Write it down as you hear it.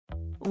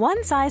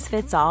One size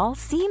fits all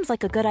seems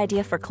like a good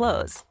idea for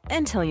clothes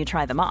until you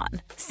try them on.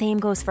 Same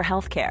goes for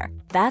healthcare.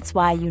 That's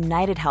why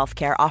United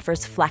Healthcare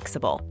offers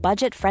flexible,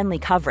 budget-friendly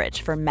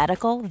coverage for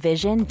medical,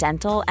 vision,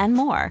 dental, and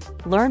more.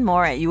 Learn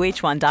more at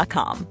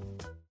uh1.com.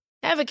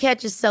 Ever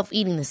catch yourself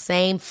eating the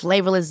same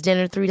flavorless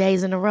dinner 3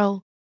 days in a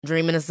row?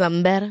 Dreaming of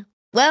something better?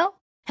 Well,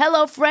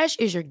 HelloFresh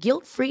is your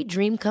guilt-free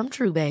dream come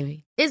true,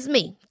 baby. It's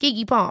me,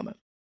 Keke Palmer.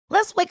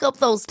 Let's wake up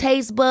those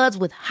taste buds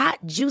with hot,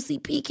 juicy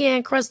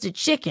pecan-crusted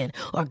chicken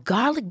or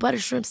garlic butter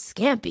shrimp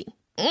scampi.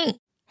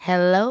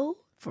 Hello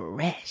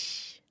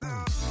Fresh.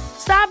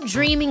 Stop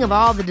dreaming of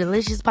all the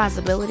delicious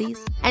possibilities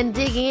and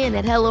dig in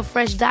at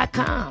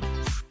HelloFresh.com.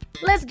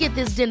 Let's get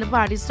this dinner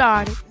party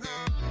started.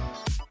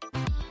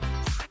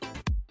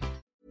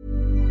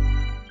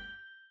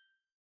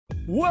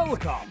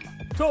 Welcome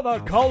to the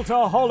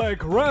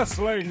Cultaholic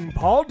Wrestling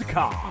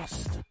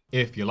Podcast.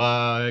 If you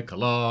like a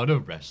lot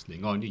of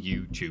wrestling on your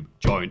YouTube,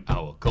 join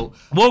our cult.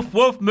 Woof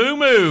woof moo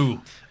moo.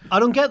 I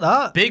don't get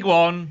that. Big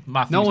one.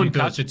 Matthew's No one new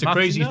does. It's a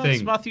crazy thing.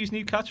 It's Matthew's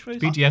new catchphrase.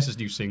 BTS's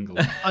new single.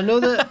 I know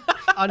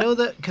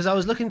that because I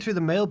was looking through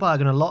the mailbag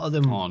and a lot of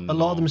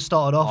them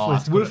started off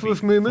with woof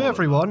woof moo moo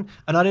everyone,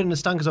 and I didn't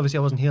understand because obviously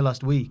I wasn't here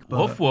last week. But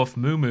Woof woof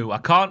moo moo. I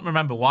can't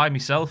remember why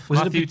myself. Was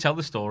it a Matthew, big- tell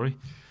the story.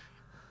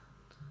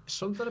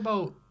 Something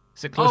about...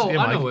 Is it close to your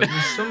I know. mic? It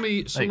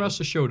was some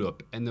wrestler showed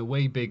up and they're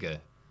way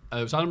bigger.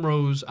 It was Adam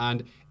Rose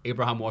and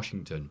Abraham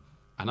Washington.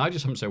 And I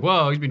just happened to say,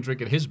 well, he's been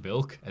drinking his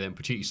milk. And then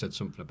Pacitti said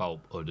something about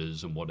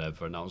udders and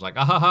whatever. And I was like,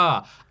 ah ha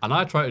ha. And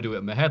I tried to do it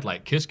in my head,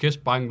 like, kiss, kiss,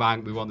 bang,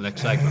 bang, move on to the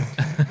next segment.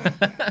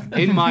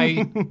 In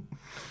my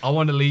I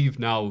want to leave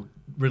now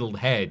riddled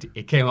head,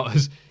 it came out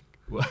as...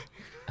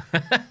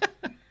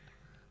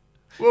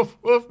 woof,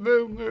 woof,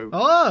 moo, moo.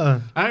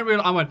 Oh.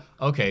 I went,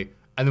 okay.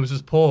 And there was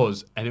this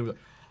pause. And it was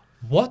like,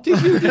 what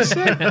did you just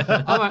say?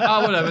 I'm like,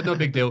 oh, whatever, no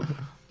big deal.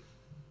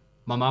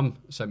 My mum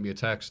sent me a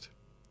text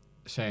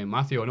saying,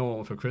 Matthew, I know what I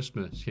want for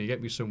Christmas. Can you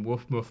get me some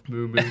woof muff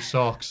moo moo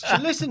socks? She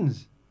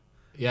listens.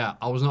 Yeah,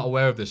 I was not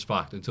aware of this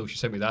fact until she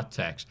sent me that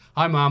text.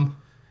 Hi, Mum.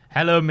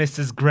 Hello,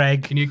 Mrs.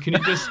 Greg. Can you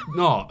just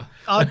not?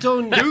 I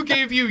don't. Who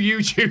gave you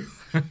YouTube?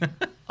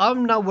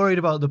 I'm not worried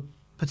about the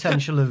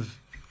potential of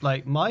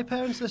like my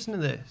parents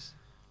listening to this.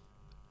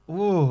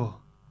 Whoa.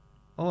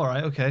 All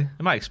right. Okay.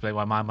 It might explain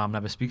why my mum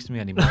never speaks to me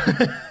anymore.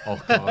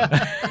 Oh,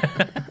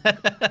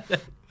 God.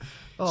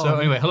 So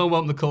anyway, hello and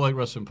welcome to the Cultaholic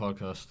Wrestling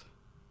Podcast,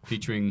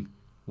 featuring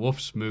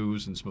woofs,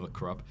 moos, and some other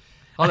crap.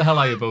 How the hell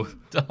are you both?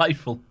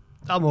 Delightful.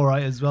 I'm all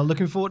right as well.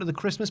 Looking forward to the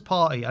Christmas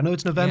party. I know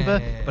it's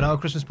November, but our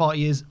Christmas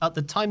party is, at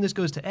the time this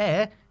goes to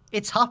air,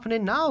 it's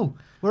happening now.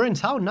 We're in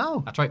town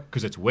now. That's right,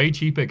 because it's way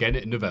cheaper getting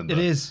it in November. It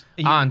is.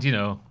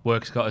 And,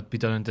 work's got to be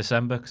done in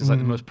December because it's like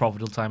the most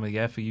profitable time of the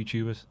year for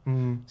YouTubers.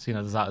 So,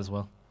 there's that as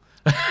well.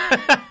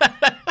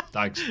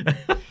 Thanks.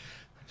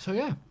 So,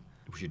 yeah,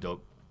 we should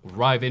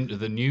dive into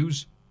the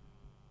news.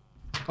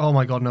 Oh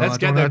my God, no! Let's I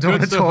get don't, the I don't good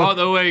want to stuff talk. out of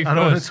the way I don't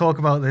want to first. talk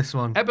about this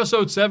one.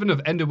 Episode 7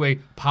 of NWA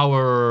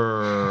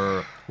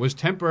Power was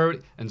temporary,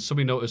 and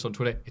somebody noticed on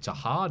Twitter, it's a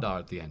hard R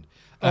at the end.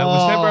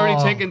 Was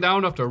temporarily taken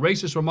down after a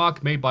racist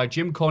remark made by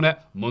Jim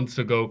Cornette months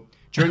ago.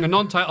 During a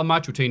non-title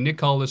match between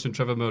Nick Aldis and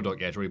Trevor Murdoch.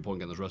 Yeah, it's really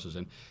important getting those wrestlers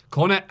in.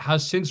 Cornette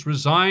has since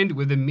resigned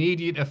with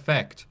immediate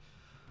effect.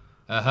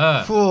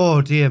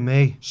 Oh, dear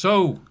me.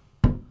 So,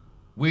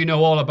 we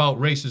know all about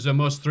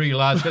racism, us three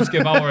lads. Let's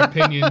give our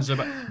opinions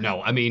about...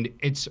 No, I mean,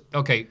 it's...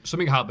 Okay,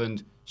 something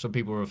happened. Some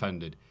people were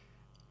offended.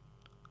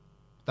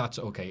 That's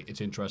okay.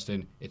 It's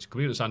interesting. It's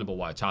completely understandable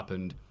why it's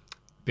happened.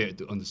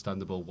 Bit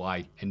understandable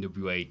why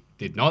NWA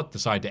did not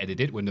decide to edit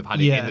it. Wouldn't have had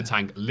it in the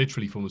tank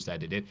literally for us to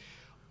edit it.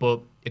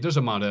 But it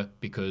doesn't matter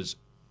because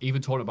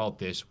even talking about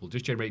this will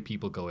just generate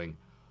people going,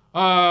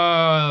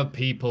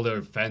 people are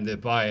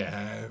offended by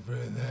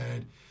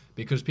everything.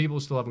 Because people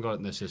still haven't got it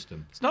in their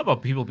system. It's not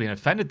about people being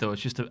offended, though.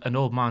 It's just an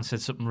old man said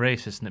something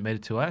racist and it made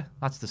it to air.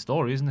 That's the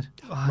story, isn't it?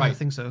 I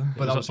think so.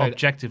 But It I was would say,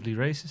 objectively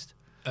racist.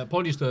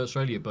 apologies to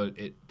Australia, but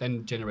it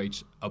then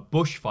generates a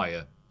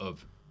bushfire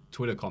of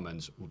Twitter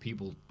comments with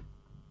people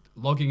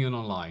logging in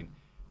online,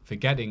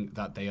 forgetting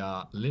that they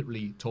are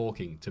literally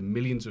talking to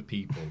millions of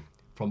people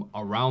from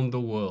around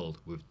the world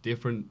with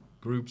different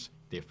groups,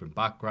 different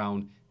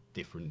background,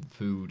 different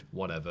food,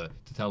 whatever,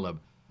 to tell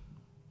them,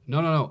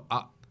 no,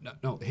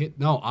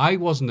 I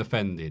wasn't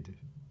offended.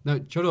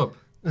 No, shut up.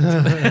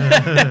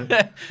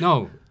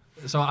 No.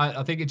 So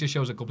I think it just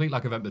shows a complete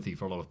lack of empathy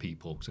for a lot of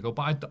people. So go,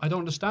 but I don't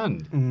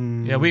understand.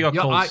 Yeah, we got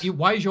called...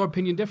 Why is your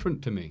opinion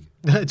different to me?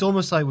 It's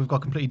almost like we've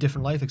got completely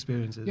different life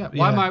experiences. Yeah.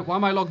 Why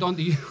am I logged on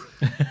to you?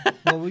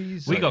 Well,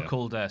 we got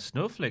called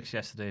snowflakes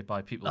yesterday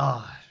by people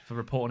for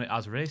reporting it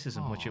as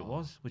racism, which it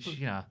was.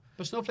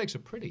 But snowflakes are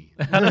pretty.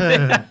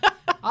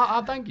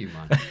 I'll thank you,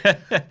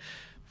 man.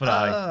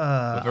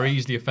 But We're very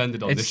easily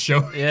offended on this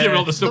show, given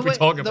all the stuff we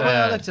talk The about. way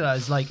I looked at it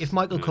is like, if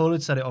Michael Cole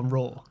had said it on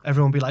Raw,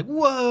 everyone would be like,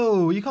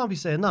 whoa, you can't be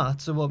saying that.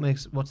 So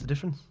what's the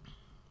difference?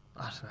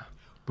 I don't know.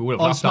 We would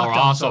have On laughed our SmackDown,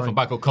 arse off sorry. and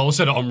Michael Cole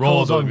said it on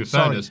Raw, though, in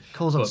fairness.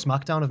 Cole's on But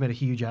SmackDown have made a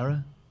huge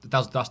error.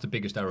 That's the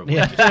biggest error.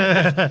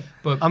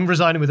 But I'm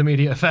resigning with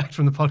immediate effect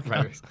from the podcast.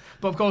 Right.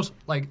 But of course,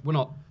 like, we're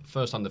not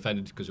first-hand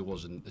offended because it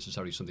wasn't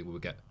necessarily something we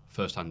would get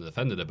first-hand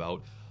offended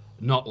about.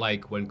 Not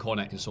like when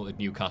Cornette insulted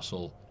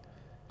Newcastle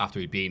after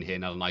he'd been here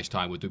and had a nice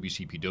time with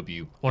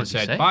WCPW and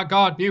said, "My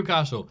God,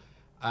 Newcastle."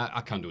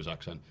 I can't do his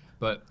accent,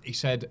 but he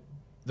said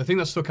the thing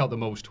that stuck out the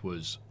most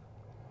was,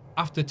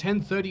 after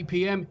 10:30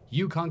 p.m.,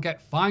 you can't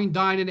get fine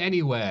dining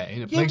anywhere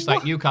in a place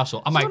like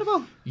Newcastle. I'm like,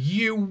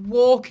 you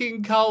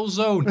walking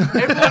calzone.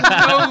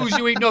 Everyone knows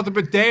you eat nothing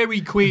but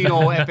Dairy Queen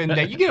or effing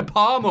day. You get a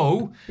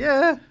Parmo.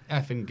 Yeah.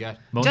 Effing get.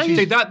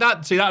 See,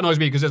 that annoys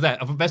me because there's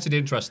that. I've invested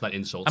interest in that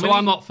insult. So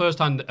I'm not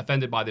first-hand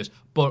offended by this,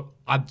 but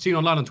I've seen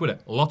online on Twitter,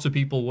 lots of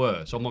people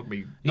were. So I'm not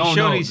going to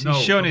be...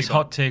 He's shown his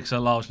hot takes are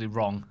largely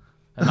wrong.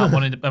 And that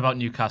one about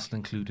Newcastle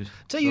included.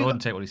 I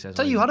wouldn't take what he says.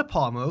 You had a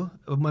Parmo,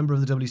 a member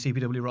of the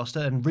WCPW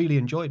roster, and really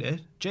enjoyed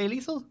it. Jay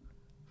Lethal?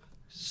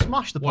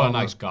 Smashed the Parmo. What a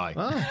nice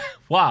guy.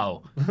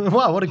 Wow.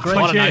 Wow, what a great...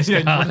 What a nice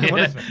guy.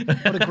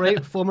 What a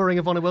great former Ring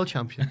of Honor World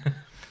Champion.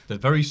 The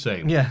very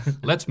same. Yeah.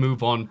 Let's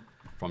move on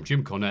from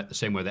Jim Cornette, the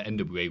same way that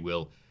NWA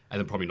will, and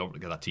then probably not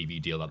get that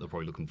TV deal that they're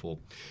probably looking for.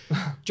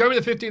 Jeremy,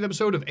 the 15th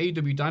episode of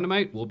AEW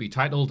Dynamite will be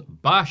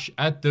titled Bash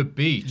at the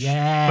Beach.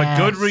 Yes.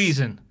 For good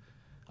reason.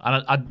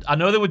 And I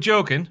know they were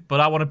joking, but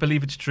I want to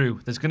believe it's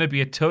true. There's going to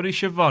be a Tony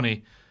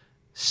Schiavone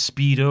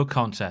Speedo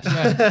contest.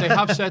 Yeah, they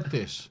have said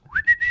this.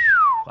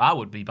 I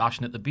would be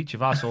bashing at the beach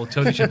if I saw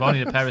Tony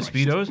Schiavone in a pair of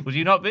Speedos. Would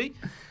you not be?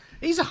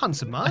 He's a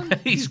handsome man.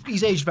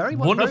 He's aged very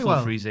well. Wonderful very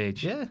well. For his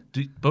age. Yeah.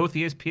 Both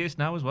ears pierced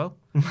now as well.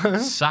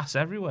 Sass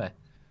everywhere.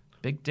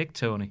 Big dick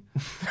Tony.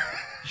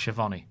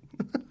 Schiavone.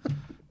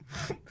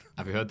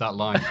 Have you heard that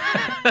line?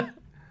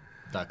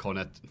 That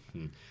Cornette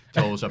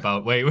told us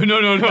about... Wait,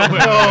 no,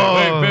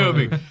 bear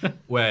with me.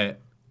 Where,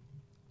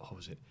 what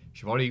was it?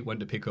 Schiavone went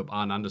to pick up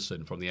Arn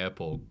Anderson from the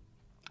airport,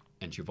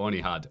 and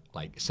Schiavone had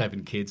like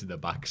 7 kids in the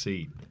back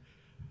seat.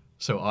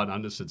 So Arn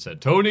Anderson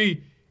said,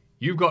 "Tony,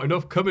 you've got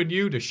enough coming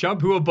you to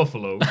shampoo a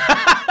buffalo."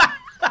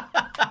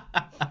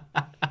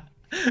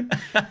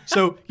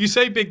 So you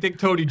say Big Dick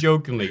Tony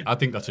jokingly. I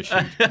think that's a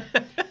shoot.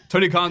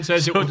 Tony Khan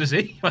says so it. Does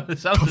he?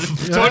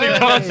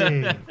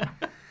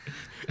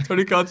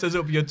 Tony Khan says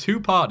it'll be a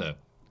 2-parter.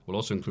 Will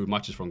also include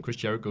matches from Chris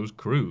Jericho's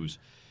Cruise,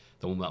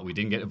 the one that we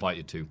didn't get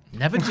invited to.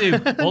 Never do.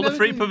 All the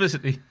free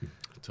publicity.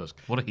 Tusk.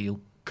 What a heel.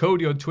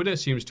 Cody on Twitter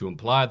seems to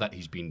imply that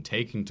he's been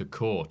taken to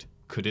court.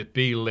 Could it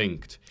be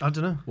linked? I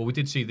don't know. Well, we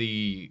did see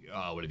the,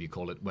 whatever you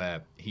call it,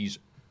 where he's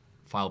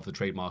filed for the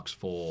trademarks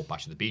for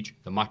Bash at the Beach.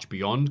 The Match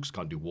Beyond, because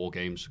can't do War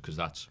Games, because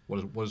that's,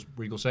 what does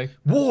Regal say?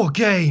 War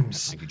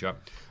Games! Thank you, Jack.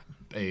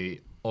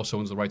 Also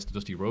owns the rights to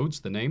Dusty Rhodes,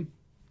 the name,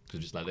 so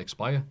just let it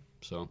expire.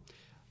 So,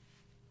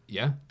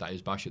 yeah, that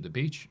is Bash at the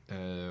Beach.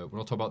 We're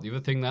not talking about the other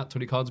thing that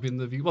Tony Khan's been in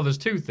the view. Well, there's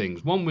 2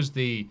 things. One was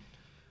the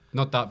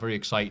not that very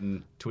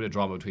exciting Twitter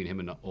drama between him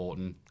and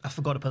Orton. I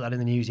forgot to put that in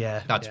the news,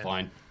 yeah. That's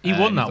fine. He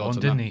won that one,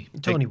 didn't he?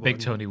 Tony Big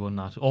Tony won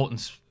that.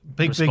 Orton's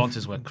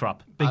responses were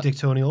crap. Big Dick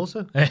Tony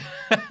also.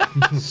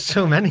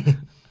 So many.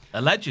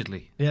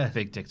 Allegedly. Yeah.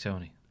 Big Dick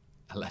Tony.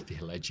 The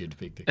alleged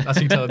Big Dick. That's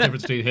how you tell the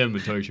difference between him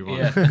and Tony Schiavone.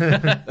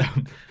 Yeah.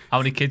 How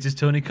many kids has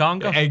Tony Khan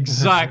got?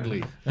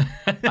 Exactly.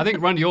 I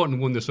think Randy Orton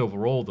won this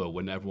overall, though,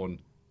 when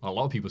a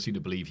lot of people seem to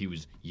believe he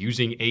was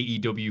using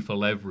AEW for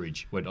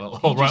leverage. When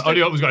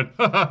Randy Orton was going,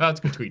 let's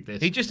go tweet this.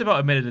 He just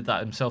about admitted that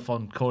himself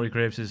on Corey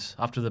Graves'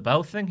 After the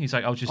Bell thing. He's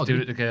like, I was just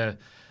doing it to get...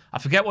 I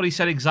forget what he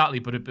said exactly,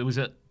 but it was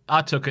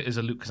I took it as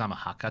a loot because I'm a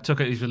hack. I took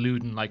it as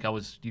alluding like I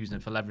was using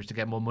it for leverage to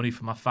get more money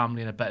for my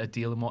family and a better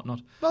deal and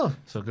whatnot. Well,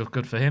 so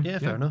good for him. Yeah,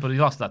 fair enough. But he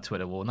lost that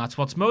Twitter war, and that's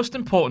what's most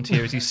important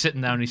here. Is he's sitting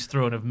there and he's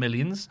throwing of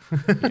millions.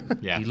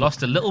 Yeah, he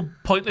lost a little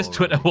pointless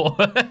Twitter war.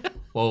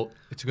 Well,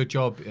 it's a good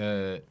job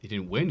he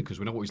didn't win because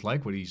we know what he's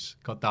like when he's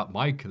got that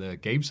mic, the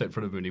game set in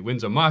front of him, and he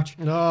wins a match.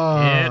 Oh,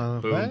 yeah,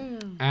 boom.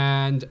 Right.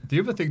 And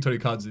the other thing Tony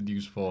Khan's in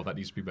news for that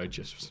needs to be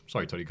mentioned.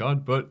 Sorry, Tony Khan,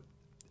 but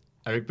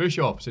Eric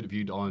Bischoff was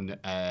interviewed on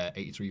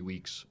 83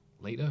 Weeks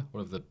Later,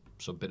 whatever the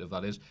sub bit of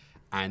that is,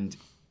 and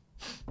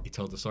he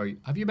told the story.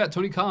 Have you met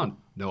Tony Khan?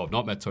 No, I've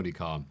not met Tony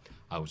Khan.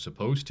 I was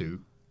supposed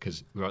to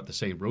because we were at the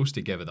same roast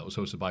together that was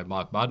hosted by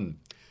Mark Madden.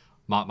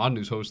 Mark Madden,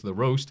 who's hosting the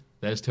roast,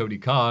 there's Tony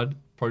Khan.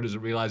 Probably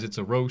doesn't realize it's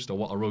a roast or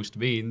what a roast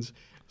means.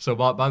 So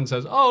Mark Madden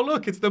says, "Oh,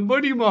 look, it's the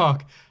Money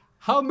Mark.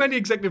 How many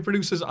executive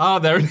producers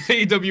are there in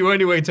AEW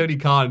anyway, Tony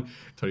Khan?"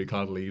 Tony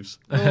Khan leaves.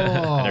 Oh.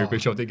 And Eric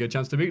Bischoff didn't get a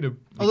chance to meet him.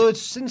 Although it's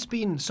since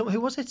been...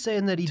 who was it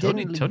saying that he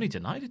didn't leave? Tony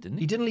denied it, didn't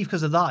he? He didn't leave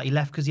because of that. He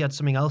left because he had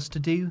something else to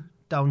do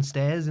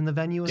downstairs in the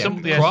venue. Or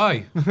something.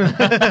 Cry.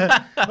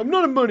 I'm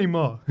not a Money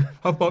Mark.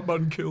 Have Mark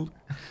Madden killed.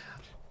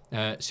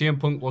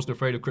 CM Punk wasn't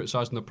afraid of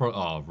criticising the product.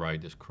 Oh, right,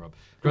 this crap.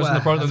 Criticising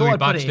the product of the ring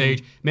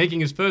backstage, making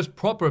his first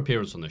proper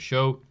appearance on the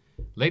show.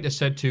 Later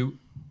said to...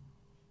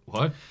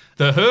 What?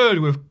 The Herd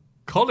with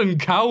Colin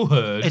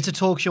Cowherd. It's a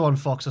talk show on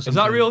Fox or something. Is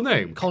that a real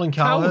name? Colin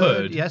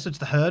Cowherd. Yes, it's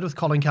The Herd with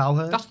Colin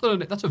Cowherd.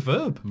 That's a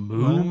verb.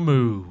 Moo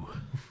moo.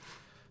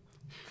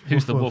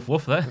 Who's the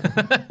woof there?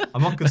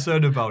 I'm not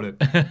concerned about it.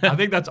 I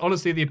think that's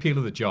honestly the appeal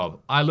of the job.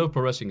 I love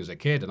pro wrestling as a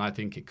kid, and I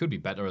think it could be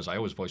better, as I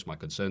always voice my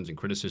concerns and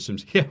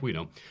criticisms. Yeah, we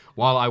know.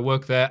 While I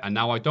work there, and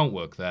now I don't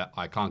work there,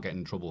 I can't get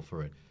in trouble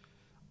for it.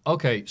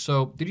 Okay,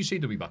 so did you see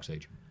W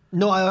backstage?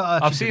 No,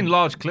 I've seen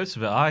large clips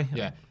of it,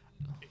 Yeah.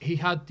 He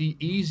had the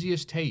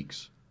easiest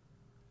takes.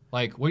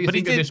 Like, what do you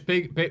think of this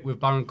big bit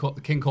with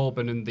King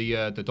Corbin in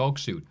the dog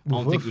suit? I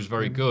don't think it was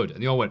very good.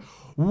 And they all went,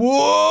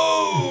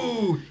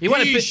 whoa!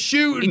 He's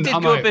shooting! He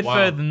did go a bit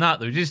further than that,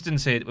 though. He just didn't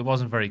say it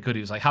wasn't very good.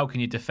 He was like, how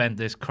can you defend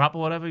this crap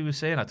or whatever he was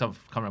saying? I can't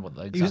remember what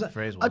the exact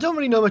phrase was. I don't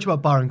really know much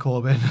about Baron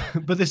Corbin,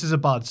 but this is a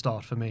bad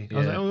start for me. I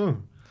was like, oh.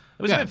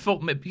 It was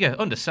a bit,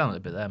 underselling it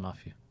a bit there,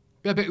 Matthew.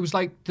 Yeah, but it was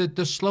like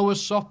the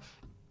slowest soft...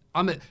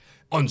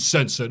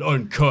 uncensored,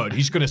 uncut.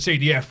 He's going to say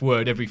the F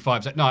word every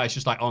 5 seconds. No, it's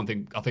just like, I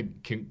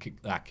think King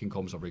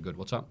Corbin's not very good.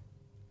 What's that?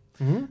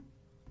 Mm-hmm.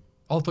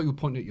 Oh, I thought you were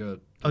pointing at your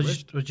I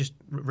was just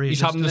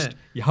readjusting it.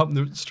 You happened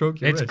to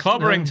stroke your wrist. It's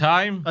clobbering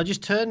time. I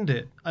just turned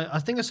it. I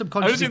think I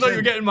subconsciously I just thought you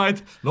were getting my...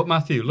 Look,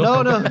 Matthew,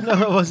 look. No,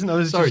 I wasn't. I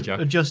was Sorry, just Jack.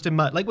 adjusting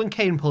my... Like when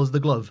Kane pulls the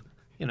glove,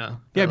 you know.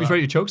 Yeah, he's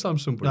ready to chokeslam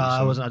somebody. No,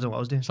 I wasn't. I don't know what I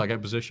was doing. It's like in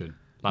position.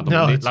 Land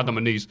on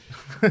my knees.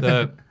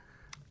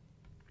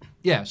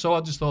 Yeah, so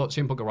I just thought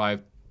CM Punk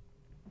arrived,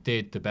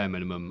 did the bare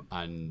minimum,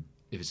 and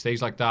if it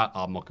stays like that,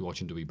 I'm not going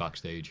to watch WWE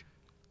backstage.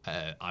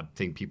 I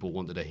think people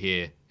wanted to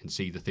hear and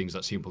see the things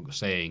that CM Punk was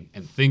saying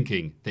and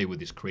thinking they were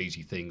these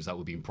crazy things that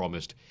were being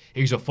promised.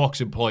 He's a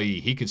Fox employee.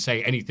 He can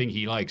say anything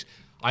he likes.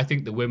 I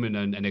think the women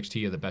and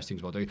NXT are the best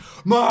things about WWE.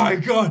 My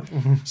God,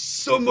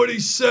 somebody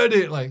said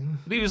it. Like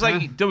he was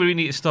like, WWE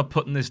need to stop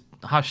putting this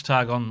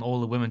hashtag on all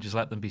the women. Just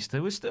let them be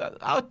still. That's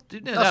a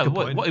good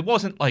point. It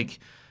wasn't like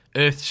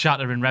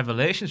earth-shattering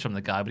revelations from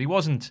the guy, but he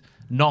wasn't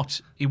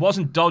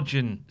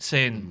dodging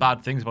saying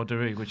bad things about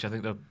WWE, which I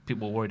think the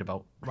people were worried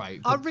about.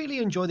 Right. I really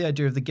enjoy the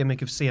idea of the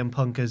gimmick of CM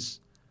Punk as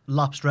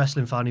lapsed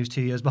wrestling fan who's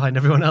 2 years behind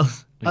everyone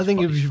else. I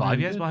think he's 5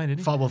 years behind, isn't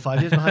he? 5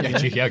 years behind.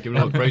 Yeah, give him a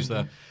lot of praise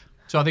there.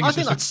 So I think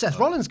that Seth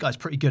Rollins guy's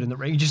pretty good in the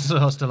ring. He just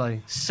has to like.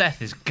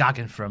 Seth is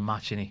gagging for a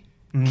match, isn't he?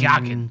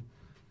 Gagging.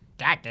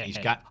 He's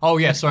oh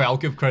yeah, sorry. I'll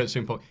give credit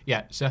to CM Punk.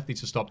 Yeah, Seth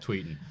needs to stop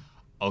tweeting.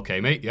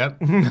 Okay, mate. Yeah.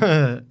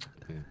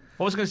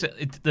 What was I going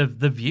to say?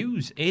 The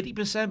views,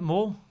 80%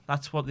 more.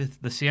 That's what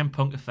the CM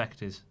Punk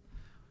effect is.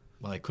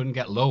 Well, they couldn't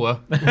get lower.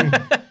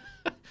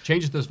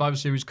 Changes to the Survivor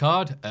Series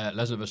card.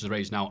 Lesnar versus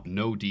Ray is now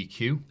no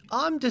DQ.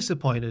 I'm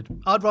disappointed.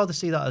 I'd rather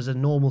see that as a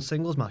normal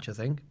singles match, I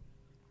think.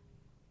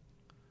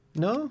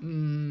 No?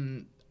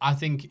 I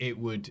think it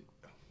would...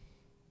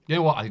 You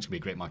know what? I think it's going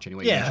to be a great match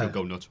anyway. Yeah. She'll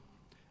go nuts.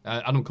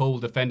 Adam Cole will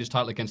defend his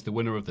title against the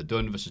winner of the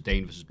Dunn versus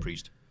Dane versus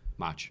Priest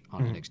match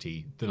on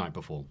NXT the night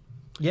before.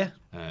 Yeah.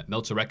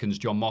 Meltzer reckons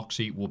John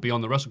Moxley will be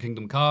on the Wrestle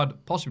Kingdom card,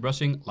 possibly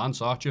wrestling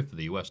Lance Archer for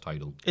the US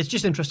title. It's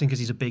just interesting because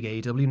he's a big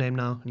AEW name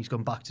now and he's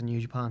gone back to New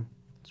Japan.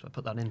 So I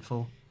put that in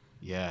for.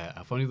 Yeah,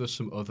 if only there's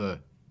some other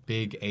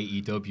big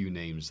AEW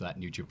names that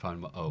New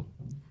Japan... Oh.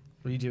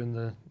 Were you doing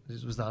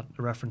was that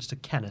a reference to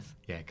Kenneth?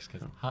 Yeah, because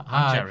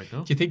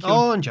Jericho. Do you think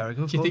and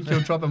Jericho. Do you think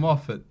you'll drop him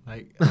off at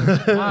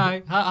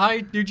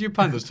hi, New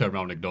Japan? Just turn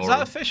around and ignore him. Is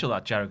that official,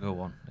 that Jericho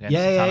one?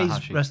 Yeah,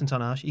 he's wrestling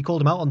Tanahashi. He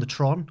called him out on the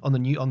Tron, on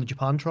the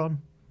Japan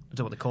Tron. I don't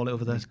know what they call it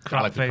over there.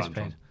 Crap face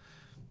paint.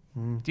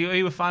 Are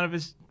you a fan of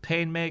his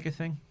Painmaker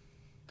thing?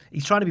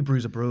 He's trying to be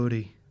Bruiser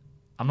Brody.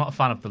 I'm not a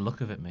fan of the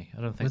look of it, me.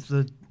 I don't think.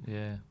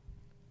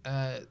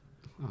 The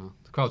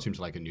crowd seems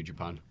to like a New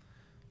Japan.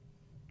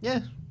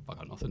 Yeah. I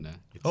got nothing there.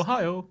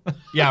 Ohio.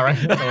 Yeah, right.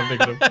 That's what I'm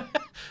thinking of.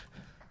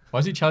 Why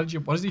does he challenge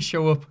you? Why does he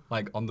show up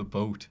like on the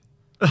boat?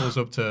 Pulls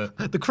up to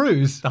the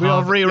cruise. We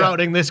are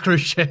rerouting this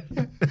cruise ship.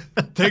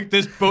 Take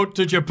this boat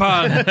to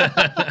Japan.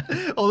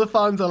 All the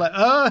fans are like,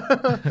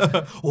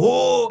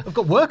 oh, I've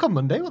got work on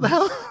Monday. What the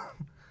hell?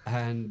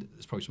 And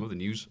there's probably some other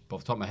news, but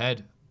off the top of my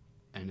head,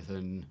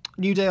 anything?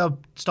 New Day are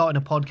starting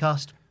a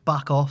podcast.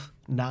 Back off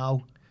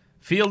now.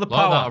 Feel the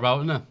power. power. About,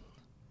 isn't it?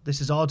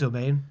 This is our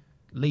domain.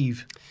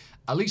 Leave.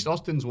 At least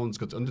Austin's one's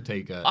got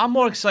Undertaker. I'm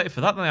more excited for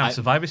that than I am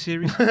Survivor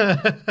Series. 2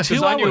 hours.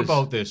 I knew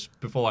about this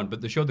beforehand,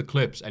 but they showed the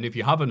clips, and if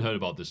you haven't heard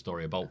about this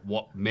story, about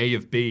what may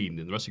have been,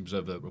 and the Wrestling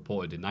Observer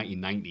reported in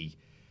 1990,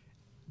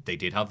 they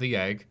did have the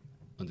egg.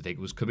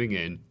 Undertaker was coming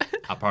in.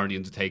 Apparently,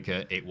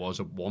 Undertaker, it was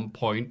at one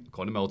point,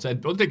 according to Meltzer,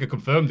 and Undertaker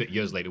confirmed it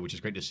years later, which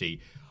is great to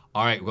see.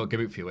 All right, we'll give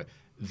it for you.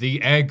 The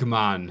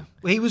Eggman.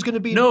 He was going to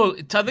be... No,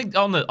 I think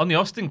on the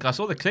Austin, I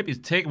saw the clip,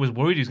 Taker was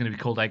worried he was going to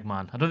be called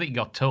Eggman. I don't think he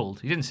got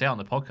told. He didn't say it on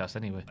the podcast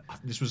anyway.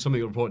 This was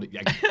something reported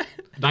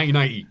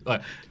 1990.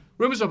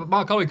 Rumours of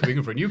Mark Holly coming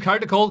in for a new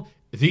character called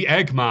The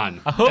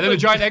Eggman. And then a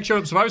giant egg showed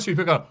up Survivor Series.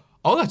 People go,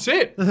 oh, that's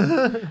it.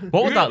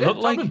 What would that look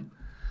like?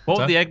 What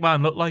would the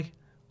Eggman look like?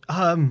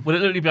 Would it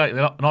literally be like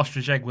an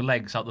ostrich egg with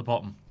legs out the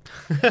bottom?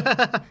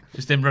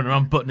 Just him running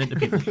around butting into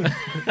people.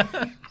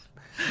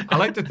 I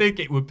like to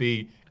think it would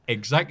be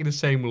exactly the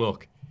same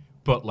look,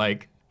 but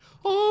like,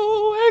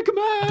 oh,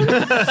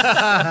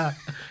 Eggman!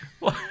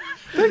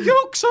 The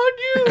yoke's on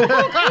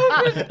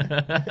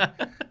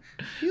you!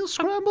 He'll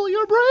scramble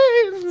your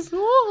brains!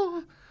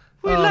 Oh.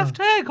 We left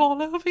egg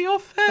all over your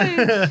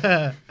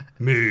face!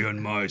 Me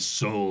and my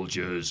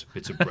soldiers.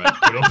 Bits of bread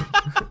put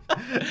up.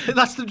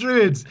 That's the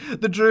Druids.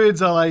 The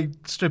Druids are like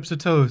strips of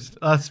toast.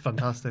 That's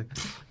fantastic.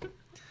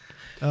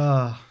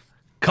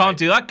 Can't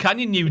do that, can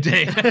you, New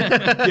Day?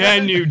 Yeah,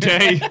 New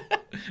Day.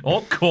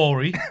 Or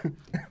Corey.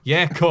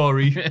 Yeah,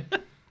 Corey.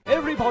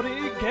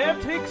 Everybody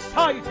get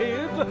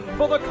excited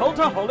for the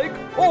Cultaholic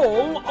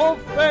Hall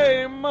of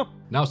Fame.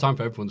 Now it's time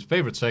for everyone's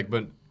favourite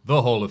segment,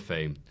 the Hall of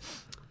Fame.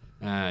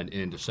 And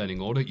in descending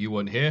order, you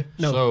weren't here.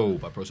 No. So,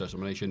 by process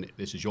elimination,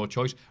 this is your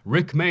choice.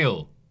 Rick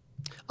Mail,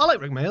 I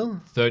like Rick Mail.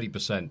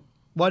 30%.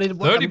 Why did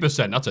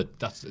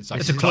 30%?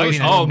 It's a close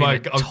one. Oh I mean, my a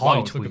God. tight Wow,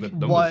 look at the week.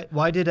 numbers.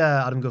 Why did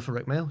Adam go for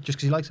Rick Mail? Just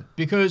because he likes it?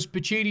 Because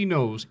Pacini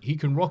knows he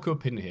can rock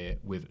up in here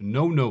with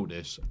no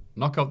notice,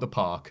 knock out the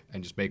park,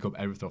 and just make up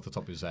everything off the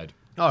top of his head.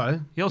 All right.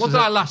 He also What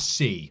did I last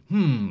see?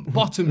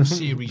 Bottom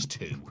Series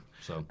 2.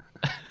 So,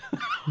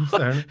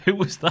 Fair enough. Who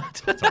was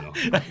that? I don't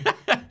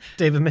know.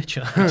 David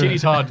Mitchell.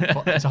 Pacini's hard.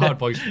 It's a hard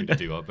voice for me to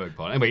do. I beg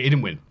pardon. Anyway, he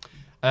didn't win.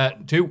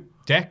 2,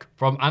 Deck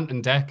from Ant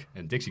and Deck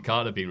and Dixie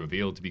Carter being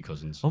revealed to be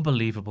cousins.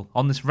 Unbelievable.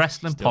 On this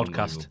wrestling Still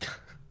podcast. unbelievable.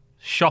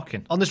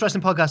 Shocking. On this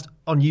wrestling podcast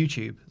on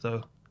YouTube,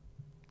 though,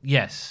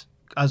 Yes.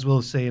 as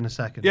we'll see in a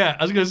second. Yeah,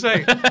 I was going to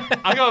say,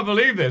 I can't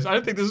believe this. I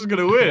don't think this is going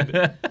to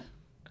win.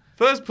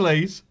 First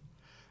place,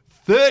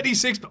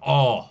 36.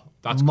 Oh,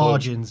 that's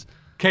Margins. close.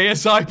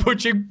 KSI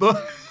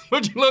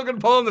punching Logan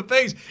Paul in the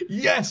face.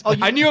 Yes.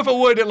 I knew if I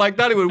worded it like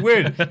that, it would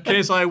win.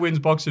 KSI wins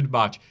boxing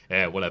match.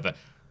 Yeah, whatever.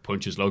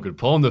 Punches Logan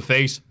Paul in the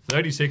face.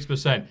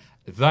 36%.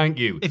 Thank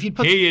you. If you'd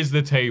put- he is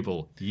the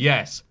table.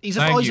 Yes. He's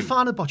Thank a you.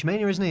 fan of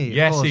Botchamania, isn't he? Of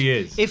Yes, course. he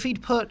is. If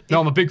he'd put...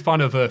 No, I'm a big fan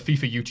of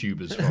FIFA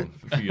YouTubers from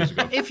a few years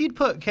ago. If you'd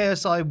put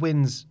KSI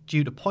wins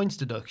due to points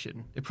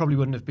deduction, it probably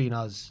wouldn't have been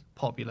as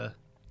popular.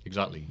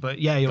 Exactly. But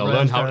yeah, you're They'll right.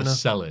 learn fair how to enough.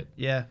 sell it.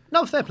 Yeah.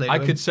 No, fair play. to I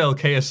him. could sell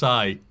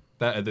KSI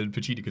better than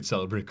Pacini could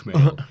sell Rick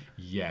Mail.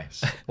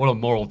 Yes. What a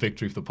moral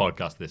victory for the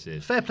podcast this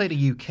is. Fair play to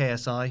you,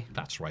 KSI.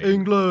 That's right.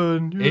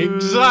 England. yeah.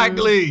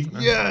 Exactly.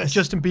 Yes.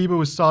 Justin Bieber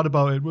was sad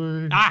about it.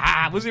 Wait.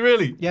 Was he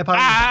really? Yeah,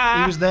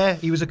 apparently he was there.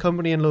 He was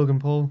accompanying Logan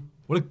Paul.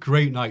 What a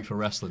great night for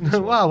wrestling. This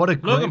was. Wow, what a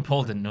great... Logan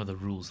Paul didn't know the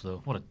rules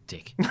though. What a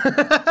dick.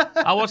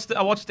 I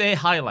watched a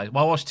highlight.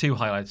 Well, I watched 2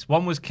 highlights.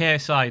 One was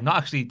KSI. Not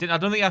actually. I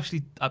don't think he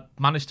actually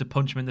managed to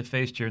punch him in the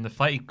face during the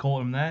fight. He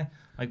caught him there,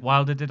 like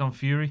Wilder did on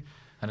Fury.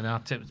 And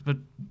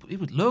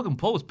then Logan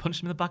Paul was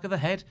punching him in the back of the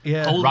head.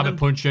 Yeah. holding Rabbit him,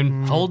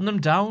 punching. holding him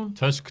down.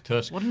 Tusk.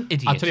 What an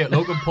idiot. I'll tell you,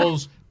 Logan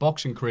Paul's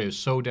boxing career is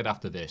so dead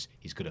after this,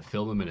 he's going to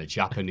film him in a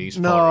Japanese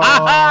No. forest.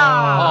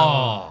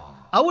 Oh.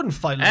 I wouldn't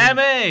fight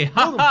Logan.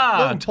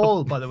 Logan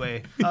Paul, by the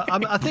way.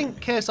 I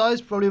think KSI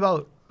is probably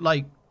about,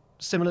 like,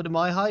 similar to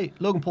my height.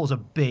 Logan Paul's a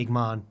big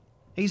man.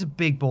 He's a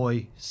big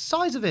boy.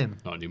 Size of him.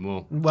 Not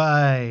anymore.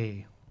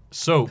 Way.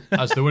 So,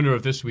 as the winner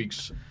of this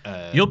week's...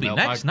 You'll be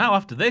mailbag- next now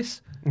after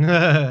this.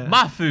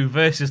 Mafu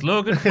versus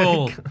Logan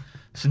Paul.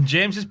 St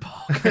James's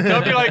Park.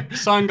 That'd be like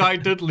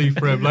Sangai Dudley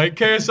for him. Like,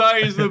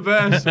 KSI is the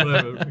best.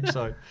 Whatever.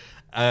 Sorry.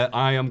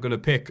 I am going to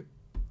pick...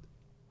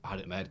 I had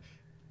it mad.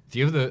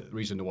 The other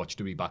reason to watch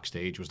WWE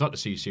Backstage was not to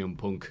see CM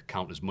Punk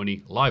count as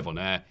money live on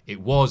air. It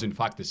was, in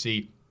fact, to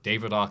see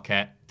David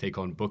Arquette take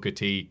on Booker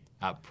T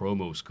at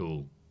promo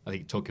school. I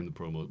think he took him the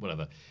promo,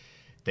 whatever.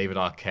 David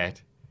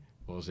Arquette,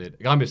 what was it?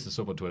 I missed this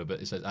up on Twitter, but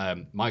it says,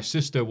 my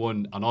sister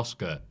won an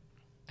Oscar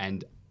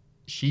and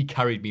she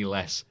carried me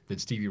less than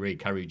Stevie Ray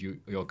carried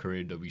your career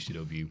in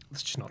WCW.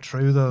 That's just not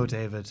true, though,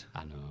 David.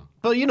 I know.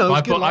 But, you know, But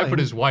it's a good I line. put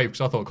his wife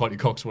because I thought Courtney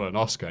Cox won an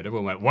Oscar. And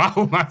everyone went,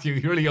 wow, Matthew,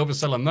 you're really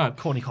overselling that.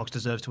 Courtney Cox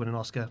deserves to win an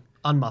Oscar.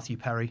 And Matthew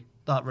Perry.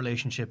 That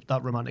relationship,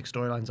 that romantic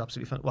storyline is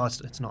absolutely fun. Well,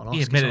 it's not an Oscar. He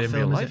it's admitted not a in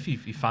film, real is life. it?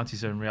 He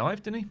fancies her in real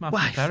life, didn't he? Matthew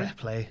Well, Perry. fair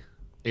play.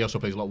 He also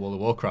plays a lot of World of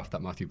Warcraft,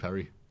 that Matthew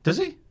Perry. Does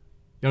he? You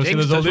know, see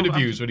James those old does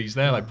interviews when he's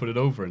there, like, put it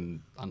over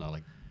and, I don't know,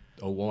 like,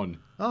 01.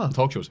 Oh.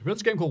 Talk shows. Have you heard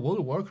this game called World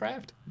of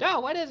Warcraft?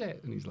 No, what is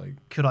it? And he's like...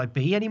 Could I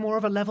be any more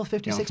of a level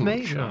 56 oh,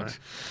 mage? God.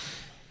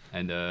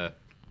 And,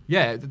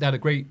 yeah, they had a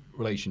great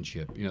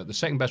relationship. You know, the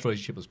second best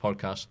relationship of this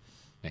podcast,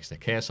 next to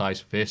KSI's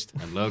fist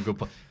and Logan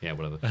Paul. Yeah,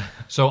 whatever.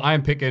 So I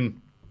am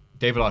picking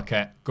David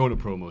Arquette, going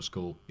to promo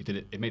school. He did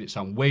it. It made it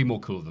sound way more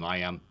cool than I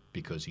am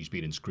because he's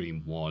been in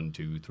Scream 1,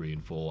 2, 3,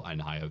 and 4,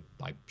 and I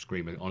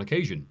Scream on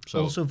occasion.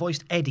 So Also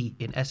voiced Eddie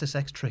in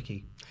SSX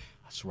Tricky.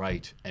 that's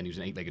right. And he was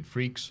in Eight-Legged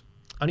Freaks.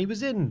 And he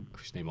was in...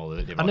 Just name all the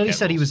David I nearly Arquette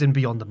said he roles. was in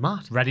Beyond the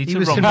Mat. Ready He to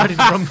was in Rumble. Ready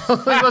to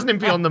Rumble. He wasn't in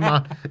Beyond the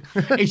Mat.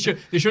 They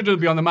should have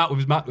been on the mat with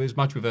his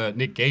match with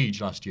Nick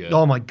Gage last year.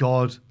 Oh, my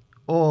God.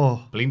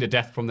 Oh. Bleeding to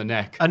death from the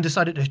neck. And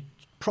decided to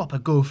proper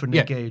go for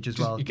Nick Gage as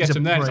just- well. He gets He's a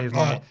him there. And, brave it's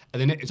like, man.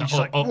 and then it's He's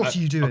like, what are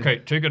you doing? Okay,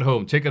 take it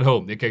home.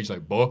 Nick Cage's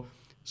like, boy,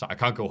 so I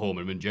can't go home.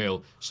 I'm in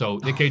jail. So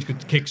Nick Cage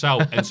kicks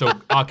out, and so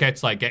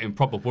Arquette's like getting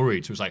proper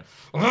worried. So he's like,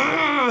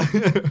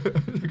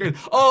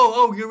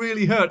 oh, you're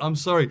really hurt. I'm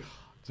sorry.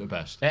 It's the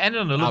best. It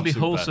ended on a lovely, Absolute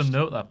wholesome best.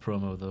 note, that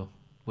promo, though.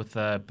 with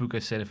Booker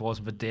saying if it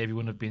wasn't for Dave, he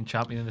wouldn't have been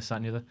champion in this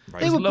and the other.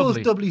 They were both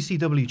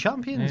WCW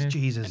champions.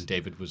 Jesus. And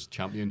David was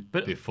champion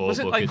But before was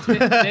it Booker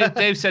like T.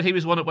 Dave said he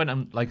was one that went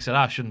and said,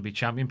 I shouldn't be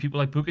champion. People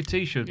like Booker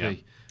T should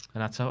be.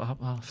 And that's how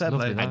it's Fair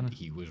lovely, play. that, And isn't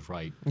it? he was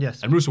right.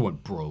 Yes. And Russo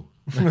went, bro.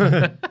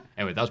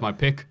 Anyway, that's my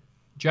pick.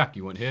 Jack,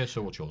 you weren't here,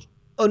 so what's yours?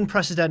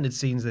 Unprecedented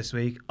scenes this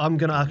week. I'm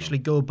going to actually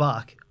go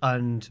back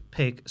and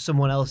pick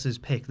someone else's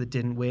pick that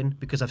didn't win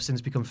because I've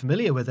since become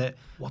familiar with it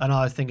and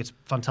I think it's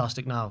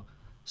fantastic now.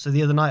 So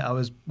the other night I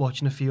was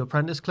watching a few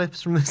Apprentice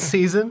clips from this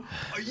season.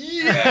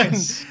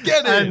 Yes!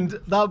 Get it! And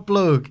that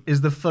bloke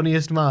is the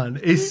funniest man.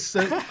 He's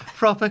a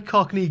proper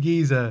Cockney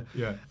geezer.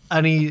 Yeah.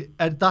 And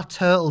that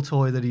turtle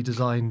toy that he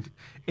designed,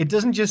 it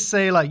doesn't just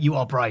say like, you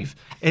are brave.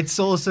 It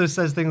also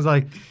says things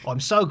like, I'm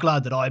so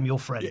glad that I am your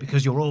friend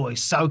because you're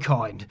always so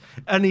kind.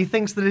 And he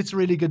thinks that it's a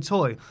really good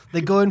toy.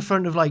 They go in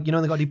front of like, they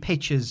got any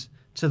pictures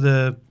to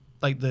the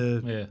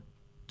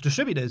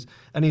distributors.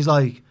 And he's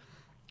like,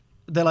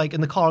 they're like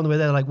in the car on the way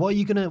there, they're like, what are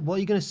you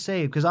gonna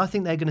say? Because I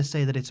think they're gonna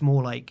say that it's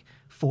more like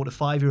 4 to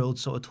 5 year old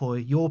sort of toy.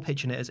 You're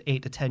pitching it as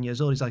 8 to 10 years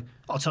old. He's like,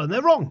 I'll tell them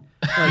they're wrong.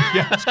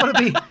 Like,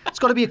 it's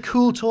gotta be a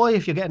cool toy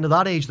if you're getting to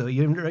that age though.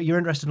 You're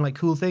interested in like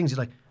cool things. He's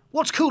like,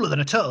 what's cooler than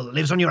a turtle that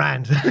lives on your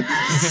hand?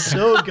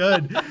 So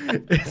good.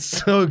 It's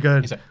so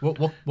good. He's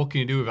like, what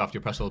can you do with after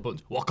you press all the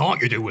buttons? What can't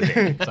you do with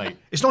it? It's like,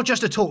 It's not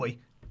just a toy,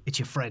 it's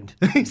your friend.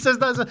 He says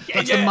that's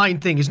the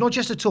main thing. It's not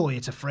just a toy,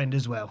 it's a friend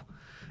as well.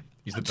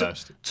 he's the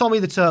best. Tommy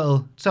the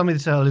Turtle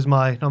is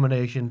my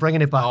nomination.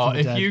 Bringing it back from the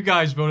If dead. you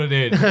guys voted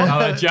in, now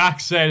that Jack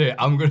said it,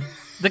 I'm going to...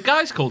 The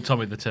guy's called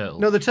Tommy the Turtle.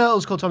 No, the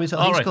turtle's called Tommy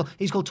Turtle. All right.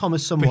 He's called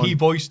Thomas someone. But he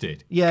voiced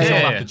it. Yeah. So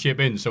I'll Yeah. have to chip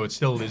in, so it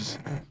still is...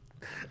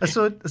 I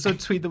saw a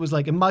tweet that was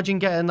like, imagine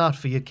getting that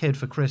for your kid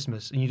for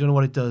Christmas and you don't know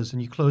what it does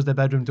and you close their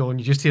bedroom door and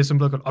you just hear some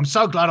bloke going, I'm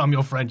so glad I'm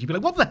your friend. You'd be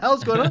like, what the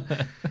hell's going on?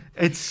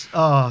 It's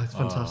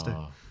fantastic.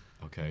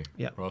 Okay.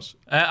 Yeah. Ross?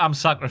 I'm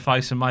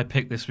sacrificing my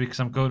pick this week because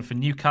I'm going for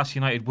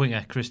Newcastle United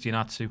winger Christian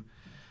Atsu,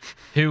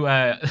 who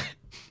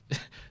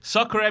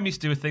Soccer M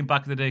used to do a thing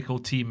back in the day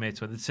called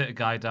Teammates, where they'd sit a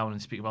guy down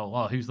and speak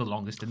about, who's the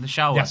longest in the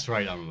shower. That's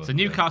right, I remember. So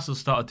Newcastle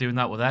started doing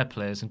that with their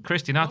players, and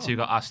Christian Atsu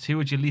got asked, who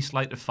would you least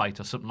like to fight,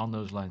 or something along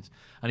those lines.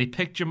 And he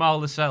picked Jamal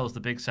Lascelles, the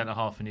big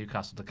centre-half for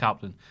Newcastle, the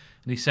captain.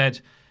 And he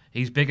said,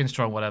 he's big and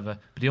strong, whatever,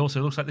 but he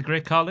also looks like the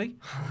great Carly.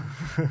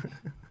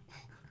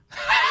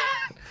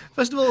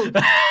 First of all,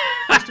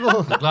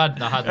 I'm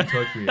glad I hadn't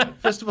talked to you yet.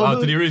 First of all,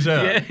 did he raise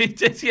that? Yeah, he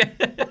did, yeah.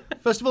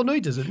 First of all, no, he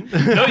doesn't.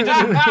 No, he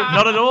doesn't.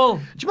 Not at all.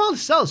 Jamal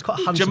Lascelles quite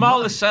a handsome. Jamal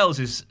man. Lascelles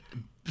is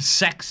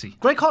sexy.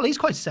 Greg Hartley, he's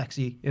quite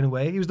sexy in a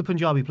way. He was the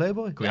Punjabi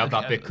playboy. Can we have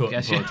that bit cut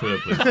and guess, put on yeah. Twitter,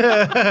 please?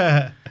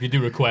 If you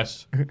do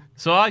requests.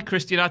 So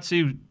Christian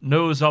Atsu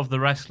knows of the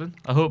wrestling.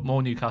 I hope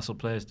more Newcastle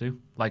players do,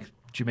 like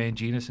Jermaine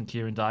Genius and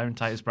Kieran Dyer and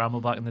Titus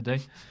Bramwell back in the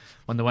day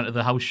when they went to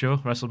the house show,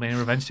 WrestleMania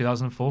Revenge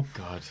 2004.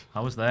 God.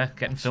 I was there,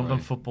 getting filmed on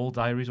Football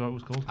Diaries, what it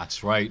was called.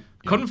 That's right.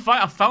 Couldn't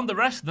find. I found the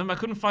rest of them. I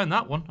couldn't find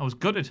that one. I was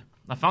gutted.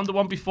 I found the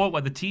one before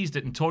where they teased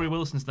it, and Tori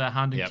Wilson's there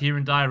handing Yep.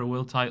 Kieran Dyer a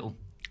world title.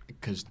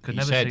 Because Could he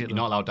never said see it, you're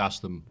not allowed to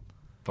ask them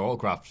for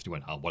autographs. He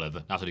went,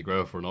 whatever. Natalie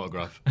Grover for an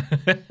autograph.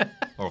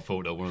 Or a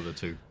photo, one of the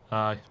two.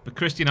 But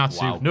Christian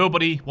Atsu, Wow.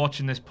 nobody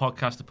watching this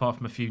podcast apart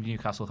from a few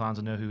Newcastle fans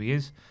will know who he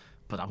is.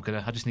 But I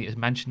just need to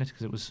mention it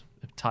because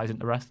it ties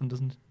into wrestling,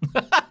 doesn't it?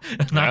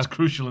 And that's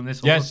crucial in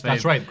this. Hall Yes, of Fame.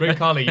 that's right. Great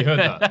Carly, you heard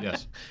that.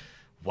 Yes.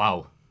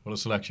 Wow, what a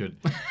selection.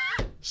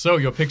 So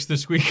your picks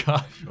this week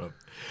are...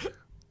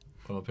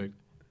 What I picked?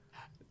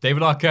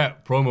 David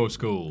Arquette, Promo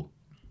School.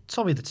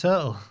 Tommy the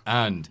Turtle.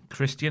 And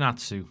Christian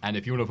Atsu.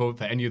 if you want to vote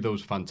for any of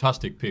those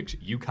fantastic picks,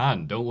 you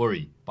can, don't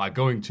worry, by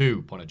going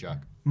to Point of Jack.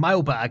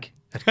 Mailbag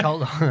at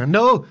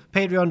No,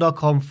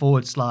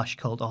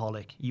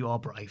 patreon.com/cultaholic. You are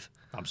brave.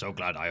 I'm so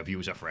glad I have you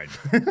as a friend.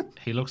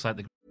 He looks like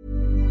the...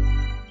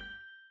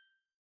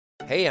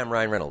 Hey, I'm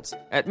Ryan Reynolds.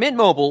 At Mint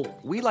Mobile,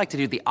 we like to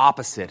do the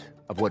opposite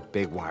of what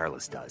Big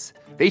Wireless does.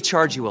 They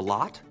charge you a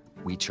lot,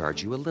 we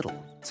charge you a little.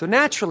 So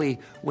naturally,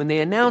 when they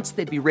announced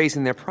they'd be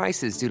raising their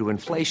prices due to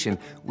inflation,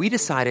 we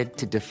decided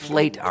to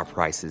deflate our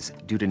prices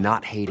due to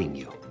not hating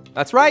you.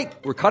 That's right.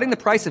 We're cutting the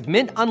price of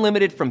Mint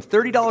Unlimited from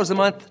 $30 a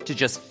month to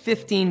just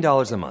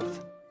 $15 a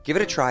month. Give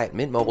it a try at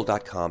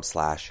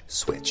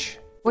mintmobile.com/switch.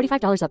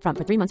 $45 up front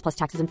for 3 months plus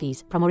taxes and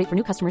fees. Promo rate for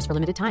new customers for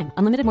limited time.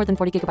 Unlimited more than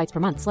 40 gigabytes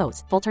per month.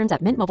 Slows full terms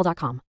at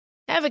mintmobile.com.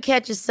 Ever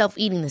catch yourself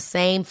eating the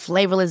same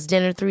flavorless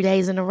dinner 3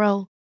 days in a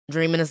row?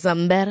 Dreaming of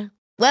something better?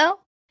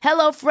 Well,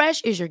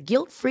 HelloFresh is your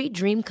guilt-free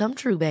dream come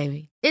true,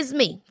 baby. It's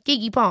me,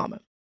 Keke Palmer.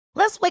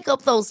 Let's wake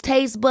up those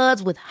taste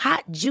buds with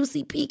hot,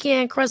 juicy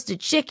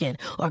pecan-crusted chicken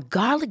or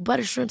garlic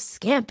butter shrimp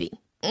scampi.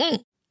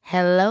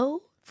 Hello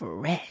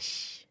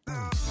Fresh.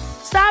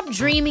 Stop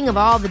dreaming of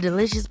all the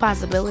delicious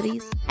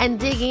possibilities and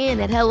dig in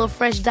at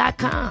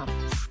HelloFresh.com.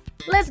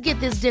 Let's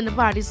get this dinner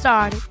party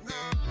started.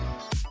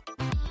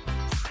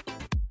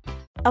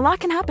 A lot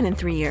can happen in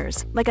 3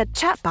 years, like a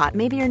chatbot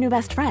may be your new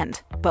best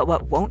friend. But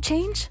what won't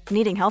change?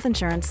 Needing health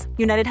insurance.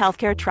 United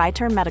Healthcare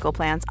Tri-Term Medical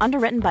Plans,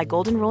 underwritten by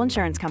Golden Rule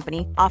Insurance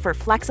Company, offer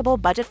flexible,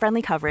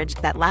 budget-friendly coverage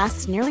that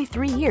lasts nearly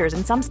 3 years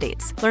in some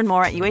states. Learn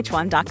more at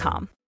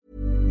UH1.com.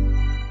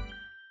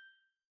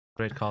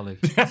 Great colleague.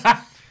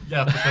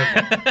 Yeah, that's the third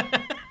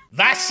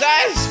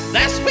one.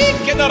 This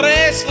week in the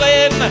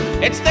wrestling.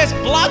 It's this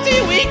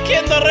bloody week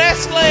in the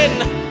wrestling.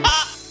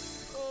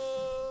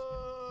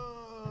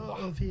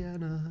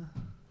 Vienna.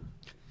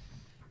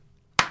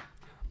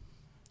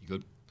 You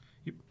good?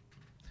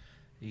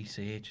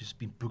 ECH has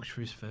been booked for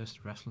his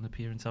first wrestling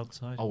appearance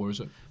outside. Oh, where is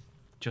it?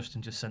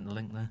 Justin just sent the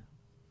link there.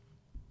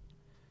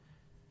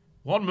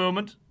 One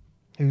moment.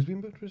 Who's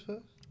been booked for his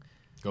first?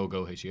 Go,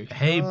 HCH.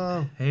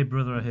 Hey,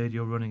 brother, I heard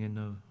you're running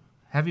in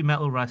heavy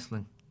metal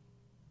wrestling.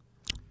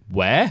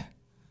 Where?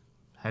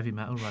 Heavy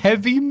metal wrestling.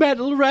 Heavy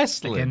metal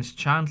wrestling. Against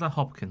Chandler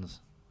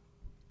Hopkins.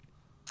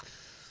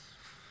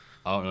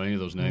 I don't know any of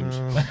those names.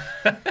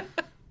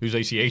 Who's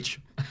ACH?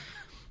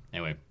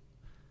 Anyway.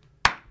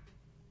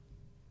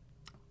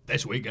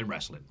 This week in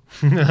wrestling.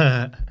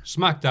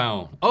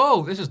 SmackDown.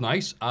 Oh, this is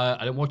nice. I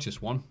didn't watch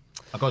this one.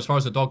 I got as far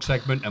as the dog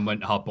segment and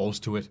went hard balls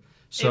to it.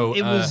 So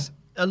it was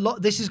a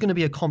lot. This is going to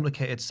be a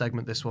complicated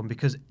segment, this one,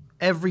 because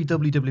every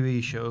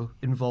WWE show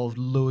involved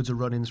loads of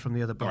run-ins from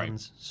the other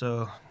brands. Right.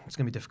 So it's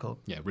going to be difficult.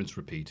 Yeah, rinse,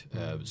 repeat.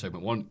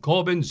 Segment 1.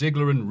 Corbin,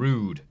 Ziggler, and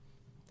Rude.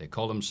 They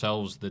call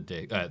themselves the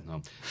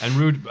no. And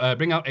Rude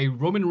bring out a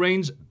Roman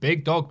Reigns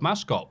big dog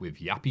mascot with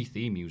yappy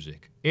theme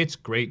music. It's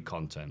great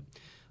content.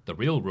 The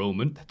real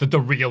Roman. The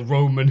real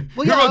Roman.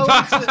 Well, yeah,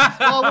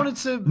 I wanted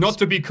to... Not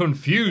to be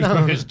confused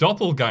with his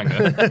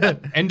doppelganger.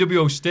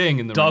 NWO Sting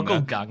in the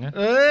doppelganger.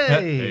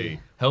 Hey.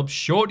 Helps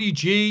Shorty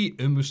G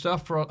and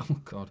Mustafa... Oh,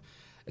 God.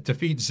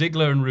 Defeat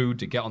Ziggler and Rude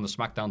to get on the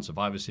SmackDown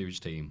Survivor Series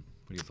team.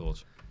 What are your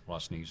thoughts? Well, I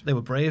sneezed. They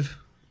were brave.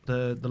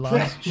 The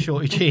lads,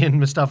 Shorty G and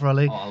Mustafa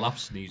Ali. Oh, I laughed,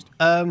 sneezed.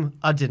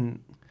 I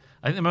didn't.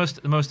 I think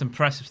the most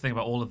impressive thing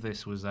about all of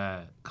this was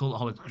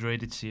Cultaholic's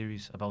graded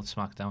series about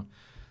SmackDown.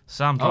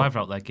 Sam Driver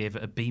out there gave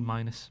it a B-.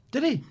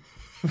 Did he?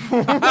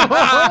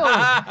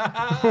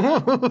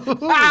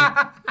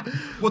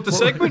 What, the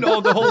segment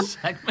or the whole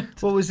segment?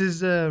 What was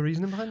his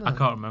reasoning behind that? I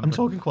can't remember. I'm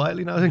talking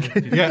quietly now.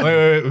 Yeah,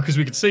 wait, because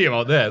we could see him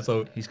out there.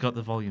 So he's got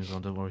the volumes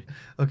on. Don't worry.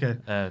 Okay.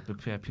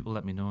 But yeah, people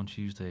let me know on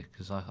Tuesday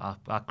because I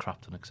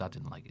crapped on it because I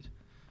didn't like it.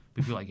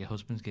 But feel like your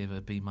husband's gave it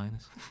a B-.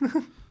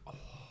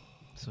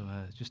 So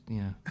just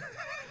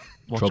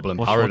Trouble in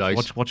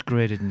Paradise. Watch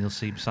graded and you'll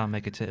see Sam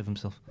make a tit of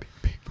himself.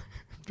 B-.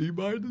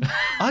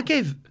 I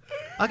gave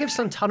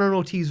Santana and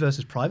Ortiz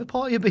versus Private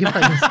Party a B-.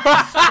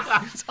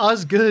 It's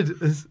as good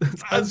as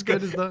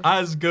that.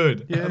 As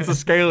good. Yeah. That's the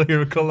scale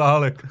here of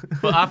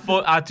Cultaholic. But I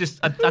thought I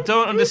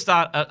don't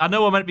understand. I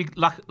know I'm meant to be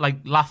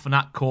laughing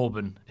at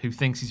Corbin, who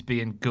thinks he's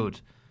being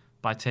good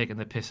by taking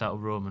the piss out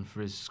of Roman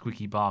for his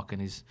squeaky bark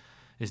and his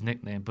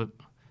nickname. But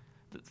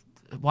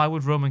why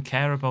would Roman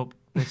care about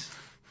this?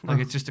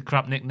 It's just a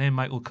crap nickname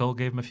Michael Cole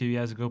gave him a few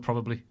years ago,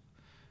 probably.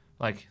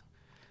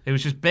 It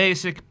was just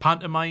basic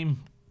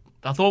pantomime.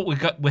 I thought we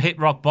hit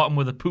rock bottom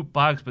with the poop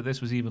bags, but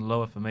this was even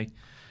lower for me.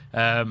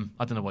 I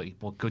don't know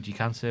what good you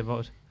can say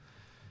about it.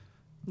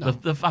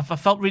 No. I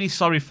felt really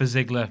sorry for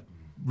Ziggler,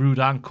 Rude,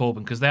 and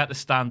Corbin because they had to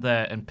stand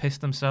there and piss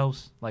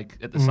themselves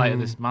at the sight of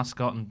this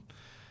mascot, and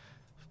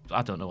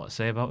I don't know what to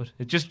say about it.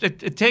 It just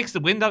it takes the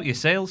wind out your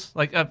sails.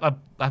 I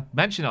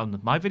mentioned it on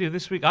my video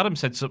this week. Adam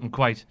said something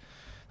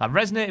that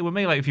resonated with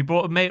me. If you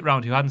brought a mate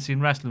round who hadn't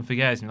seen wrestling for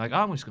years and you're like,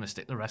 I'm just going to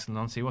stick the wrestling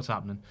on and see what's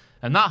happening.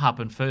 And that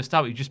happened first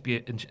out. You'd just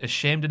be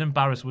ashamed and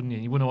embarrassed, wouldn't you?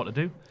 You wouldn't know what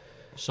to do.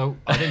 So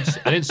I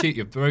didn't see it.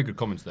 You have very good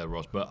comments there,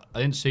 Ross, but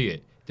I didn't see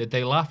it. Did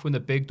they laugh when the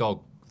big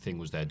dog thing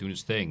was there doing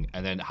its thing?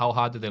 And then how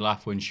hard did they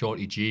laugh when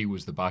Shorty G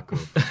was the backup?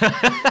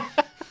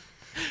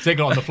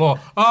 Ziggler on the floor.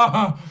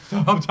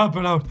 I'm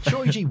tapping out.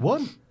 Shorty G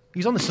won.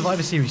 He's on the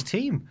Survivor Series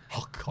team.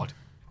 Oh, God.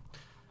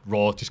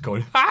 Raw just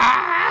going,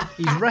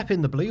 He's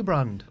repping the blue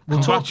brand.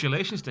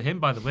 Congratulations to him,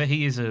 by the way.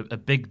 He is a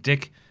big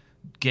dick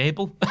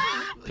Gable.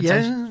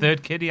 Yeah.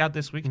 Third kid he had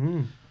this week.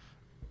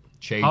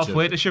 Shades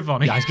Halfway to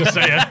Shivani. Yeah, I was going to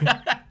say it.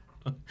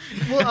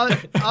 Well,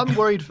 I'm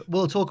worried.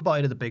 We'll talk about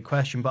it at the big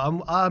question, but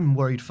I'm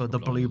worried for the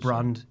blue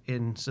brand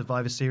in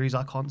Survivor Series.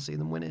 I can't see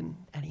them winning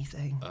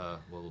anything.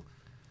 Well,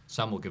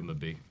 Sam will give him a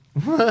B.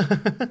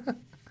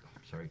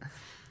 Sorry.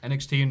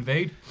 NXT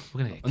Invade.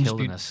 We're going to get killed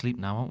in our sleep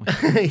now,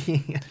 aren't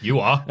we? You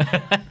are.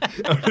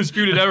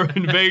 Undisputed Era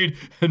invade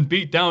and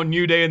beat down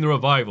New Day in the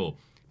Revival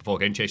before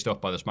getting chased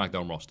off by the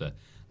SmackDown roster.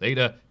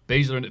 Later,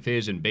 Baszler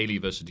interferes in Bayley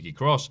versus Nikki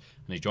Cross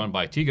and is joined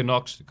by Tegan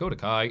Nox, Dakota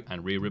Kai,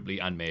 and Rhea Ripley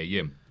and Mia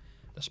Yim.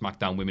 The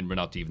SmackDown women run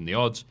out to even the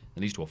odds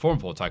and leads to a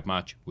 4-on-4 tag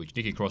match, which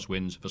Nikki Cross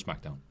wins for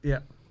SmackDown. Yeah.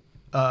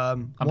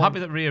 I'm happy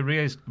that Rhea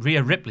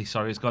Ripley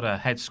has got her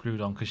head screwed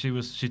on because she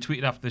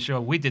tweeted after the show,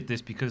 we did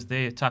this because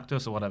they attacked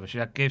us or whatever. She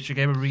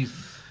gave a reason.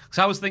 Because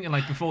I was thinking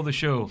before the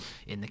show,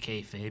 in the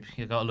kayfabe,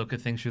 you got to look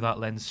at things through that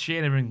lens.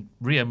 Shayna and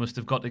Rhea must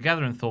have got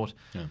together and thought,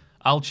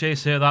 I'll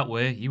chase her that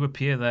way, you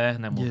appear there,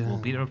 and then we'll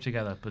beat her up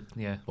together. But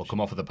yeah, we'll come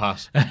off with the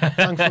pass.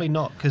 Thankfully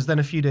not, because then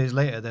a few days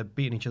later they're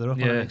beating each other up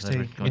on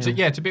NXT.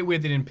 It's a bit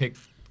weird they didn't pick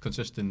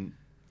consistent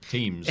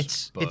teams.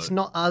 It's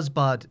not as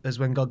bad as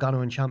when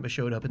Gargano and Ciampa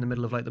showed up in the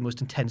middle of the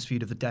most intense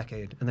feud of the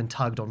decade and then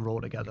tagged on Raw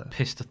together.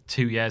 Pissed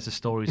 2 years of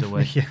stories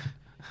away. Yeah.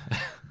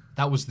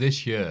 That was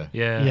this year.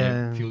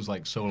 Yeah. It feels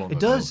like so long It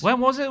ago. does. When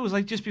was it? It was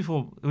like just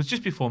before. It was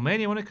just before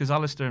Mania, wasn't it? Because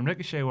Alistair and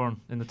Ricochet were on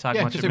in the tag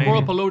Yeah, match. because at they brought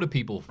Mania. up a load of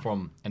people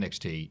from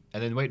NXT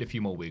and then waited a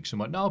few more weeks and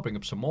went, no, I'll bring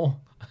up some more.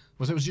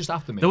 It was just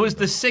after Mania. There was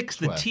the though, 6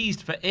 that swear.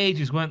 teased for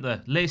ages, weren't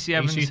there? Lacey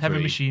Evans, EC3.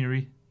 Heavy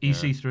Machinery,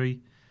 EC3.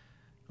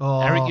 Oh,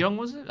 Eric Young,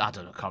 was it? I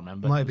don't know, can't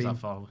remember. Might It was be. that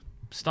far.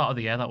 Start of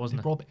the year, that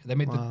wasn't it? They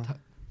made the...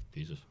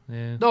 Jesus.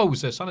 Yeah. No, it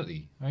was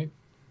Sanity, right?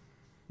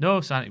 No,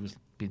 Sanity was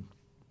being.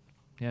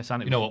 Yeah,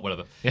 Sanity. You know what,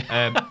 whatever.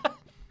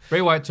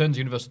 Bray Wyatt turns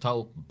Universal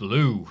title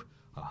blue.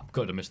 Oh, I'm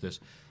gutted to miss this.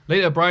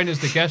 Later, Bryan is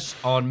the guest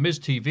on Miz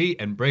TV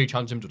and Bray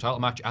challenges him to a title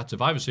match at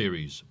Survivor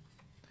Series.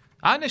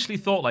 I initially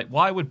thought, like,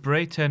 why would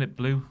Bray turn it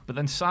blue? But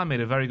then Sam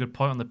made a very good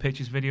point on the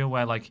Pitches video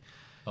where, like,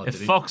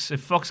 if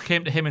Fox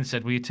came to him and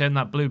said, will you turn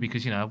that blue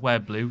because, you know, we're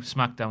blue,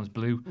 SmackDown's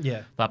blue,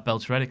 Yeah. that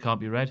belt's red, it can't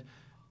be red.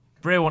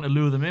 Bray wanted to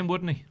lure them in,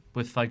 wouldn't he?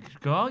 With, like,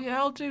 go, oh, yeah,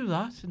 I'll do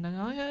that. And then,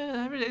 oh, yeah,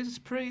 there it is, it's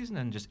pretty, and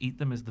then just eat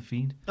them as the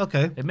Fiend.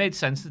 Okay. It made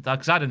sense,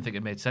 because I didn't think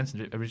it made sense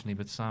originally,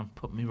 but Sam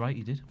put me right,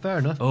 he did. Fair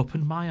enough.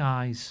 Opened my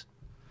eyes.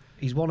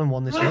 He's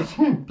 1-1 this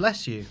week.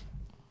 Bless you.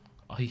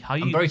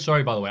 I'm very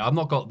sorry, by the way. I've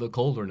not got the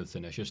cold or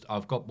anything. It's just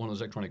I've got one of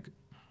those electronic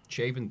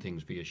shaving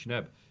things for your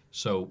schneb.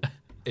 So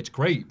it's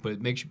great, but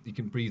it makes you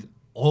can breathe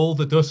all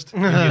the dust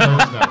in your nose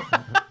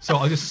now. So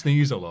I just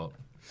sneeze a lot.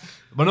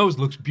 My nose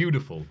looks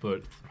beautiful,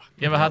 but...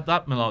 You ever had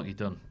that malarkey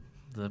done?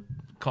 The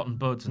cotton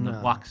buds and the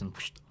wax and...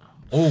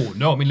 Oh,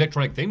 no. I mean,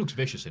 electronic thing looks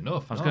vicious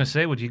enough. I was going to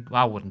say,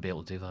 I wouldn't be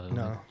able to do that.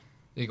 No.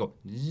 You go...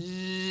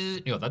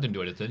 You know, that didn't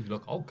do anything. You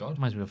look, oh, God.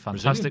 Reminds me of a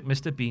fantastic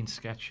Mr. Bean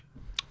sketch.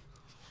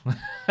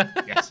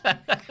 Yes.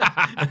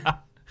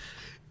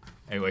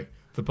 Anyway,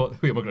 we're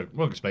going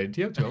to explain it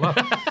to you. To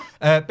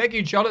laugh. Becky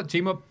and Charlotte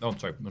team up. Oh, I'm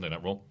sorry, I'm getting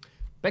that wrong.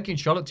 Becky and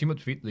Charlotte team up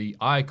to defeat the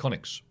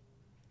Iconics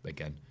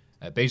again.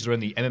 Baszler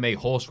and the MMA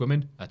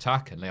Horsewomen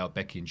attack and lay out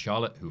Becky and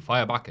Charlotte, who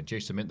fire back and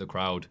chase them into the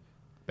crowd.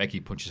 Becky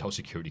punches out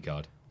security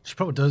guard. She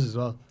probably does as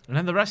well. And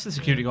then the rest of the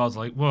security guards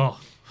are like, whoa,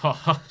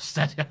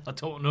 steady, I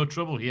don't want no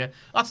trouble here.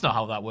 That's not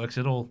how that works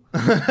at all.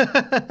 It's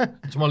one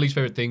of my least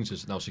favourite things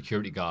is now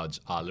security guards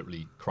are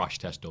literally crash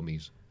test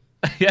dummies.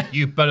 Yeah.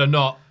 You better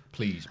not.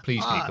 Please, can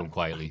you come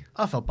quietly?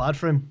 I felt bad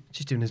for him.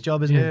 He's doing his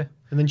job, isn't Yeah. he?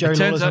 And then Jerry It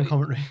turns Lawler's on out-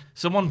 commentary.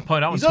 Someone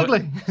point out He's on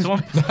Twitter.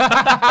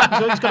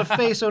 ugly. He's got a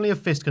face only a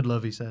fist could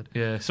love, he said.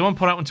 Yeah, someone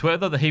put out on Twitter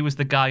though that he was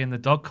the guy in the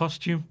dog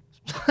costume.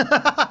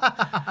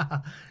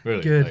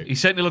 Really? Good. Like, He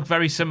certainly looked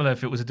very similar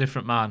if it was a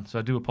different man, so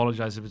I do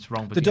apologise if it's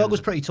wrong. But The he dog has was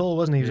a pretty tall,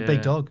 wasn't he? He was a big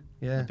Yeah. dog.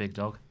 Yeah. big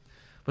dog.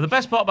 But the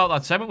best part about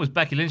that segment was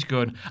Becky Lynch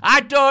going,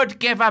 I don't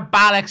give a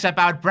bollocks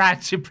about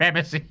brand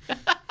supremacy.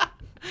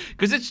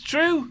 Because it's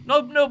true.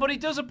 Nobody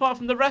does apart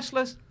from the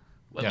wrestlers.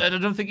 Well, Yeah. I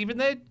don't think even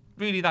they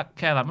really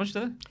care that much, do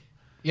they?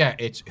 yeah,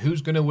 it's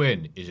who's going to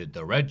win? Is it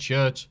the red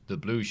shirt, the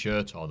blue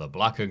shirt, or the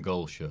black and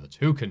gold shirt?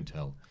 Who can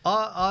tell?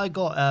 I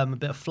got a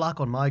bit of flack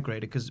on my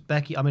grader because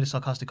Becky, I made a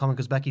sarcastic comment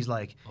because Becky's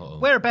like,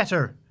 we're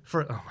better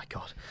for, oh my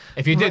God.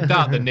 If you did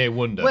that, then no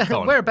wonder.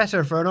 Go on. We're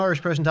better for an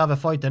Irish person to have a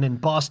fight than in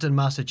Boston,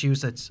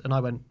 Massachusetts. And I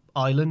went,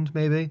 Ireland,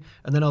 maybe?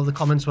 And then all the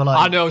comments were like,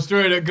 I know,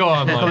 straight it. Go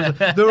on, man.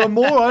 there are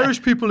more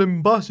Irish people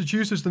in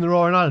Massachusetts than there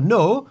are in Ireland.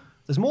 No,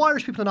 there's more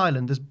Irish people in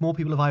Ireland. There's more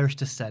people of Irish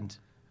descent.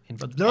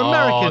 They're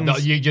Americans. No,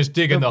 you're just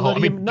digging They're the hole. I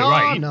bloody- mean, no, you're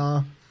right.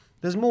 no.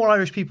 There's more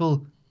Irish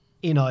people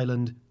in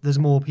Ireland. There's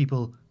more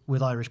people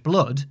with Irish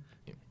blood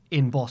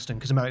in Boston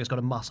because America's got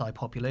a Maasai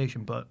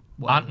population. But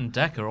Ant and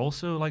Dec are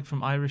also like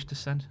from Irish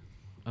descent.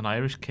 An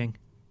Irish king.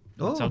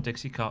 That's Oh. how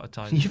Dixie Carter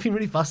tied it. you've been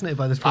really fascinated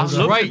by this I program.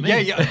 love Right, it, yeah,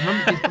 mate. yeah. I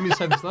remember you gave me a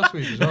sense last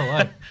week as well.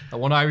 Like, that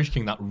one Irish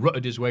king that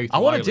rutted his way through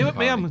I want to do it, Ireland,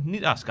 mate. apparently. I need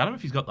to ask Adam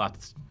if he's got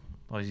that.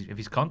 Or if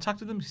he's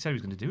contacted them. He said he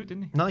was going to do it,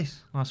 didn't he?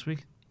 Nice. Last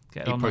week.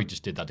 Get He on probably that.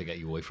 just did that to get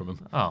you away from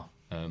him.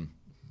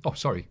 Oh.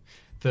 Sorry.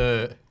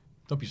 Don't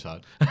be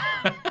sad.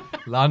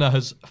 Lana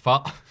has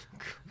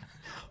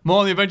more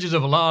on the adventures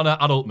of Lana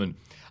Adultman.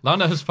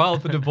 Lana has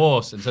filed for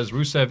divorce and says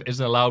Rusev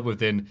isn't allowed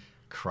within,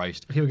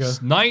 Christ, Here we go.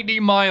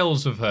 90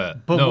 miles of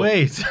her. But No,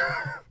 wait,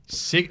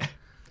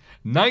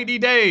 90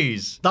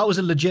 days. that was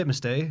a legit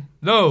mistake.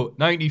 No,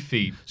 90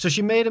 feet. So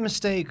she made a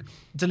mistake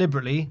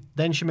deliberately,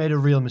 then she made a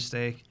real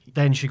mistake,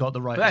 then she got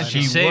the right Then line.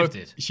 she saved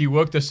it. She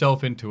worked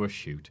herself into a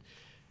shoot.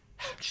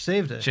 She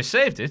saved it. She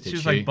saved it. She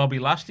was she? like Bobby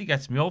Lashley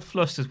gets me all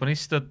flustered when he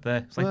stood there.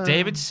 It's like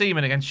David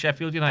Seaman against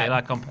Sheffield United.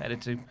 I compared it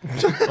to.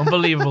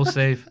 Unbelievable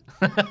save.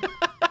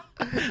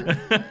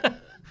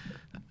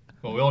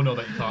 Well, we all know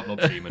that you can't love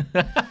Seaman.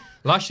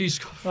 Lashley's...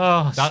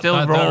 Oh, still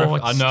raw.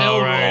 I It's know, still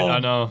right? raw. I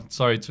know.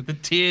 Sorry. The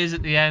tears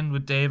at the end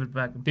with David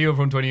Beckham. People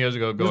from 20 years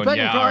ago was going, Beckham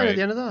yeah, all crying right. at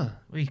the end of that?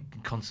 He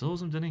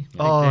consoles him, didn't he?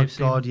 Oh, Like Dave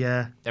Seaman. God,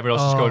 yeah. Everyone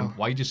else is Oh. going,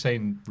 why are you just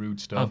saying rude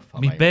stuff? Me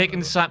I'm like,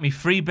 bacon whatever. me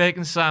free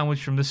bacon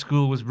sandwich from the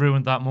school was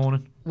ruined that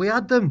morning. We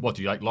had them. What,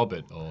 do you like lob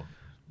it? Or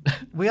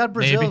We had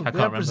Brazil. Maybe, I We can't had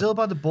remember. Brazil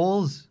by the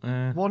balls.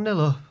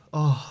 1-0 up.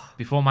 Oh,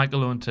 Before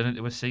Michael Owen turned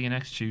into a see you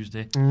next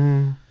Tuesday.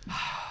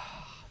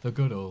 the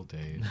good old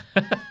days.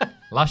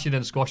 Lashley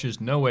then squashes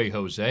No Way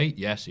Jose.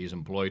 Yes, he is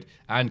employed.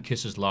 And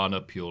kisses Lana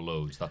pure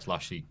loads. That's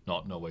Lashley,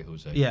 not No Way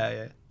Jose. yeah,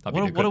 yeah. That'd What been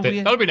a that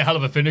would have been a hell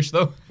of a finish,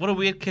 though. What a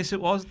weird kiss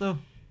it was, though.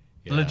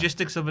 The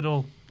logistics of it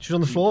all. She was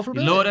on the floor for a You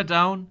bit. lowered her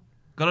down,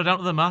 got her down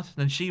to the mat,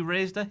 then she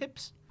raised her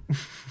hips.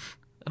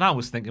 And I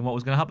was thinking what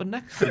was going to happen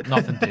next. But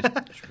nothing did.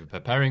 Should be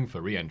preparing for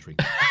re-entry.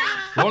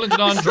 Rollins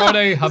and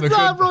Andrade have a Is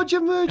that good...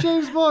 Roger Moore,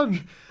 James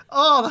Bond?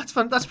 Oh, that's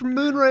fun. That's from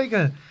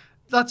Moonraker.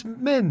 That's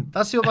Min.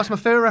 That's my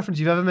favourite reference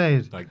you've ever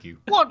made. Thank you.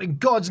 What in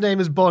God's name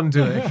is Bond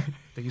doing? I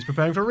think he's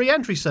preparing for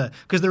re-entry, sir.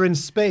 Because they're in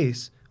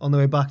space on the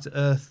way back to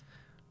Earth.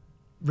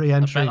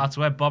 Re-entry. I bet that's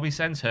where Bobby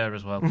sends her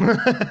as well.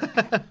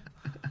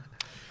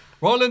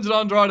 Rollins and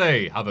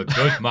Andrade have a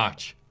good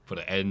match, but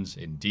it ends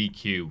in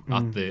DQ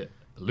at the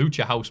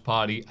Lucha House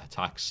Party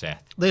attacks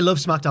Seth. They love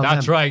SmackDown.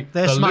 That's them. right.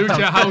 They're The SmackDown.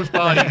 Lucha House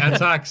Party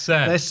attacks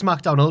They're Seth.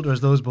 SmackDown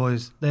Ultras, those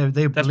boys. They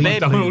That's bleed. maybe-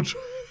 Donald.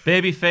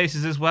 Baby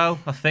faces as well,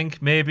 I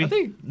think, maybe.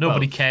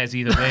 Nobody well- cares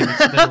either way, but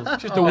still.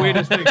 Just the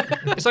weirdest thing.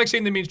 It's like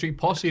seeing the Mean Street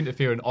Posse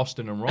interfere in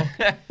Austin and Rock.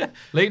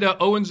 Later,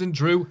 Owens and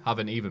Drew have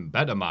an even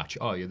better match.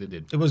 Oh, yeah, they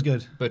did. It was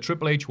good. But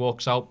Triple H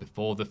walks out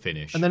before the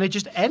finish. And then it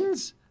just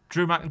ends.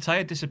 Drew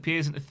McIntyre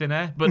disappears into thin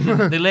air, but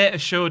they later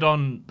showed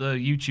on the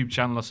YouTube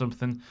channel or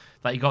something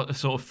that he got a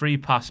sort of free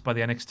pass by the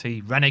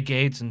NXT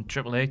Renegades and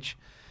Triple H.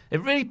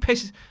 It really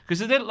pisses, because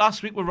they did it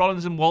last week with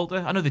Rollins and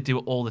Walter. I know they do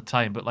it all the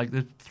time, but like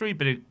there's 3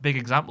 big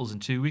examples in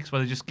 2 weeks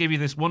where they just give you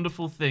this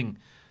wonderful thing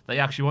that you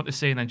actually want to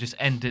see and then just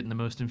end it in the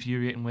most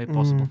infuriating way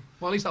possible.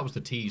 Well, at least that was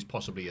the tease,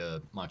 possibly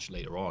a match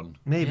later on.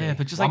 Maybe. Yeah,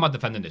 but just Well, I'm like not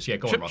defending this. Yeah,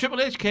 go on, Ross.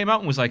 Triple H came out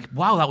and was like,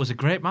 wow, that was a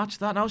great match,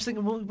 that. And I was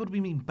thinking, well, would we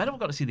mean better? We've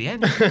got to see the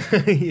end.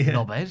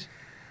 Not bad.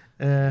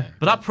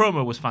 But that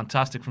promo was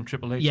fantastic from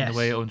Triple H Yes. and the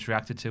way Owens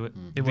reacted to it.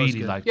 It was Really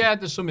good. liked it. Yeah,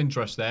 there's some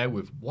interest there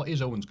with what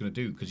is Owens going to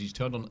do, because he's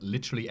turned on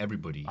literally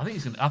everybody. I think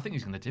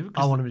he's gonna do it.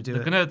 I want him to do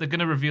it. They're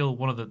gonna reveal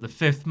one of the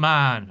fifth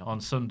man on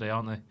Sunday,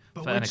 aren't they?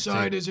 But for which NXT.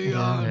 side is he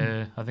on?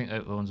 Yeah, I think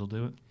Owens will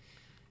do it.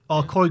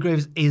 Oh, Corey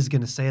Graves is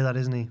going to say that,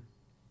 isn't he?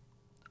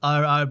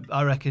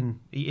 I reckon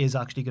he is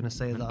actually going to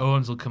say that.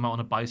 Owens will come out on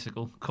a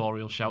bicycle.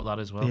 Corey will shout that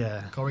as well.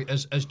 Yeah. Corey,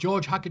 as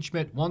George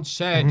Hackenschmidt once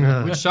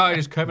said, which side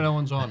is Kevin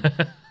Owens on?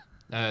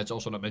 It's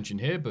also not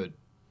mentioned here, but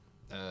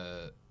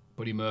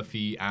Buddy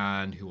Murphy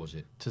and who was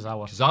it?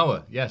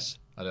 Tozawa. Yes,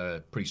 had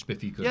a pretty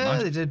spiffy good Yeah,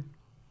 match. they did.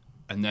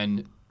 And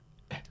then,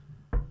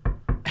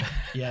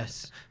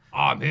 Yes.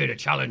 I'm here to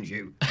challenge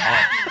you.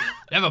 Oh,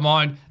 never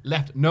mind.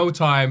 Left no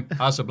time.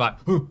 House of Black.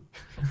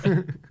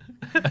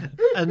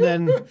 And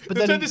then, but They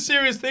then, turned the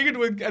serious thing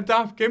into a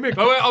daft gimmick.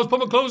 Oh, wait, I was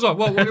putting my clothes on.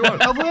 What do you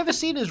want? have we ever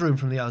seen his room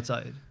from the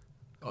outside?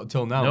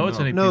 Until now, No, it's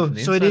only No, from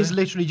the so it inside. is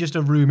literally just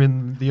a room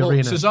in the Well,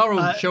 arena.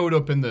 Cesaro showed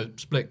up in the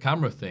split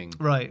camera thing.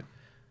 Right.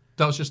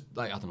 That was just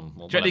like, I don't know.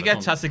 Well, Jetty whatever,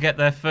 Gets go on. has to get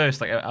there first,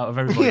 like out of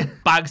everybody.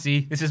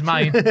 Bagsy, this is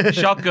mine.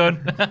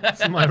 Shotgun.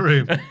 It's in my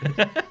room.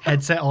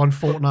 Headset on,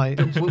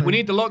 Fortnite. We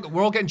need the lock.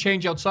 We're all getting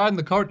changed outside in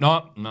the car.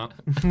 No.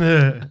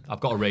 I've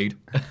got a raid.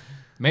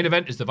 Main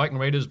event is the Viking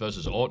Raiders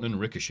versus Orton and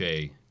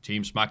Ricochet.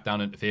 Team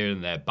SmackDown interfering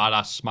in their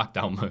badass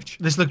SmackDown merch.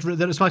 The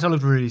SmackDown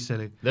looked really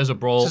silly. There's a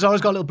brawl.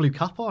 Cesaro's got a little blue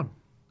cap on.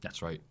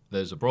 That's right.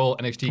 There's a brawl.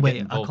 NXT Wait,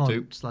 getting I involved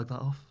can't too. slag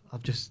that off.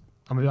 I've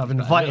little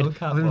invited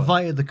cap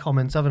on. the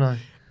comments, haven't I?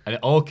 And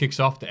it all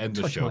kicks off to end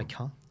the Touch show. my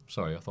cap.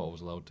 Sorry, I thought I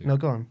was allowed to. No,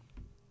 go on.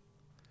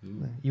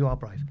 No, you are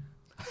brave.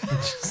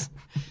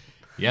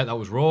 Yeah, that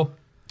was Raw.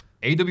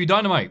 AW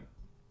Dynamite.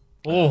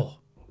 Oh,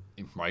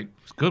 Right.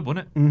 it's good,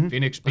 wasn't it?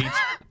 Phoenix beats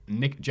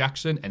Nick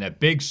Jackson in a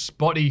big,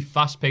 spotty,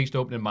 fast-paced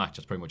opening match.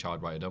 That's pretty much how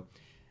I'd write it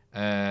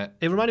down.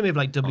 It reminded me of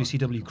like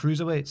WCW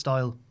Cruiserweight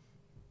style.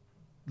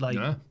 Like,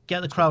 Yeah.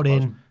 get the crowd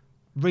in,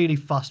 really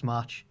fast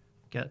match,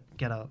 get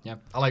out. Yeah,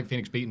 I like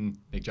Phoenix beating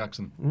Nick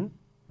Jackson.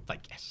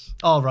 Like, yes.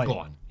 Oh, right. Go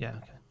on. Yeah,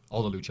 okay.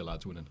 All the Lucha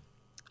lads winning.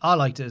 I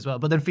liked it as well,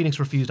 but then Phoenix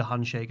refused a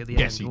handshake at the end.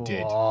 Yes, he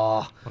did.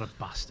 Oh. What a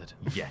bastard.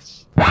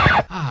 Yes.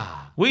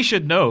 We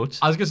should note.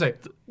 I was going to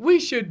say, we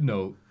should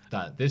note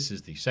that this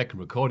is the second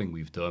recording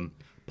we've done,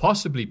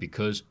 possibly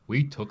because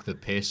we took the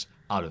piss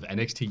out of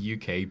NXT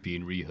UK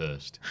being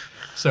rehearsed.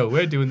 So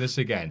we're doing this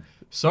again.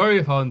 Sorry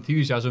if our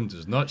enthusiasm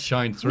does not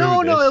shine through.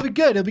 No, this. it'll be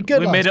good. It'll be good.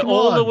 We lads. made it Come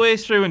all on. the way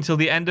through until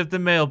the end of the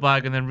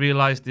mailbag and then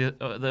realised the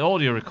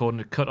audio recording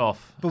had cut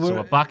off. But So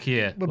we're back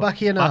here. we're back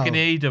here now. Back in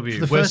AEW.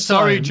 For the We're first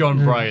sorry, time.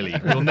 John Briley.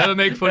 We'll never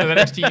make fun of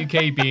NXT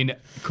UK being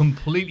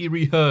completely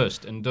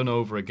rehearsed and done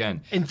over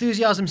again.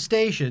 Enthusiasm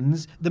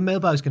stations. The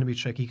mailbag's going to be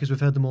tricky because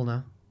we've heard them all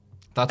now.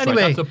 That's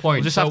Anyway, right. That's the point.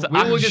 we'll just So have to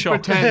we will act just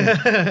shocked.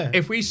 pretend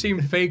if we seem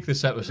fake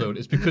this episode,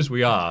 it's because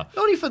we are.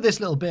 Only for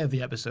this little bit of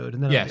the episode,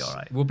 and then Yes, it'll be all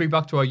right. we'll be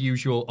back to our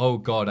usual. Oh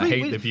God, I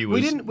hate the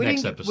viewers.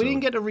 Next episode. We didn't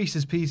get to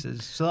Reese's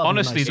Pieces. So that'll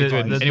Honestly, be a nice the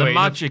surprise. Anyway, the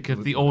magic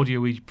of the audio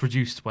we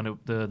produced when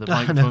the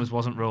microphones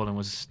wasn't rolling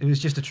was It was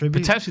just a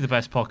tribute. potentially the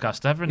best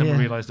podcast ever, and then Yeah.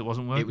 we realised it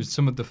wasn't working. It was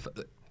some of the.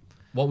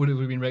 What would it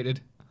have been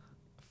rated?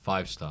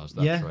 5 stars.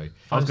 That's Yeah. right.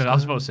 I was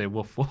about to say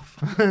woof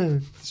woof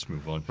Let's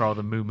move on.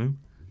 rather than moo moo.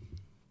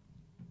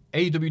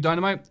 AEW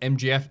Dynamite,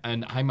 MJF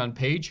and Hangman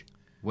Page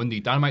won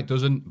the Dynamite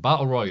Dozen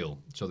Battle Royal,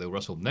 so they'll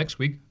wrestle next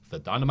week for the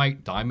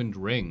Dynamite Diamond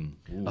Ring.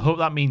 Ooh. I hope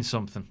that means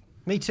something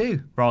Me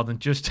too. rather than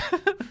just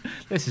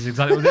This is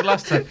exactly what we did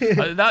last time.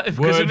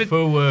 Word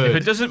for word. If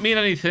it doesn't mean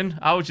anything,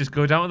 I would just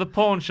go down to the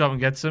pawn shop and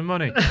get some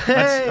money.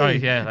 Hey!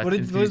 Right, yeah. What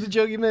was the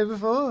joke you made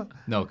before?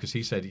 No, because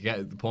he said you get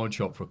at the pawn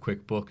shop for a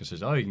quick book and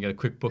says, oh, you can get a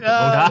quick book. See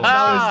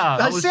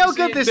how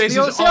good this is.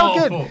 See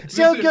how good.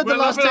 See how good the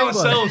last time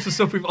was. ourselves to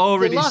stuff we've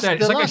already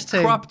said. It's like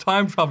a crap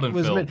time traveling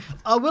film.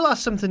 I will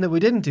ask something that we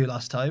didn't do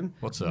last time.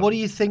 What's that? What do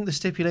you think the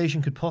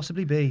stipulation could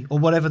possibly be, or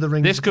whatever the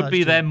ring? This could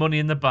be their Money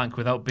in the Bank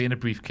without being a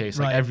briefcase,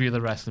 like every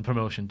other wrestling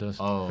promotion does.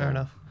 Oh, fair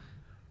enough.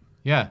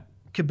 Yeah.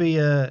 Could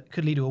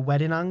lead to a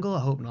wedding angle.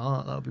 I hope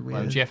not. That would be weird.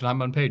 Well, Jeff and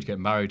Hangman Page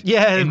getting married.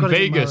 Yeah, in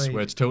Vegas,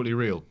 where it's totally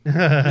real.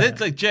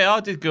 Like JR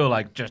did go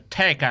like, just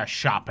take a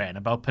shopping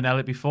about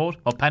Penelope Ford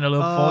or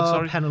Penelope Ford.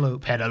 Sorry,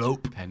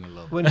 Penelope.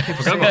 When Kip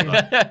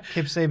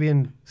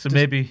Sabian,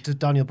 maybe to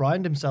Daniel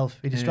Bryan himself,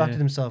 he distracted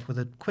himself with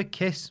a quick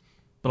kiss.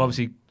 But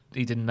obviously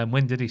he didn't then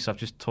win, did he? So I've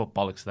just talked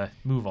bollocks there.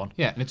 Move on.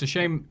 Yeah, and it's a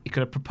shame he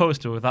could have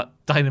proposed to her with that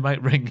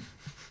dynamite ring.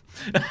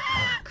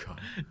 Oh God.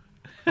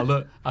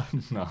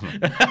 No.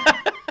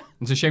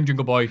 It's a shame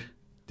Jungle Boy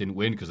didn't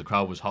win because the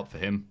crowd was hot for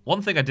him.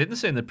 One thing I didn't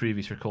say in the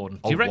previous recording.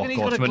 Do you reckon he's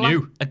got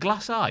a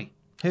glass eye?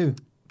 Who?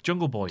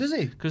 Jungle Boy. Does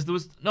he? Because there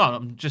was... No,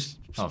 I'm just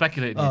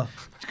speculating.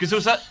 Because there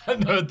was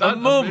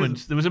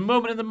a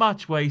moment in the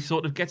match where he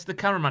sort of gets the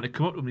cameraman to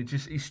come up to him and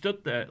he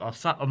stood there or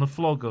sat on the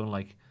floor going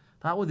like,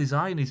 that with his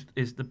eye and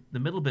the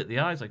middle bit of the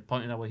eye is like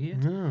pointing over here.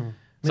 No.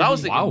 So I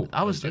was thinking...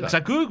 Because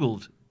I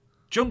Googled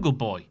Jungle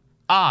Boy,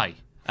 eye,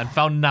 and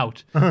found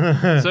Nout.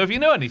 So if you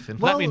know anything,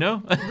 let me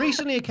know.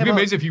 Recently it came It'd be out...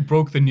 amazing if you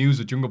broke the news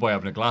of Jungle Boy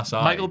having a glass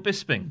eye. Michael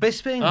Bisping.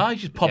 He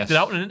just popped it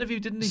out in an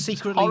interview, didn't he?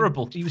 Secretly,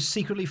 horrible. He was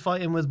secretly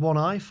fighting with one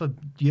eye for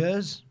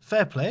years.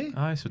 Fair play.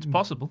 Aye, so it's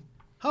possible.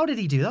 How did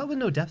he do that with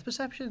no depth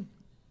perception?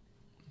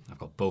 I've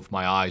got both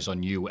my eyes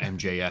on you,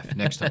 MJF.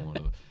 Next time.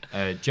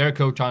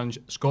 Jericho challenged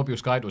Scorpio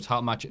Sky to a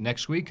title match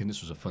next week, and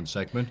this was a fun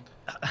segment.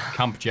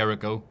 Camp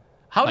Jericho.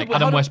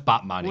 Adam West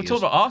Batman. We're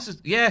talking about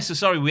arses. Yeah, so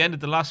sorry, we ended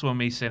the last one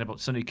me saying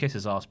about Sonny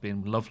Kiss's arse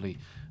being lovely.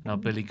 Now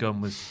Billy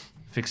Gunn was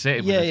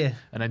fixated with it. Yeah.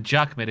 And then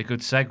Jack made a good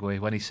segue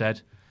when he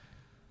said...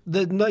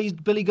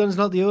 Billy Gunn's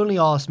not the only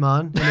arse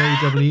man in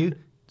AEW.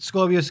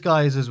 Scorpio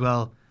Sky is as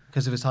well,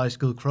 because of his high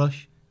school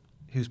crush,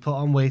 who's put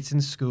on weight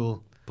in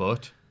school.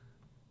 But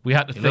we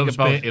had to think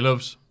about... He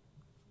loves...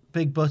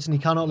 Big butt and he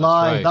cannot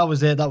lie. Right. That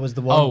was it. That was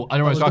the one. Oh, I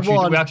know.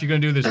 We're actually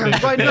going to do this.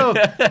 Right, no.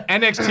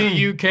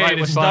 NXT UK. Right,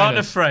 we're starting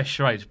afresh,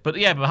 right?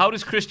 But how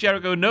does Chris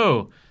Jericho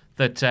know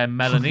that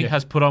Melanie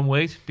has put on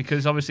weight?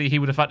 Because obviously he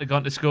would have had to go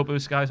into Scorpio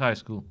Sky's high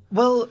school.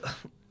 Well,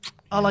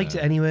 I liked it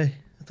anyway.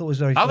 I thought it was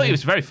very funny. I think it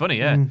was very funny,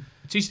 yeah.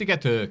 It's easy to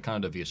get to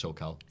kind of via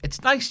SoCal.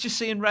 It's nice just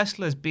seeing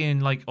wrestlers being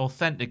like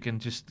authentic and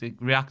just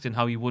reacting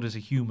how you would as a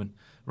human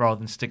rather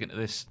than sticking to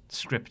this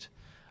script.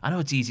 I know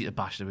it's easy to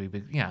bash the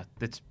but yeah,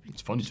 it's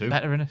fun too.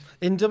 Better, isn't it?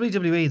 In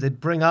WWE, they'd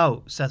bring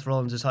out Seth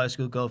Rollins' high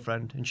school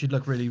girlfriend, and she'd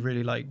look really,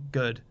 really like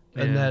good,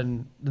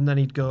 and then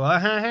he'd go,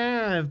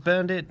 I've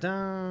burned it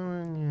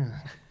down.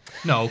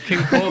 No, King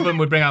Corbin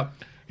would bring out,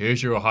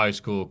 here's your high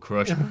school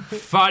crush,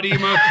 Fatty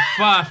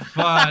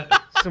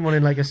McFat. Someone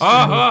in like a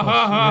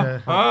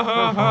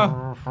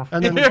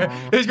and then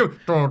he's going.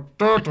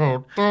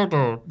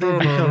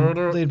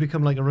 They'd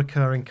become like a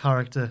recurring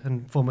character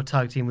and form a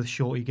tag team with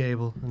Shorty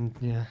Gable, and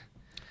yeah.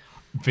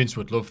 Vince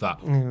would love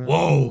that.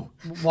 Whoa.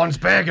 One's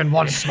big and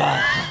one's small.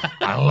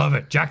 I love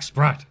it. Jack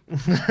Spratt.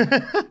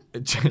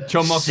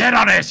 John Moxley. Sit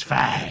on his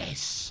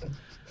face.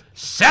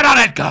 Sit on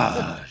it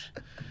good.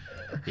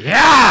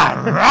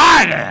 Yeah,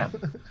 ride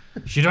him.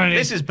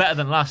 This is better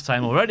than last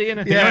time already, isn't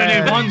it? You only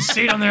need one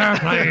seat on the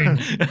airplane.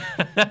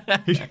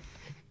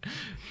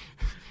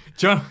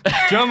 John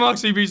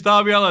Moxley beats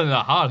Darby Allin in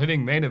a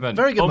hard-hitting main event.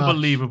 Very good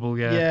Unbelievable,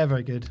 match. Yeah,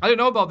 very good. I didn't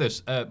know about this.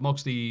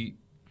 Darby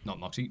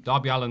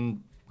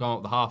Allin going out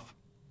with the half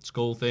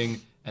skull thing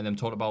and then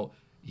talked about,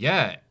 he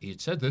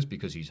had said this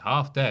because he's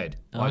half dead.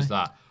 Why is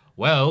that?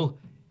 Well,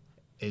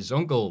 his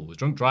uncle was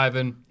drunk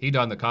driving, he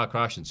died in the car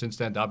crash, and since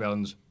then Darby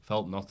Allin's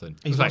felt nothing.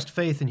 He's lost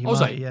faith in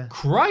humanity. I was like,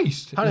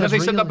 Christ! Have they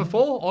said that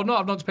before or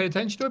not? I've not paid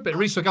attention to it, but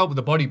Reese took out with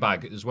the body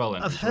bag as well,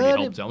 and it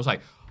really helped. I was like,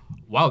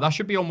 wow, that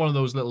should be on one of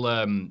those little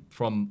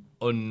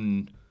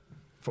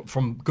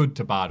from good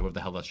to bad, whatever the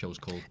hell that show's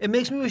called. It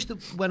makes me wish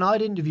that when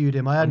I'd interviewed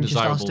him, I hadn't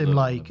just asked him,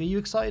 like, are you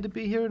excited to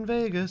be here in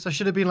Vegas? I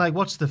should have been like,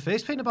 what's the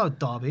face paint about,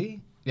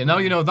 Darby? Yeah, now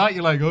you know that,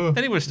 you're like, oh.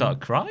 Then he would have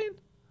started crying.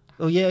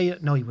 Oh, yeah.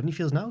 No, he wouldn't. He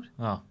feels now.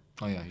 Oh.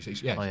 Oh,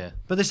 yeah.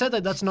 But they said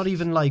that that's not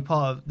even, like,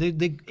 part of... They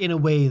in a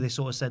way, they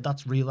sort of said,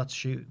 that's real, that's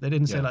shoot. They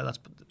didn't say, like, that's...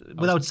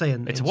 Without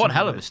saying... It's one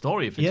hell of a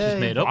story if it's just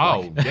made up.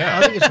 Wow, like. yeah.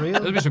 I think it's real.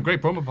 There'll be some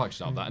great promo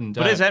packages out of that. And,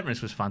 but his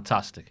entrance was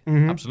fantastic.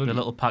 Mm-hmm. Absolutely. The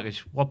little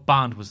package. What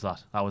band was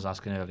that? I was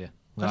asking earlier.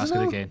 I'm going to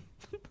ask it again.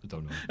 I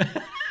don't know.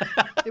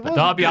 The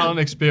Darby Allin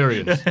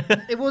experience.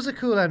 It was a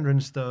cool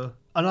entrance, though.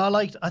 And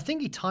I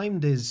think he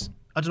timed his...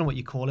 I don't know what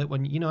you call it.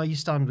 When, you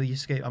stand with your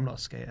skate... I'm not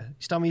a skater.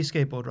 You stand with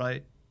your skateboard,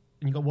 right?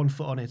 And you got one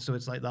foot on it, so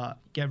it's like that.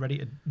 Get ready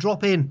to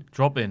drop in.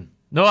 Drop in.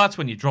 No, that's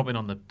when you drop in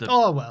on the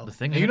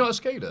thing. Are you not a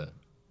skater?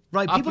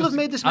 Right, people have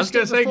made this mistake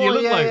I was going to say, you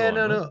look like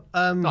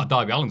one. No. Not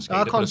Darby Allin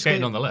skater, but a skater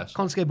nonetheless.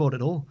 Can't skateboard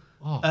at all.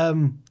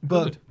 Oh,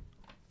 but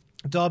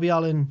Darby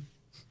Allin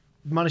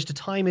managed to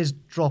time his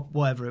drop,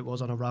 whatever it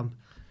was, on a ramp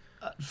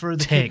for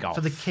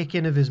the kick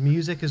in of his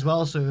music as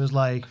well. So it was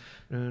like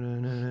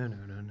boom,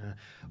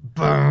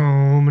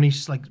 and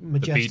he's like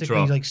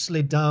majestically like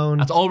slid down.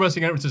 That's all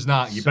wrestling entrances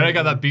now. You better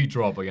get that beat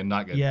drop or you're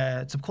not good.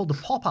 Yeah, it's called the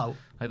pop out.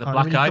 Like the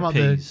Black Eyed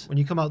Peas. When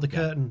you come out the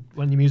curtain,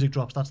 when the music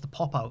drops, that's the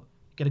pop out.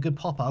 Get a good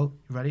pop out,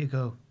 you're ready to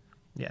go.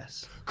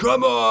 Yes.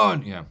 Come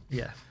on! Yeah.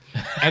 Yeah.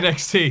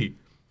 NXT.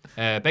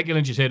 Becky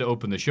Lynch is here to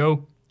open the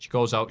show. She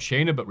calls out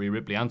Shayna, but Rhea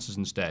Ripley answers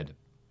instead.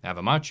 They have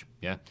a match,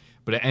 yeah.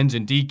 But it ends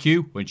in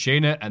DQ when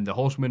Shayna and the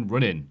Horsewomen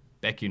run in.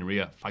 Becky and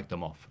Rhea fight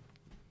them off.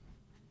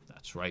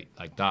 That's right,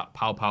 like that.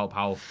 Pow, pow,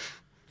 pow.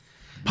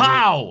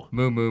 Pow!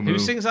 Moo, moo, moo. Who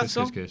sings that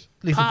song?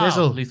 Lethal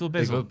Bizzle. Lethal Bizzle.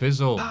 Lethal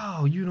Bizzle.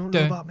 Pow, you don't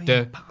know about me.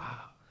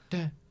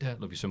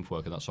 Love your synth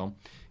work in that song.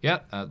 Yeah,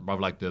 rather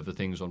like the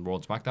things on Raw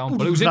and SmackDown,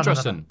 but it was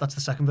interesting. That's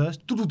the second verse.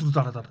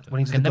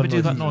 When Can never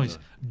do that noise.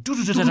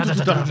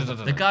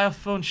 The guy off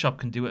Phone Shop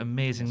can do it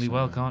amazingly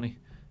well, can't he?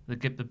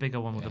 The bigger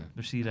one with the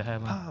receded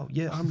hairline. Pow,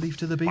 yeah, I'm Leaf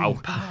to the Beat. Wow.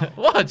 Pow.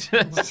 What?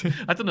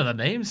 I don't know their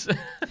names.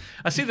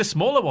 I see the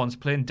smaller ones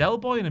playing Del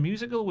Boy in a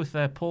musical with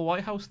Paul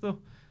Whitehouse, though.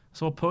 I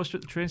saw a poster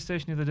at the train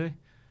station the other day.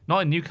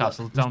 Not in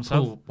Newcastle, down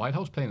south. Paul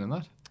Whitehouse playing in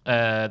that?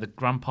 The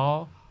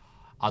grandpa.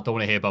 I don't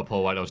want to hear about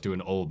Paul Whitehouse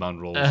doing old man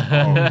roles.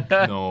 Oh,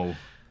 no.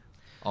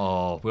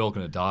 Oh, we're all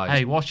going to die.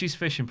 Hey, watch his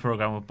fishing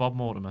program with Bob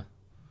Mortimer.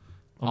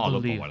 Oh, I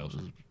love Paul Whitehouse.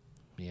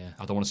 Yeah.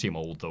 I don't want to see him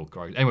old, though.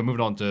 Anyway, moving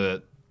on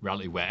to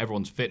reality where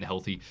everyone's fit and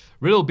healthy.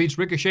 Riddle beats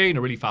Ricochet in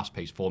a really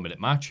fast-paced 4-minute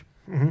match.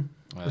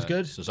 Mm-hmm. It was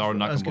good. Cesaro and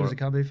Nakamura. As good as it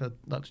can be for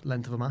that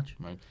length of a match.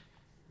 Right.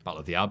 Battle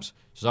of the Abs.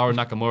 Cesaro and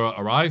Nakamura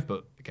arrive,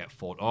 but get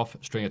fought off.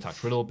 String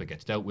attacks Riddle, but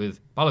gets dealt with.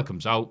 Balor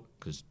comes out,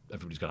 because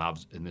everybody's got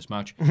abs in this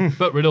match.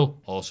 But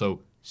Riddle also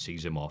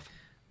sees him off.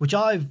 Which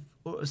I've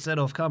said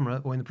off camera,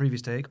 or in the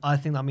previous take, I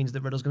think that means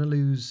that Riddle's going to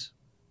lose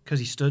because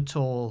he stood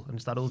tall, and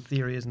it's that old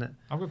theory, isn't it?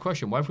 I've got a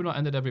question. Why have we not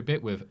ended every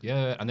bit with,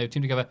 and they've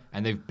teamed together,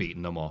 and they've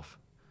beaten them off?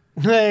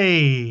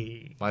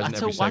 Hey! Why isn't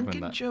That's a every segment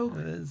wanking that? joke.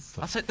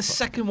 That's like the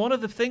second one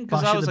of the thing,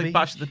 because I was like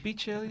Bash at the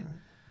Beach earlier.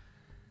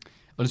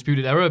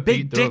 Undisputed Era Big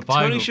beat the Dick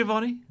Revival. Tony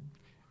Schiavone.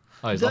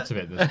 Oh, there's lots of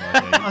it in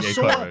this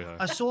one.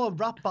 I saw a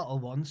rap battle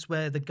once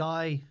where the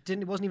guy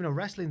it wasn't even a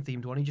wrestling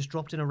themed one. He just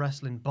dropped in a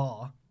wrestling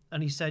bar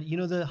and he said, "You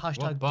know the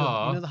hashtag,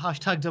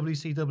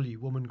 WCW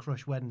Woman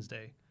Crush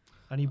Wednesday,"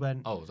 and he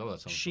went, "Oh, is that what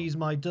that sounds She's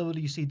my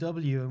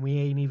WCW, and we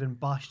ain't even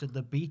bashed at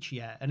the beach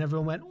yet." And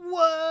everyone went,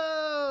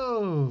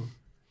 "Whoa!"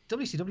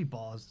 WCW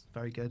bars,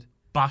 very good.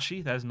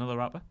 Bashy, there's another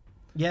rapper.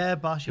 Yeah,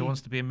 Bashy. Who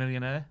wants to be a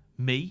millionaire?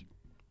 Me.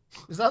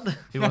 Is that the?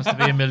 Who wants to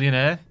be a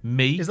millionaire?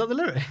 Me. Is that the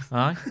lyrics?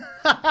 Aye.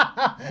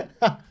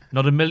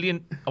 Not a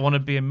million. I want to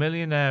be a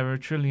millionaire or a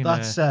trillionaire.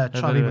 That's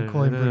Charlie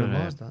McCoy and Bruno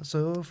Mars. That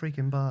so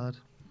freaking bad.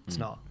 It's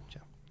not.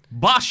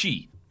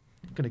 Bashy.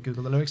 I'm gonna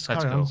Google the lyrics.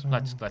 Let's go.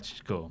 Let's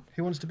go.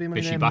 Who wants to be a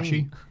millionaire?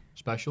 Bishy Bashy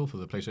special for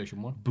the PlayStation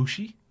 1.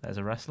 Bushi. There's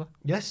a wrestler.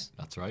 Yes.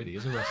 That's right. He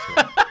is a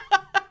wrestler.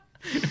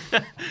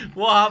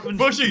 What happened?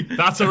 Bushy.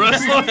 That's a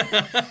wrestler.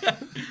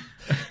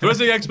 The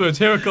wrestling experts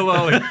here at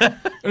Kalali.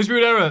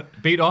 Undisputed Era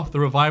beat off the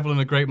Revival in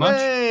a great match.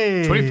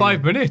 Hey!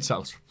 25 minutes.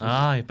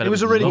 It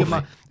was a really good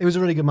match. It was a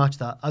really good match,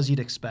 that, as you'd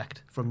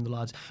expect from the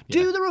lads.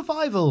 Yeah. Do the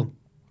Revival,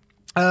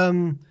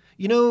 are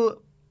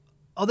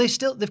they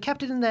still? They've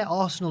kept it in their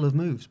arsenal of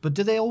moves, but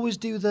do they always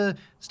do the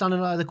standing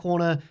out of the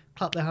corner,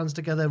 clap their hands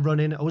together, run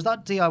in? Or was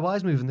that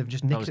DIY's move and they've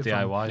just nicked it from?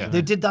 DIY. Yeah.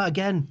 They did that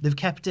again. They've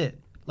kept it.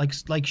 Like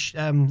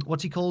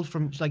what's he called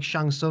from like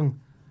Shang Tsung?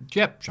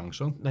 Yep, Shang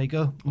Tsung. There you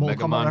go.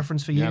 Mortal Kombat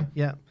reference for you.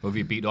 Yeah. Whoever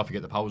you beat off, you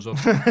get the powers up.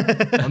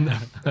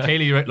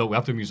 Kaylee Ray, look, we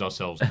have to amuse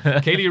ourselves.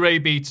 Kaylee Ray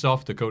beats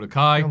off Dakota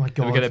Kai. Oh my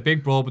God. We get a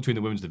big brawl between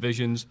the women's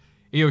divisions.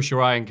 Io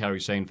Shirai and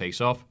Kairi Sane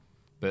face off,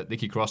 but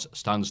Nikki Cross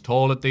stands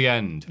tall at the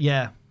end.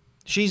 Yeah.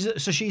 She's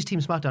Team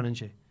SmackDown, isn't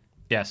she?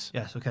 Yes.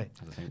 Yes, okay.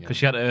 Because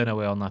she had to earn her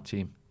way on that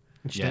team.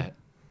 Yeah.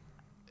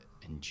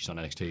 And she's on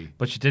NXT.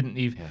 But she didn't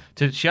even...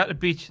 She had to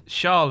beat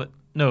Charlotte...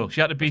 No,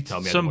 she had to beat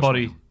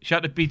somebody... She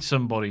had to beat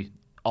somebody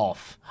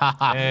off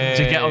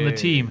to get on the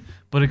team,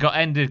 but it got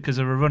ended because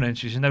of her running.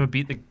 She should never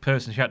beat the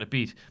person she had to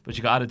beat, but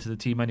she got added to the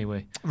team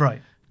anyway.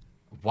 Right.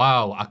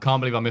 Wow, I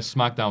can't believe I missed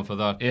SmackDown for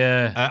that.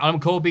 Yeah. Adam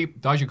Cole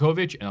beat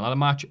Dijakovic in a ladder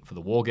match for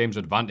the War Games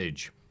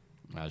advantage.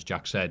 As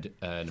Jack said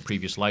in a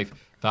previous life,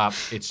 that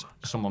it's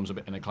sometimes a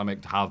bit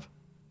anticlimactic to have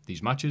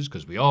these matches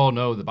because we all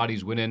know the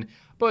baddie's winning,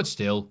 but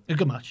still... A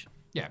good match.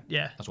 Yeah.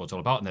 Yeah. That's what it's all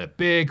about. And then a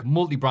big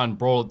multi-brand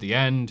brawl at the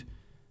end.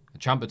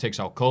 Ciampa takes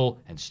out Cole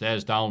and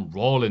stares down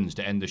Rollins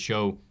to end the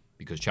show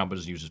because Ciampa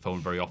doesn't use his phone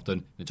very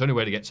often. It's the only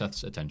way to get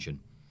Seth's attention.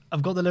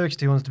 I've got the lyrics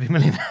to Who Wants to Be a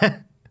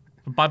Millionaire.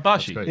 By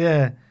Bashi?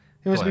 Yeah.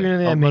 Who wants to be a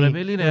millionaire? Want a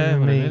millionaire,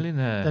 want a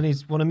millionaire. Then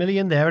he's won $1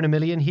 million there and $1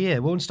 million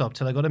here. Won't stop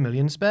till I got $1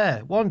 million spare.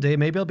 One day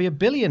maybe I'll be a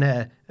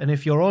billionaire. And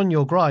if you're on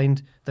your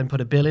grind, then put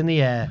a bill in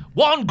the air.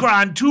 $1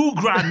 grand, $2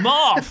 grand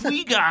more,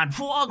 $3 grand,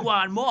 $4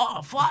 grand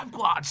more, $5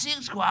 grand,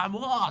 $6 grand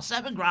more,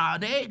 $7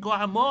 grand, $8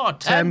 grand more,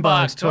 $10 $10,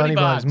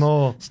 $20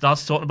 more.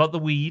 Starts talking about the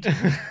weed.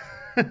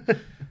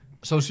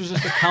 So it's just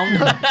a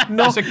counter.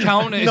 It's a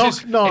counter.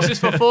 Is this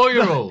for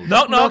 4-year-olds?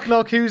 Knock, knock. Knock,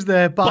 knock, who's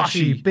there?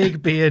 Bashi. Bashi.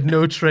 Big beard,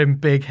 no trim,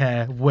 big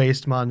hair,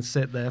 waste man,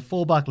 sit there.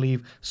 4-back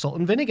leave, salt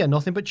and vinegar,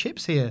 nothing but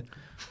chips here.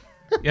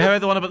 You heard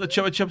the one about the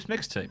Chopper Chops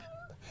mixtape?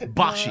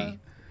 Bashi.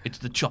 It's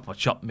the Chopper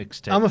Chop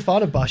mixtape. I'm a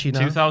fan of Bashi now.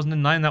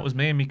 2009, that was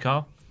me in my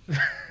car.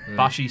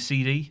 Bashi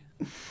CD.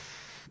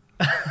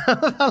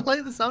 I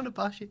like the sound of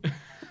Bashi.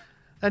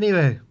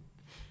 Anyway.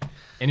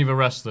 Any of the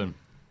wrestling?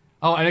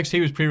 Oh,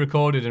 NXT was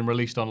pre-recorded and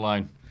released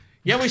online.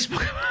 Yeah, we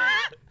spoke.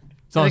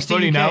 It's not NXT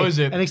funny UK. now, is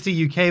it?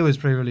 NXT UK was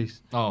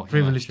pre-released. Oh,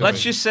 pre-released. yeah,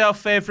 Let's just say our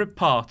favourite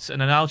parts,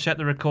 and then I'll check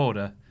the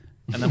recorder,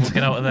 and then we'll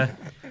get out of there.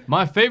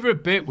 My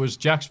favourite bit was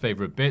Jack's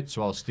favourite bit,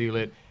 so I'll steal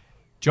it.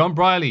 John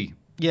Briley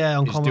Yeah,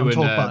 on is Talk doing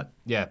Back.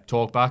 yeah,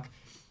 talk back.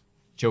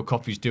 Joe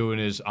Coffey's doing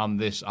his I'm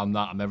this, I'm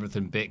that, I'm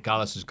everything bit.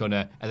 Gallus is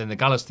gonna, and then the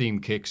Gallus theme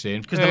kicks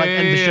in Because they're like,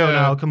 end the show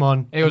now, come on.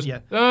 And he goes, Yeah.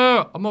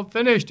 oh, I'm not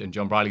finished. And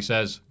John Briley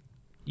says,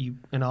 You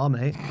in our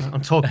mate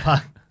on Talk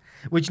Back.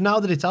 Which now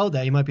that it's out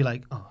there, you might be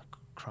like, oh,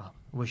 crap.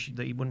 I wish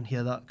that you wouldn't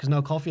hear that. Because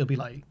now Coffey will be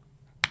like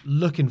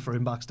looking for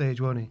him backstage,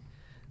 won't he?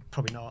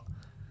 Probably not.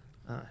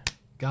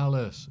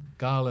 Gallus,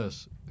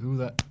 who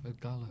that?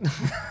 Gallus.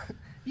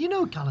 You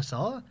know who Gallus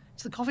are.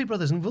 It's the Coffey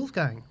brothers and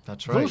Wolfgang.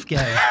 That's right. Wolfgang.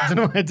 I don't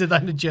know why I did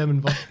that in a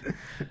German voice.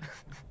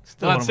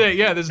 That's it.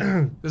 Yeah, there's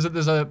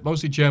a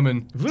mostly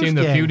German team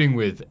they're Wolfgang. feuding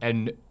with,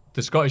 and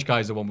the Scottish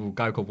guy's the one with a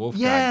guy called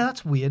Wolfgang. Yeah,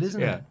 that's weird, isn't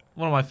Yeah. it?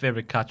 One of my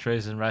favourite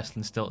catchphrases in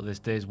wrestling still to this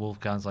day is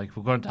Wolfgang's like,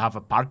 we're going to have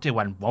a party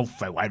when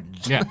Wolfie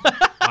wins. Yeah.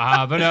 We're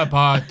having a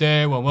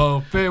party when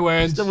Wolfie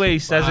wins. Just the way he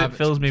says We're it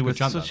fills me it's a with good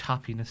chant, such that.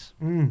 happiness.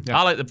 Yeah.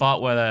 I like the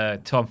part where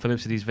Tom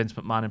Phillips did his Vince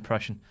McMahon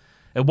impression.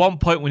 At one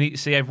point, we need to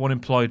see everyone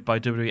employed by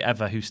WWE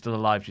ever who's still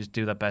alive just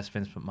do their best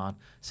Vince McMahon.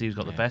 See who's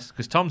got the best.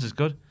 Because Tom's is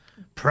good.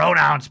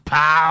 Pronouns,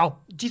 pal.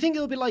 Do you think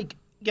it'll be like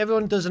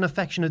everyone does an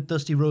affectionate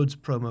Dusty Rhodes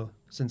promo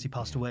since he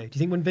passed away? Do you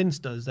think when Vince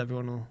does,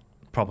 everyone will...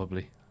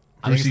 Probably.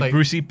 I think it's like-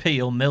 Brucey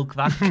P will milk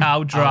that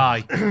cow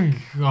dry.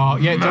 Oh,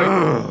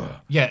 yeah.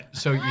 Yeah,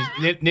 so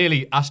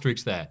nearly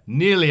asterisk there.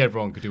 Nearly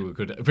everyone could do a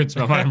good Vince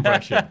McMahon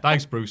impression.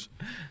 Thanks, Bruce.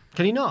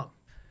 Can he not?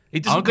 He I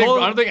doesn't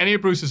don't think any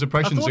of Bruce's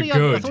impressions are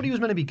good. I thought he was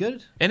meant to be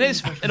good. In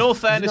all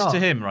fairness not? to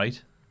him,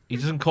 right? He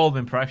doesn't call them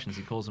impressions.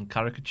 He calls them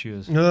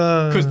caricatures.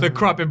 Because they're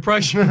crap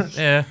impressions.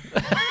 Yeah.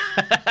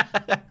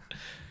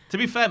 To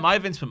be fair, my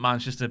Vince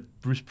McMahon's just a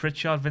Bruce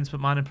Pritchard Vince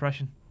McMahon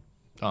impression.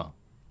 Oh.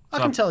 I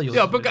can tell you.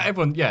 Yeah, but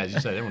everyone, yeah, as you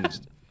said, everyone's...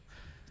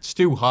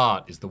 Stu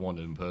Hart is the one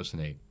to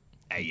impersonate.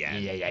 Hey,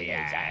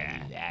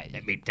 yeah.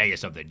 Let me tell you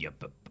something, you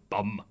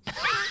bum.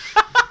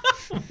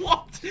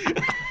 What?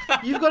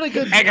 You've got a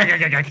good...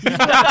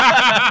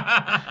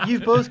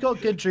 You've both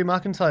got good Drew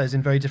McIntyres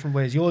in very different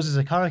ways. Yours is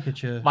a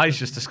caricature. Mine's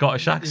just a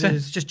Scottish accent.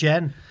 It's just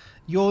Jen.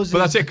 Yours But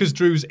is... that's it, because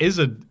Drew's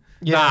isn't.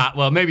 Yeah. Nah,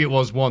 well, maybe it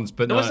was once,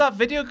 but There was that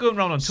video going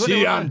around on Twitter.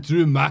 See, wasn't I'm there?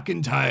 Drew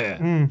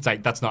McIntyre. It's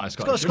like, that's not a It's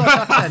got a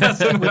Scottish. Scottish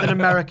accent with an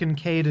American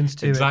cadence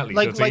to Exactly, it. so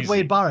Like it's like easy.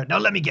 Wade Barrett. Now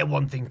let me get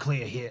one thing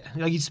clear here.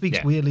 You know, he speaks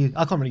Yeah. weirdly.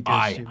 I can't really do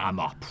I it. am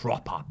a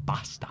proper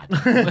bastard.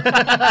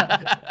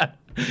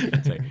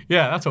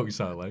 Yeah, that's what we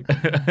sound like.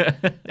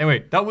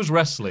 Anyway, that was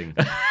wrestling.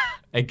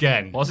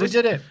 Again. Was We it?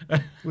 did it.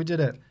 We did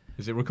it.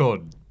 Is it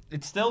recorded?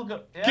 It's still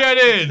going. Get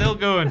in! Still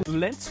going.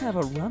 Let's have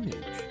a rummage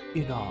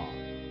in our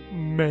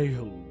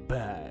mail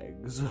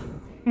bags.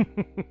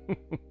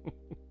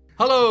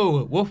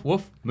 Hello, woof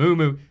woof, moo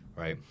moo.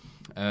 Right.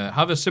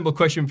 Have a simple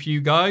question for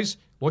you guys.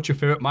 What's your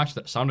favourite match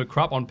that sounded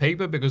crap on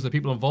paper because the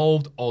people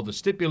involved or the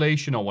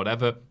stipulation or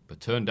whatever, but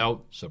turned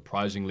out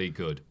surprisingly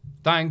good?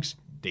 Thanks,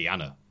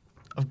 Deanna.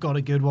 I've got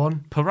a good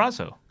one.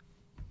 Perazzo.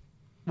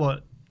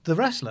 What? The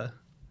wrestler?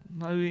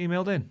 No, you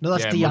emailed in. No,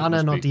 that's Yeah, Deanna,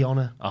 must not be.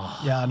 Deanna.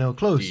 Oh. Yeah, no,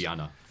 close.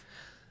 Deanna.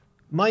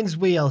 Mine's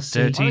WLC.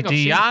 Dirty think I've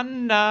seen-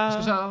 Deanna.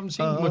 Because I haven't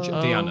seen much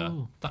of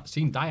Deanna. I've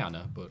seen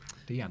Diana, but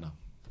Deanna.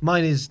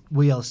 Mine is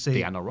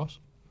WLC. Deanna Ross.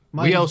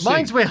 Mine's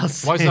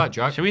WLC. Why is that,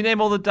 Jack? Shall we name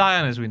all the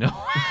Dianas we know?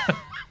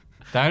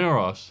 Diana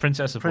Ross.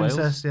 Princess of Wales.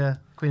 Princess, yeah.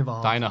 Queen of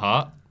Hearts. Diana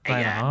Hart.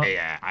 Diana Hart.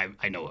 Yeah,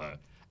 I know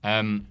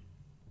her.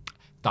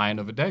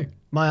 Diana of a Day.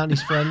 My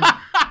auntie's friend.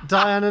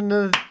 Diana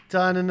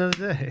another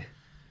day.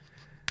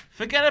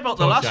 Forget about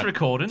the Talk, last Jack.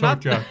 recording.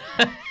 Talk, That-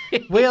 Jack.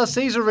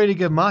 WLC's a really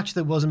good match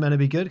that wasn't meant to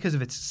be good because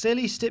of its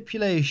silly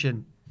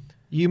stipulation.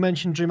 You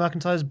mentioned Drew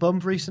McIntyre's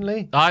bump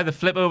recently. Aye, the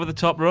flip over the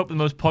top rope, the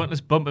most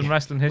pointless bump in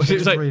wrestling It history.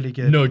 was like, really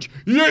good. Nudge.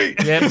 Yay!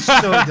 Yeah,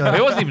 So good.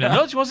 it wasn't even a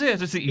nudge, was it?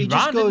 Just, he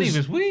ran, didn't he? He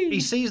was wee.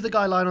 He sees the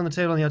guy lying on the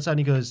table on the outside and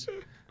he goes,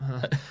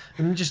 and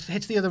then just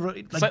hits the other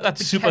It's like that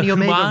the Super Kenny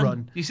Omega Human.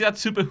 run. You see that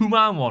Super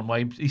Human one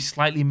where he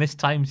slightly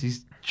mistimes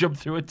his jump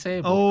through a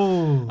table?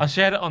 Oh. I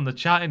shared it on the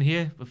chat in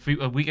here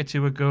a week or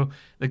two ago.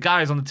 The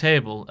guy's on the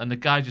table and the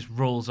guy just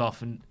rolls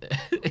off and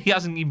he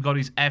hasn't even got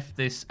his F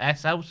this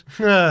S out.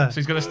 So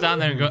he's got to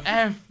stand there and go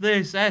F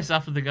this S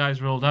after the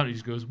guy's rolled out. He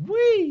just goes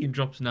wee and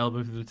drops an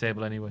elbow through the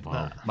table anyway.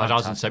 My dad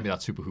hasn't sent me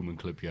that Superhuman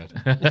clip yet.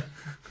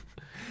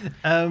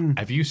 Um,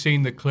 Have you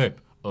seen the clip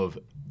of,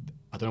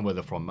 I don't know where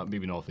they're from,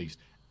 maybe Northeast,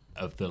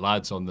 of the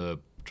lads on the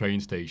train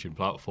station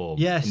platform?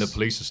 Yes. And the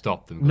police have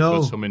stopped them.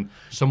 No. Because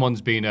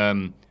someone's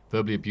been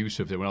verbally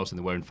abusive to everyone else and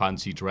they're wearing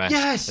fancy dress.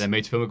 Yes. And then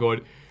mates film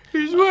going,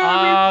 he's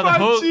wearing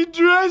fancy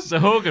dress. The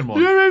Hogan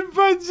one. You're in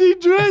fancy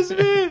dress,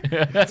 mate.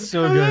 It's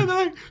so And good. then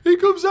they're like, he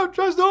comes out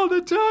dressed all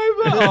the time.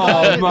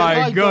 Oh The my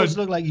guy God. does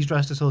look like he's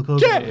dressed as Hulk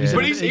Hogan. Yeah, in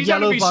but a he's trying to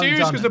yellow be serious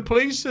bandana. because the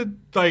police are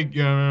like,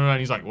 and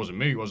he's like, it wasn't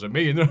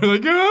me. And they're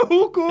like, yeah,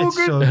 Hulk Hogan.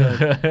 It's so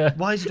good.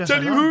 Why is he dressed Tell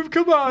like you that? who've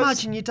come out.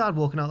 Imagine your dad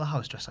walking out of the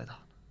house dressed like that.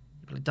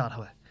 You'd be like, Dad,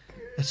 how?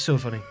 It's so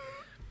funny.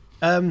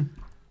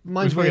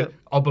 Mine's way.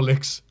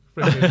 Obelix.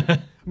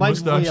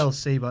 Mine's Mustache.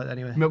 WLC, but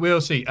anyway.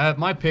 We'll see.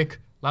 My pick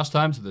last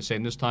time, so the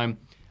same this time.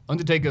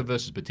 Undertaker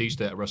versus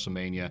Batista at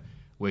WrestleMania,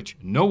 which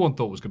no one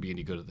thought was going to be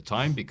any good at the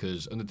time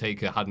because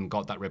Undertaker hadn't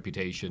got that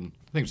reputation.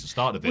 I think it was the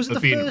start of it, Was it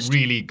of the being first-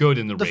 really good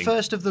in the The ring.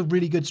 first of the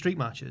really good street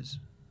matches.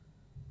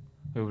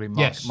 Who would be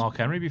Yes. Mark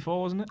Henry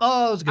before, wasn't it?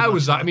 Oh, it was a good I match,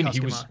 was. I mean,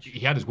 casket match. he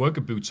had his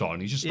worker boots on.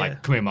 He's just Yeah.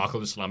 like, come here, Mark,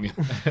 I'll just slam you.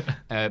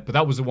 But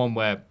that was the one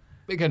where,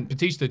 again,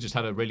 Batista just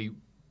had a really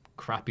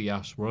crappy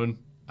ass run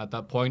at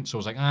that point. So I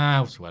was like,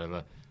 it's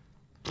whatever.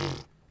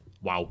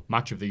 Wow,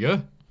 match of the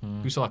year.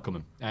 Who saw that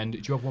coming? And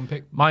did you have one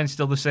pick? Mine's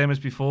still the same as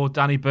before.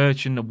 Danny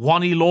Burch and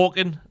Wally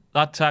Lorcan.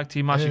 That tag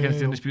team match against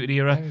the Undisputed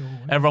Era.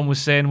 Everyone was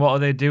saying, what are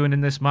they doing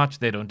in this match?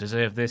 They don't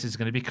deserve this. It's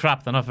going to be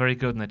crap. They're not very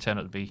good. And they turn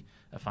out to be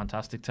a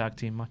fantastic tag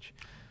team match.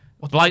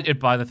 Blighted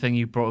by the thing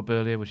you brought up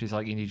earlier, which is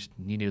like you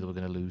knew they were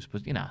going to lose.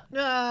 But,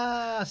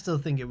 I still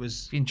think it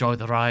was. enjoy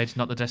the ride,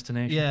 not the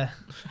destination. Yeah.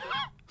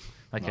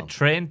 Like a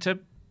train to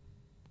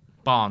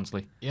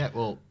Barnsley. Yeah,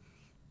 well,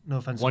 No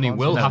offense. one he to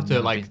will Barnsley. have to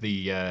no, like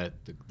the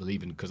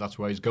leaving because that's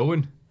where he's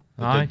going.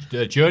 Aye.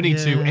 The journey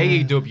to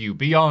Yeah. AEW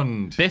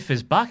Beyond. Biff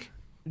is back.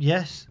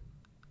 Yes.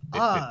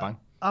 Biff bang.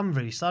 I'm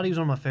really sad. He was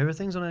one of my favourite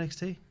things on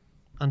NXT.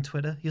 On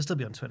Twitter. He'll still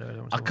be on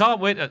Twitter. I can't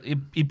wait.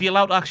 He'd be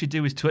allowed to actually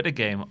do his Twitter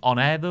game on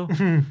air, though.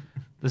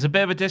 There's a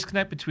bit of a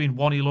disconnect between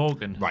Wally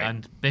Logan Right.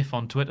 and Biff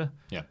on Twitter.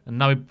 Yeah. And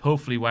now,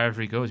 hopefully,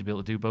 wherever he goes, he'll be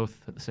able to do both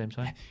at the same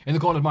time. In the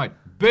corner of mine,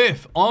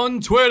 Biff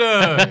on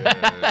Twitter.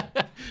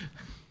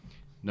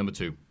 Number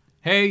 2.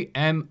 Hey,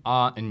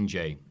 MR and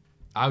J.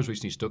 I was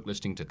recently stuck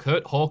listening to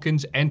Kurt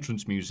Hawkins'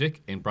 entrance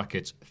music, in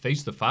brackets,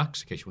 Face the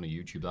Facts, in case you want to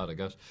YouTube that, I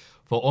guess,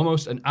 for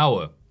almost an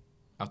hour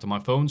after my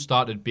phone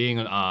started being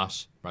an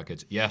arse,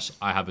 brackets, yes,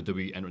 I have a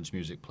WWE entrance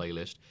music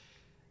playlist.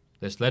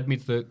 This led me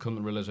to the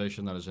current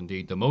realization that is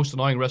indeed the most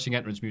annoying wrestling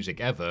entrance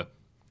music ever.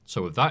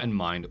 So with that in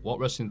mind, what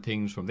wrestling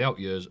themes from the out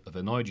years have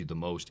annoyed you the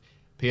most?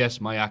 P.S.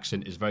 My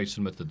accent is very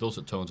similar to the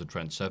dulcet tones of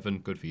Trent Seven.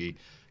 Good for you.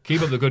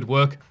 Keep up the good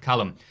work,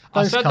 Callum. I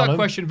Thanks, said that Callum.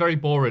 question very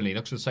boringly.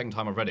 That's the second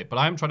time I've read it. But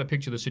I'm trying to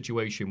picture the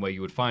situation where you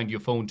would find your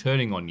phone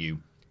turning on you,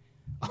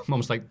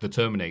 almost like the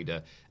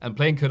Terminator, and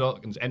playing Kurt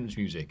Hawkins' entrance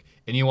music,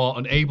 and you are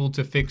unable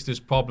to fix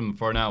this problem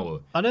for an hour.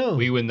 I know.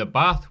 Were you in the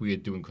bath? Were you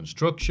doing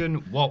construction?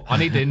 What? I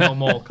need to know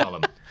more,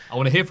 Callum. I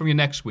want to hear from you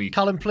next week.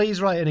 Callum,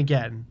 please write in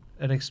again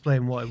and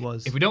explain what it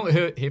was. If we don't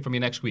hear from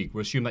you next week,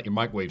 we'll assume that your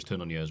microwaves turn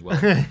on you as well.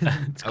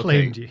 It's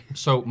claimed you.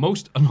 So,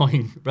 most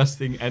annoying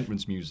wrestling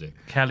entrance music.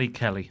 Kelly.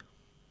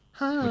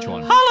 Which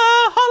one?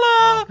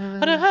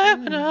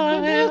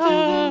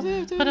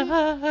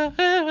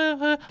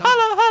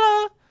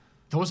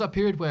 There was that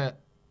period where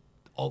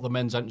all the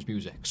men's entrance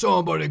music.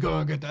 Somebody go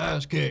and get the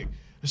ass kicked.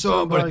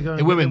 Somebody. go and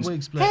In get women's. the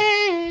wig split.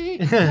 Hey,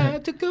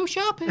 time to go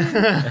shopping.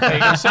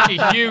 There's such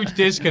a huge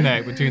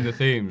disconnect between the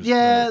themes.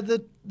 Yeah,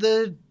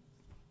 the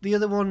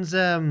other one's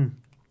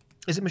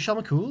is it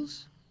Michelle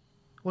McCool's?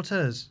 What's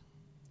hers?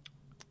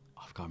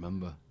 I can't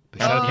remember.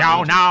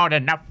 You're not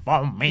enough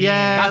for me.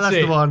 Yeah, That's that's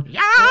it. the one.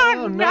 You're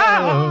Oh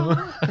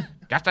no.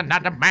 just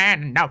another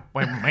man enough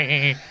with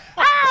me.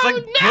 It's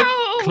like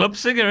club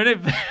singer,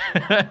 isn't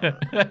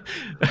it?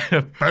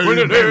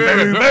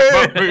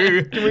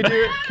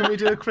 Can we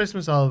do a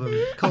Christmas album?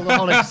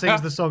 Cultaholic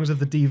sings the songs of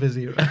the Divas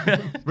era.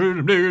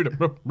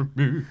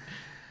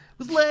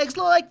 With legs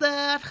like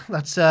that.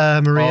 That's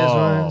Maria's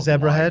one.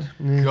 Zebrahead.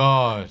 Yeah.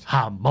 God.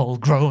 I'm all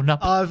grown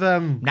up. I've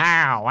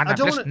Now, and I I'm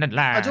don't listening wanna,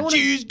 loud. I don't want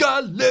to. She's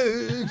got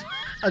legs.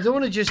 I don't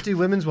want to just do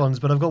women's ones,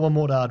 but I've got one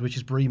more to add, which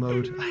is Brie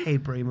mode. I hate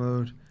Brie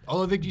mode. All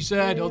the things you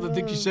said,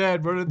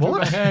 running through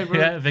What? my head.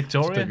 Yeah,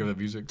 Victoria. Stick of the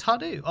music.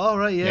 Tattoo. Oh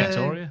right, yeah.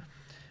 Victoria.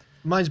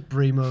 Mine's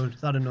Brie mode.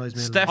 That annoys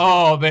me. Steph-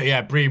 Oh, but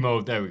yeah,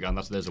 Primo. There we go.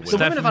 There's a The win.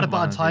 women have had a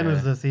bad McMahon, time yeah.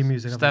 of the theme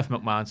music. Steph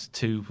McMahon's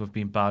 2 have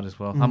been bad as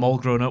well. I'm all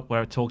grown up,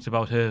 where it talked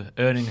about her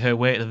earning her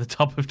way to the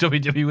top of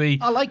WWE.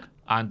 I like.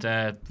 And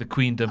the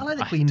Queendom. I like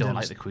the I Queendoms. don't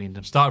like the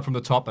Queendom. Started from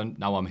the top and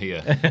now I'm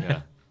here.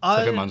 Yeah.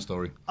 Second man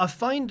story. I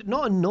find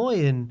not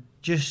annoying,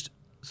 just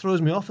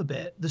throws me off a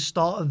bit. The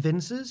start of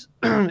Vince's,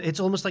 it's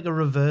almost like a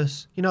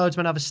reverse. You know, it's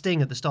meant to have a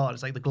sting at the start.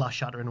 It's like the glass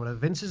shattering or whatever.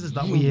 Vince's is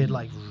that weird,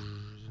 like.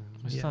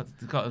 It's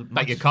got a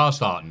Like your car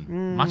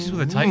starting. matches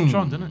with a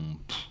Titantron, doesn't it?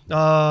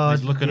 Oh,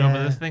 He's looking yeah,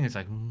 over this thing. It's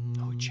like,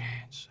 No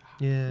chance.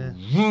 Yeah.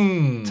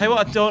 Tell you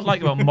what I don't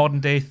like about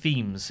modern day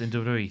themes in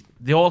WWE.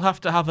 They all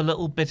have to have a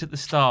little bit at the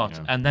start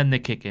and then they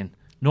kick in.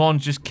 No one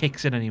just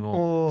kicks in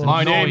anymore. It's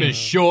My name annoying. is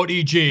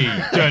Shorty G.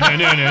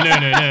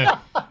 Dun-dun-dun-dun-dun-dun.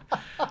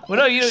 Well,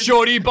 no, you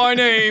Shorty by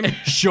name,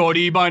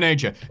 Shorty by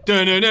nature.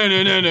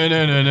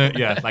 Dun-dun-dun-dun-dun-dun-dun.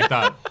 Yeah, like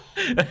that.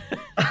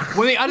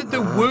 when they added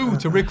the woo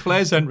to Ric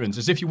Flair's entrance,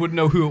 as if you wouldn't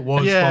know who it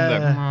was from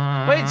them.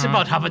 Well, it's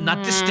about having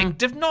that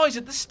distinctive noise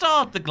at the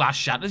start. The glass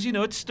shatters,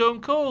 it's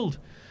Stone Cold.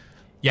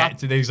 Yeah,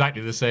 it's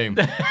exactly the same.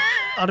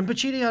 Adam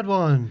Pacini had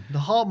one. The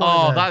heart Oh,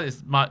 monitor. that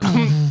is my.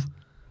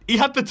 He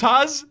had the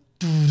Taz.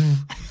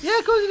 Yeah,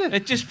 of course he did.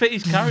 It just fit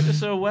his character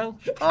so well.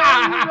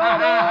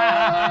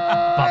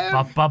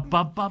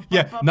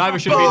 Yeah, neither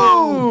should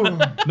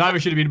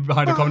have been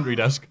behind a commentary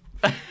desk.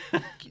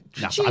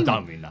 No, I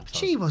don't mean that.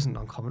 She wasn't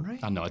on commentary.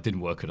 I know, it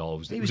didn't work at all.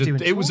 He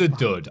It was a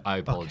dud. I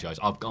apologise.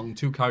 I've gone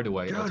too carried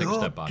away. I'll take a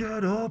step back.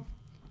 Get up.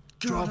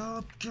 Get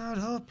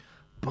up.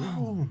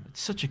 Boom.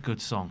 It's such a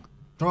good song.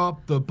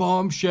 Drop the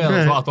bombshell.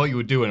 That's what I thought you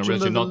were doing. I'm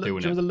really not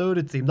doing The it.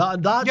 loaded theme. That's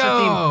the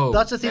theme.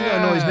 That's the theme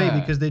that annoys me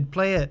because they'd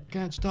play it.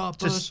 Can't stop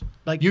Just, us.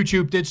 like-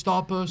 YouTube did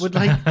stop us. We'd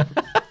like,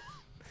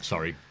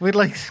 Sorry.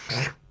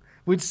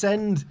 we'd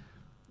send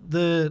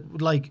the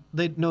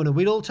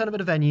we'd all turn up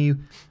at a venue,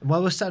 and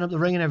while we're setting up the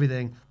ring and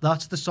everything,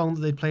 that's the song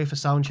that they'd play for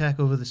sound check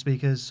over the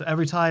speakers. So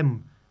every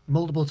time,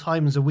 multiple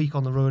times a week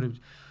on the road,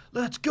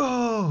 let's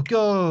go,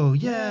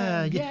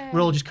 yeah.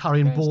 We're all just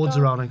carrying boards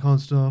around. I can't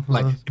stop.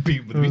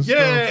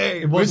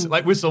 Yay! It wasn't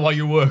Like whistle while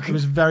you work. It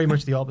was very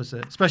much the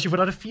opposite, especially if we'd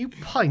had a few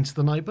pints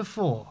the night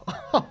before.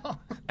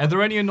 Are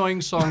there any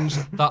annoying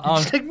songs that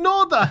aren't? Just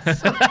ignore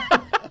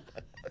that.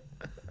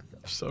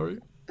 Sorry.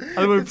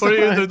 I would put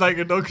it in like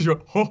a dog because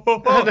you're ho,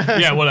 ho, ho.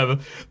 Yeah, whatever.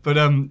 But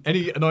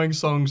any annoying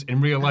songs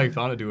in real life that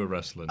aren't to do with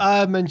wrestling?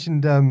 I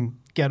mentioned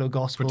Ghetto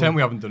Gospel. Pretend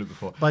we haven't done it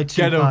before. By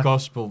Ghetto Tupac.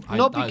 Gospel.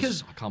 Not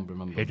because- I can't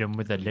remember. Hit him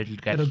with a little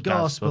Ghetto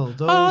Gospel.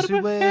 Those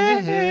who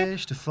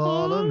wish to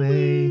follow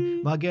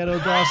me. My Ghetto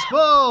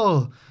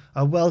Gospel.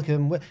 I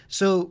welcome.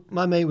 So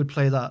my mate would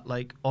play that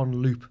like on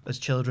loop as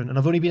children, and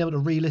I've only been able to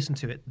re-listen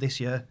to it this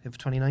year for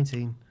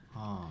 2019.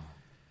 Oh,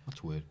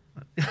 that's weird.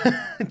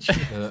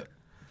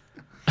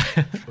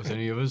 Was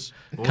any of us?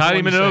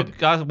 Kylie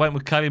Minogue. I went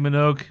with Kylie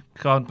Minogue.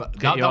 Can't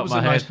get you that out was of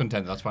my a nice head.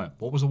 contender. That's fine.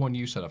 What was the one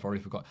you said? I've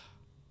already forgot.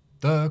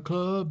 The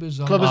club is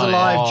alive. Club is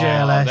alive, Oh,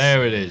 JLS.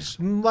 There it is.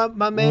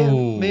 My mate,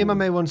 me and my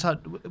mate once had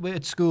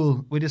at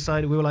school. We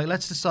were like,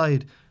 let's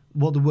decide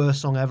what the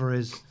worst song ever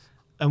is,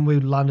 and we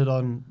landed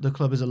on "The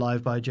Club Is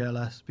Alive" by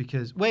JLS.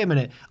 Because wait a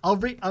minute,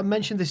 I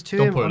mentioned this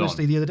to him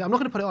honestly the other day. I'm not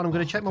going to put it on. I'm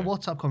going to check my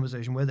WhatsApp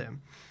conversation with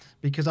him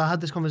because I had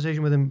this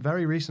conversation with him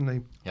very recently.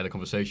 You had a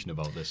conversation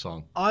about this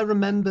song. I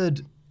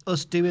remembered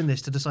us doing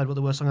this to decide what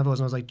the worst song ever was,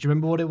 and I was like, "Do you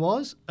remember what it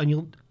was?"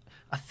 And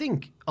I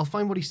think I'll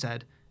find what he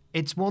said.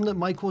 It's one that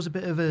might cause a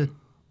bit of a.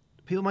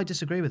 People might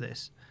disagree with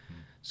this,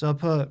 so I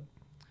put.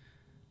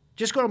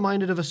 Just got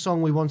reminded of a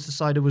song we once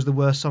decided was the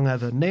worst song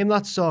ever. Name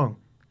that song.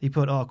 He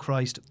put, "Oh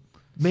Christ,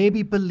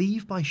 maybe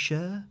Believe by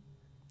Cher."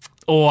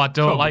 Oh, I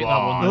don't like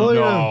that one. Oh,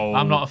 no.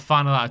 I'm not a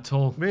fan of that at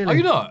all. Really? Are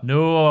you not?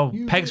 No,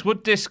 Pegs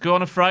Wood Disco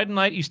on a Friday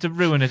night used to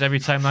ruin it every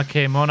time that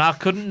came on. I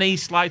couldn't knee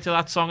slide to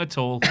that song at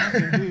all. Do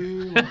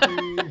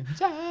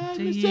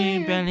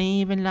you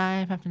believe in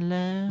life after love?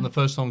 And the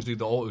first songs do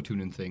the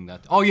auto-tuning thing.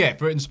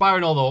 For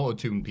inspiring all the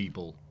auto-tune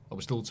people. I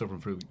was still suffering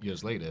through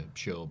years later,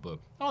 sure, but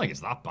I don't think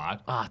it's that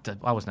bad.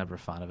 I was never a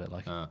fan of it.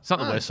 It's not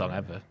the worst song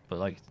ever,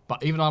 but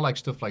But even I like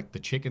stuff like the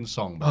Chicken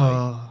song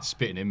by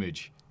Spitting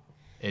Image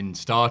in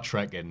Star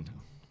Trek and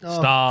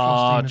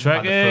Star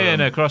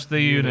Trekking across the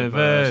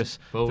universe.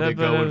 But we're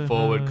going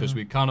forward because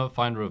we cannot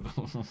find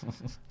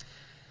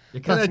you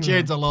cannot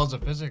change the laws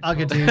of physics. I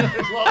could do.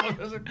 What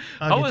was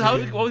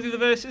the other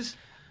verses?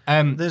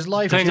 There's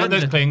life.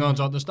 There's Klingons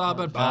on the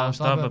starboard bow,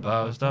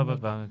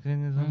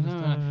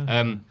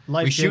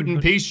 Life we shoot Gym, in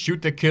but- peace,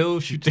 shoot to kill,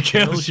 shoot to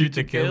kill, shoot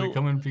to kill. We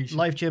come in peace.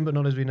 Life, Jim, but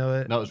not as we know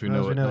it. Not as we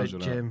know it,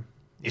 Jim.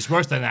 It's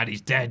worse than that.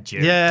 He's dead,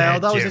 Jim. Yeah,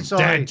 dead, that was Jim. it.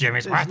 Sorry. Dead, Jim.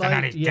 It's worse than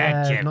that. He's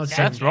dead, Jim. not Dead.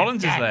 Seth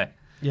Rollins is there.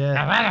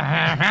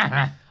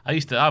 Yeah. I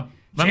used to.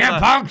 CM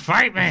Punk,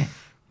 fight me.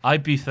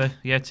 Ibiza,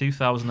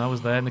 2000. I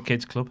was there in the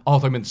kids' club.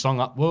 Oh, I mean the song.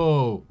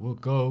 Whoa, we're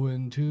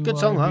going to. Good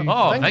song, that.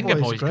 Oh, Venga Venga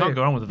Boys, Boys. great. Can't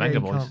go wrong with the Yeah,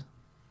 Venga you Boys. can't.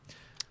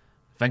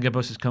 Venga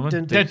Bus is coming.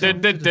 That's a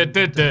good.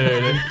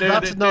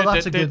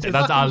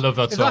 I love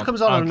that If song. that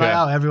comes on a Okay. night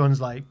out, everyone's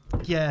like,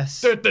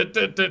 yes.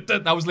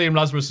 That was Liam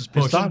Lazarus's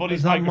push. Somebody's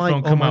Is that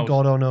microphone Mike? Oh come my out.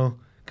 god! Oh no!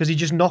 Because he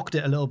just knocked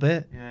it a little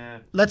bit. Yeah.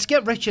 Let's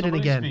get Richard in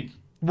Somebody again. speak.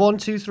 1,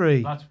 2,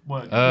 3. That's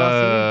working.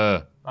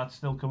 That's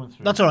still coming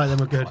through. That's all right. Then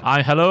we're good.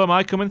 Hello, am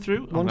I coming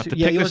through? I'm 1, going to 2. have to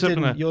Yeah, pick yours this up.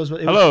 didn't. Yours.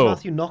 It Hello. was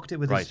Matthew knocked it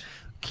with Right.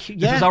 his.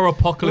 This is our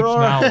apocalypse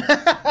now.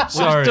 I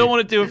Sorry. just don't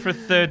want to do it for a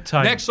third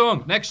time. Next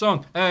song.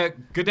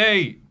 Good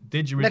day.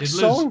 Next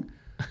song.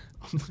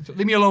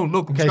 Leave me alone.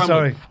 Look, I'm Okay,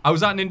 scrambling. sorry. I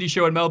was at an indie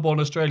show in Melbourne,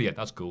 Australia.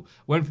 That's cool.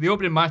 When for the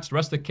opening match, the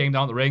wrestler came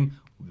down the ring.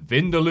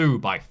 Vindaloo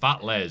by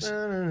Fat Les.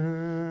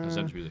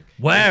 Essential music.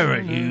 Where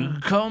are you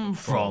come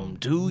from?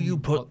 Do you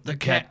put the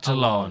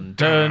kettle on?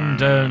 Dun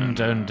dun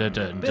dun dun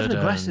dun Bit of an dun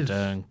aggressive-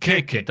 dun.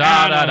 Kick it,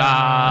 da da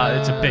da.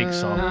 It's a big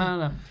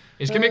song.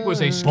 His gimmick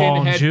was a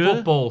skinhead Bonjour.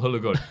 football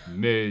hooligan.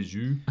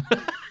 Meju.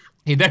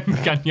 He then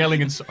began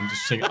yelling and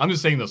I'm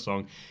just singing the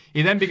song.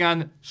 He then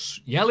began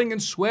yelling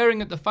and swearing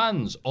at the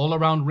fans all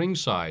around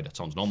ringside. That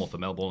sounds normal for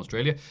Melbourne,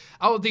 Australia.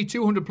 Out of the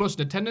 200 plus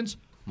in attendance,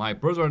 My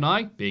brother and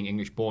I, being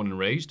English born and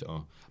raised,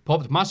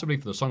 popped massively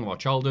for the song of our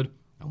childhood,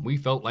 and we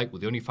felt like we're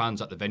the only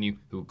fans at the venue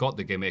who got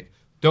the gimmick.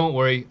 Don't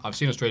worry, I've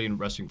seen Australian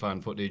wrestling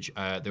fan footage.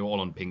 They were all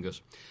on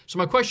Pingus. So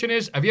my question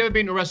is, have you ever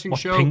been to a wrestling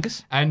show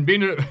Pingus? and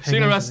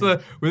seen a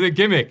wrestler with a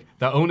gimmick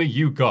that only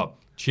you got?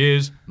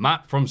 Cheers,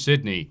 Matt from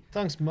Sydney.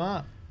 Thanks,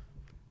 Matt.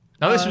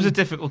 Now, this was a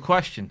difficult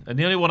question, and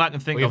the only one I can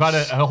think We've of...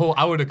 had a whole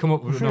hour to come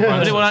up with another The answer.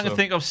 only one I can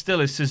think of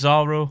still is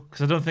Cesaro,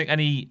 because I don't think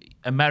any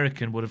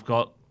American would have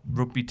got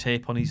rugby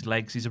tape on his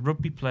legs. He's a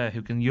rugby player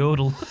who can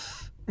yodel.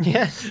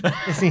 Yes.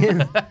 Yes, he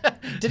is.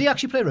 Did he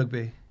actually play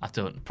rugby? I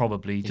don't.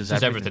 Probably He does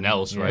does everything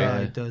else, right?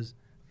 Yeah, he does.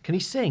 Can he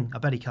sing? I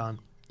bet he can.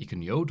 You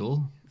can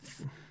yodel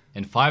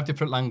in 5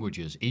 different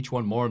languages, each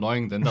one more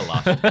annoying than the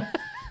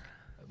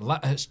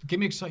last.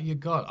 Gimmicks that you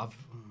got.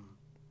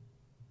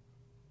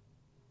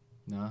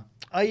 No.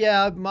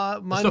 Yeah,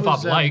 mine stuff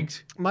was, I've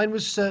liked. Mine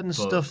was certain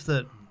stuff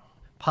that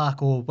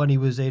Pac, or when he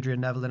was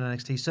Adrian Neville in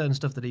NXT, certain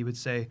stuff that he would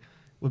say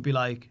would be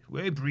like,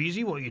 "Hey,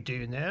 Breezy, what are you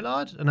doing there,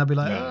 lad?" And I'd be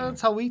like, that's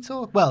how we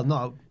talk. Well,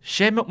 no.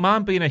 Shane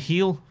McMahon being a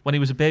heel when he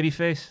was a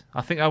babyface.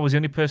 I think I was the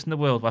only person in the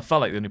world. I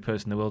felt like the only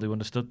person in the world who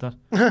understood that.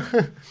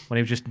 When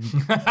he would just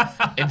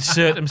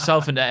insert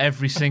himself into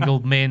every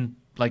single main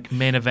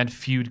event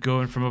feud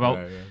going from about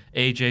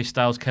AJ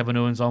Styles, Kevin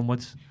Owens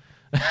onwards.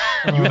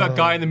 You were that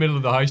guy in the middle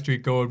of the high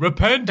street going,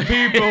 "Repent,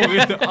 people!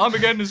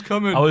 Armageddon is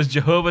coming." I was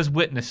Jehovah's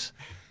Witness.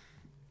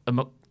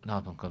 No, I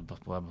don't know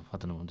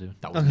what I'm doing.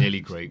 That was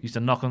nearly great. Used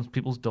to knock on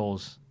people's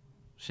doors.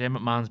 Shane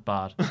McMahon's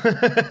bad.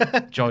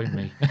 Join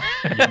me.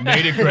 You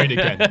made it great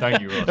again.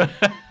 Thank you, Ross.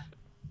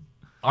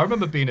 I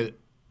remember being at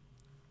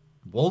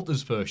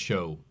Walter's first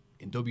show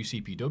in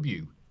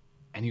WCPW,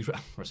 and he was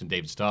wrestling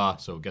David Starr,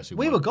 so guess who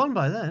We won? were gone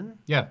by then.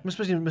 Yeah. Must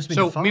have been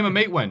So fine. me and my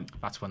mate went.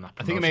 That's when that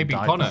I think it may be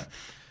promotion died. Connor.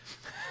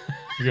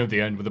 We go at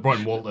the end with the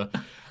Brighton Walter.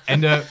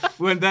 And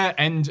we went there,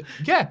 and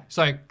yeah, it's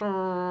like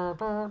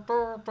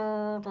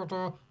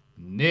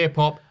near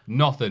pop,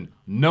 nothing.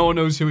 No one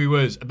knows who he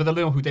was, but they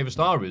know who David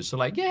Starr is. So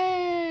like,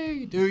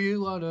 yay! Do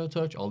you wanna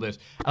touch all this?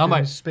 And I'm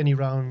like, spinny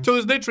round. so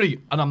there's literally,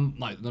 and I'm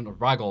like,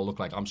 rag all look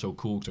like I'm so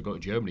cool because I go to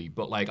Germany,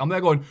 but like I'm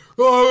there going,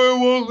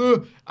 "Oh,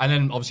 Walter," and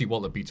then obviously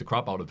Walter beats the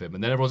crap out of him,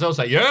 and then everyone's else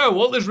like, "Yeah,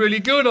 Walter's really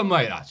good." I'm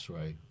like, that's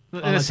right. In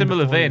like him a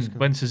similar before he vein, was good.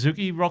 when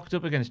Suzuki rocked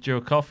up against Joe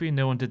Coffey,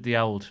 no one did the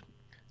old.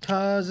 Mate,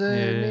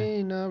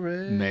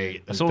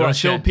 That's all there are that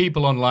still shit.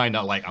 people online that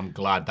are like, I'm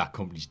glad that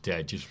company's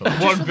dead just for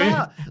that one For bit.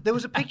 that, there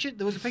was a picture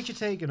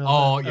taken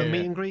of a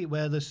meet and greet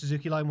where the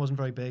Suzuki line wasn't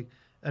very big,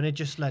 and it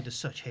just led to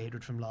such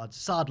hatred from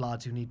sad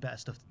lads who need better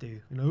stuff to do.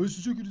 You know,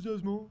 Suzuki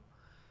deserves more.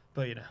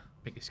 But you know,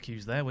 Biggest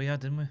cues there we had,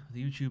 didn't we?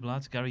 The YouTube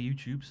lads, Gary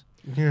YouTubes.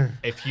 yeah.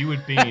 If you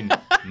had been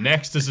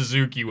next to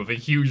Suzuki with a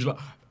huge... oh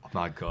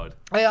my God.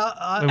 We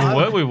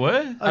We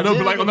were. I know,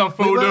 but like on that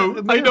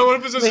photo, I know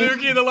if it's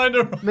Suzuki in the line.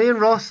 Me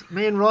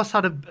and Ross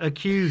had a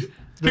queue.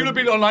 People have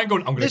been online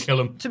going, I'm going to kill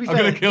him. To be I'm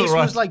fair, going to kill this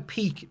Ross. was like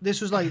peak.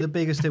 This was like the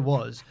biggest it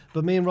was.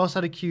 But me and Ross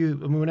had a queue,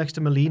 and we were next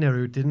to Melina,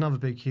 who didn't have a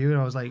big queue.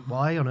 And I was like,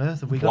 why on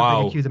earth have we got a Wow.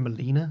 bigger queue than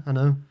Melina? I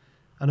know.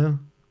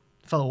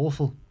 Felt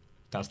awful.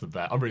 That's the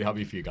best. I'm really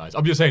happy for you guys.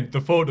 I'm just saying,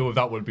 the photo of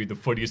that would be the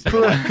funniest thing.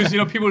 Because,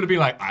 people would have been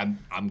like, I'm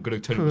going to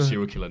turn into a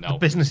serial killer now. The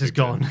business is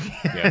gone.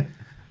 Yeah,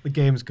 The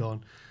game's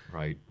gone.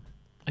 right.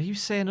 Are you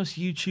saying us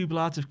YouTube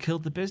lads have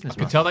killed the business? I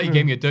could tell that you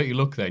gave me a dirty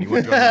look there and you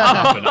weren't doing what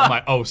happened. I'm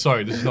like, oh,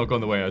 sorry, this is not going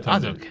the way I I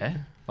intended. don't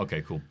care.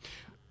 Okay, cool.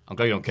 I'm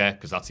glad you don't care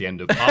because that's the end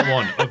of part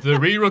 1 of the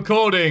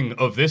re-recording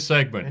of this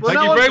segment. Well,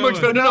 Thank no you very one-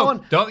 much for no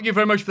one- Don't thank you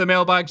very much for the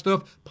mailbag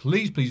stuff.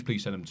 Please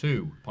send them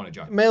to Pony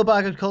Jack.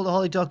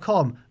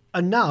 Mailbag@cultaholic.com.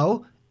 And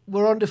now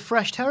we're on to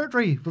fresh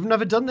territory. We've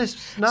never done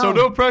this now. So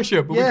no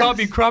pressure, but Yes. we can't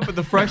be crap at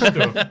the fresh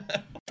stuff.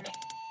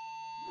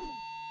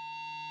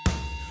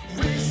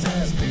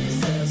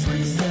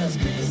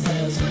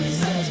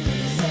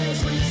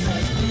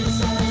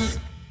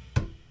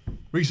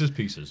 Reese's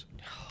Pieces.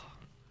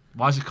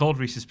 Why is it called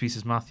Reese's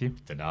Pieces, Matthew?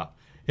 Ta-da.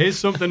 Here's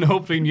something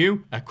hopefully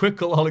new, a quick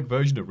cultaholic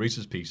version of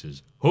Reese's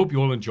Pieces. Hope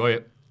you all enjoy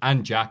it.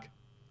 And Jack,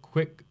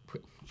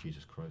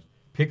 Jesus Christ,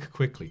 pick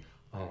quickly.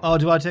 Oh,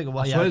 do I take it?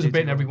 Well, I yeah, swear there's a do bit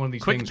take in it. every one of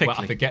these Quick things where I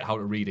pickly. forget how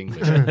to read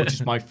English, which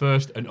is my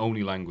first and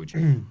only language.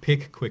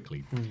 Pick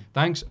quickly.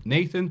 Thanks,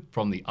 Nathan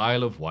from the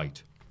Isle of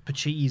Wight.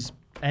 Pachi's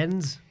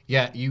ends.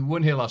 Yeah, you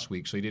weren't here last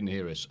week, so you didn't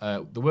hear us.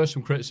 There were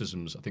some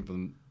criticisms, I think,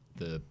 from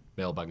the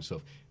mailbag and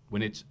stuff.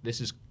 This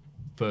is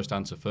first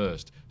answer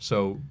first.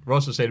 So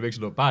Ross was saying it makes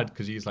it look bad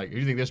because he's like, who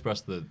do you think this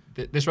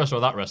wrestler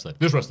or that wrestler?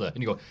 This wrestler.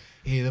 And you go,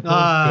 hey, they're both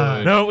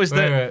good. No, it was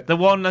Wait. the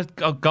one that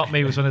got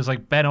me was when it was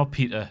like Ben or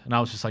Peter, and I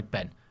was just like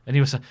Ben, and he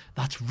was like,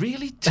 "That's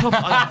really tough."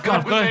 I'm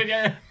Sorry.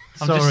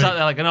 just sat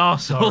there like an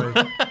arsehole.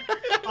 Sorry.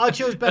 I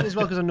chose Ben as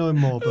well because I know him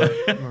more. But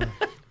no.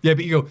 Yeah,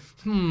 but you go,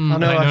 I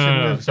know I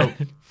shouldn't have. So,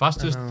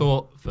 fastest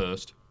thought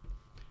first.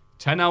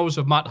 10 hours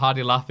of Matt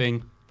Hardy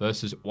laughing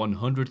versus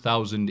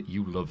 100,000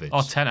 You Love It.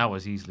 Oh, 10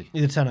 hours easily.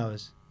 Either 10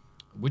 hours.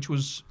 Which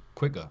was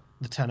quicker?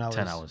 The 10 hours.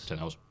 10 hours. 10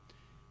 hours.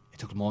 It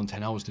took more than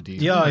 10 hours to do.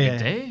 Yeah, Like yeah. a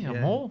day or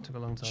yeah, more. Took a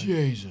long time.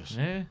 Jesus.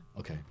 Yeah.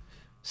 Okay.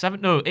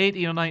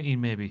 18 or 19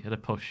 maybe at a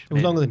push. It was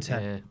Maybe. longer than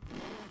 10.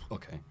 Yeah.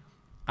 Okay.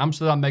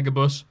 Amsterdam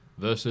Megabus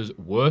versus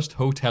worst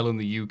hotel in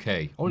the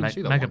UK. Oh, didn't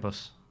see that one.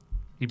 Megabus.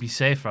 You'd be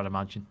safer, I'd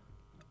imagine.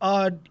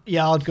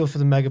 Yeah, I'd go for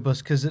the Megabus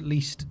because at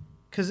least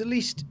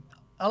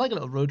I like a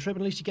little road trip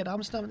and at least you get to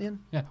Amsterdam at the end.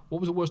 Yeah.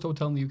 What was the worst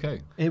hotel in the UK?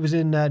 It was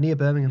in near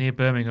Birmingham. Near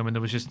Birmingham, and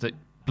there was just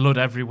blood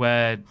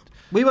everywhere.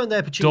 We weren't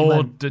there for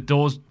cheating. The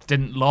doors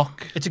didn't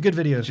lock. It's a good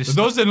video. The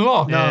doors didn't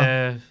lock?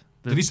 Yeah.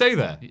 Did he say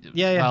that?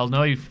 Yeah. Well,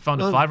 no, he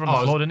found a fiver on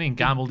the floor, didn't he? And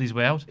gambled his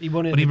way out.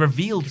 But he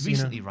revealed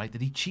recently, right,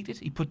 that he cheated.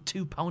 He put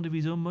 £2 of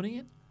his own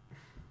money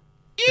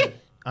in.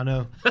 I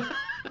know.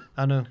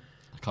 I know.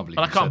 I can't believe.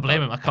 But I can't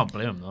blame him. I can't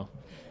blame him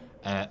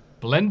though.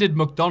 Blended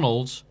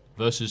McDonald's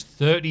versus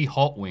 30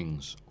 hot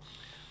wings.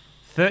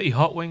 30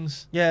 hot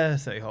wings. Yeah,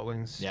 30 hot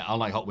wings. Yeah, I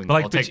like hot wings. But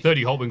like, I'll take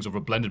 30 hot wings over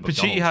a blended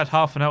McDonald's. Pachitti had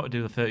half an hour to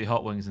do the 30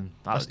 hot wings, and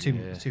That's too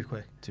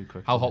quick. Too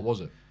quick. How hot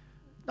was it?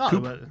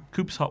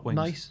 Coop's hot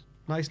wings.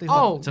 Nicely Oh,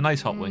 hot. It's a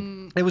nice hot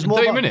wing. It was in more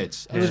 30 about,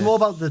 minutes? It was more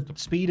about the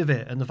speed of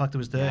it and the fact it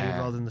was 30 Yeah.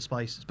 rather than the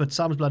spice. But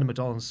Sam's Blended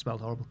McDonald's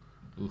smelled horrible.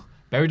 Ooh.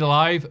 Buried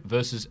Alive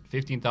versus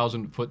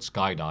 15,000-foot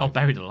skydive. Oh,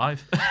 buried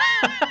alive.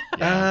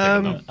 Yeah,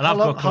 I'm taking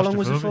that. How long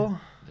was it for?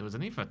 It was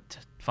only for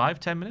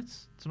 5-10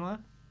 minutes, something like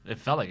that. It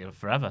felt like it was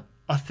forever.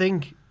 I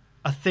think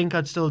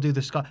I'd still do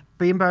the sky.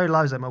 Being buried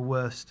alive is like my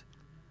worst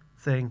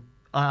thing.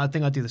 I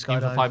think I'd do the skydive.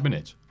 Even for 5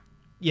 minutes.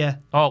 Yeah.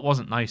 Oh, it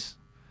wasn't nice.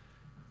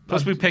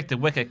 Plus, we picked the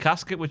wicker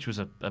casket, which was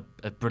a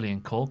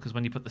brilliant call, because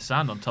when you put the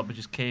sand on top, it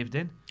just caved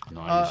in. I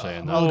know you're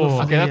saying that. I'll go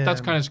for Okay, the, that's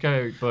kind of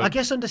scary. But I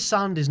guess under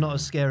sand is not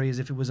as scary as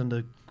if it was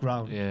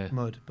underground Yeah.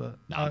 mud. But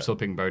I'm still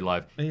picking Buried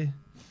Alive. yeah.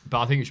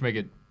 But I think you should make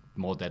it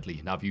more deadly.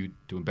 And have you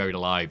doing Buried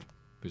Alive.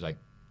 It was like,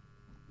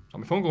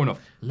 got my phone going off.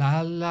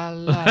 La, la,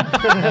 la,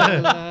 la,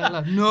 la,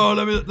 la.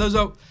 No, there's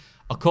a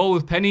call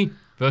with Penny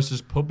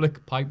versus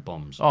public pipe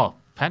bombs. Oh,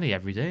 penny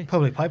every day.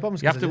 Public pipe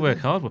bombs. You have to work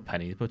hard with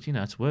penny, but,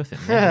 it's worth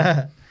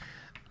it.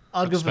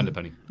 I'd go spend for a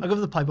penny. I'd go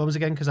for the pipe bombs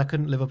again because I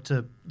couldn't live up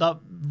to that.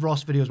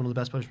 Ross video is one of the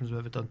best punishments we've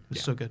ever done.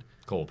 It's so good.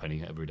 Call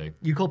Penny every day.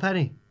 You call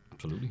Penny?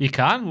 Absolutely. You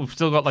can. We've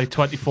still got like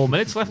 24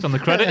 minutes left on the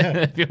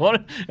credit if you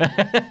want.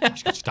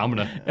 She's got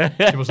stamina.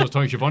 She must have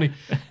Tony Schiavone.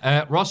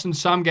 Ross and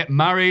Sam get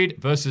married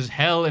versus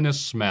Hell in a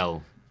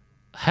Smell.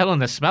 Hell in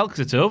the smell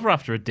because it's over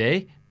after a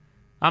day.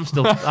 I'm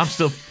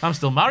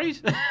still married.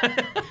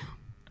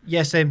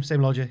 Yeah, same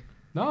logic.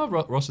 No,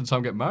 Ross and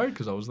Sam get married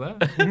because I was there.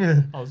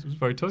 I was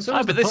very touched.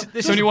 but this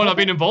It's the only one I've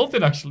been involved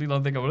in, actually. Now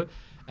I think about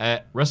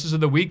it. Wrestlers of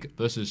the Week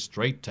versus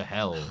Straight to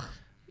Hell.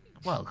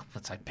 Well,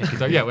 that's like picking,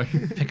 So, yeah.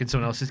 picking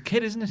someone else's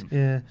kid, isn't it?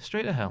 Yeah.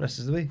 Straight to hell. Rest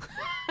of the week.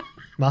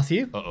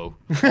 Matthew? Uh-oh.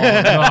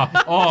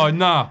 Oh,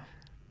 nah.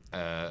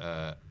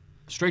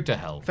 Straight to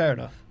Hell. Fair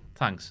enough.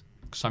 Thanks.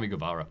 Sammy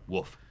Guevara.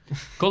 Woof.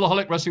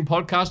 Cultaholic Wrestling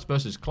Podcast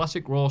versus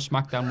Classic Raw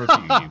SmackDown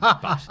Review. You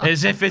bastard.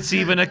 As if it's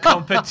even a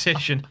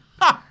competition.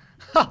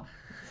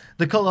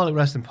 The Cultaholic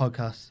Wrestling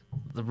Podcast.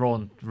 The Raw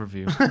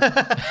review.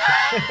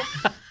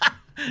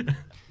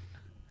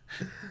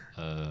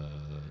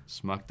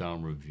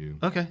 SmackDown Review.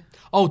 Okay.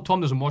 Oh,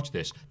 Tom doesn't watch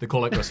this. The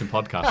Cultaholic Wrestling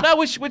Podcast. Now,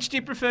 which do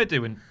you prefer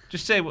doing?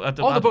 Just say. They're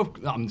both.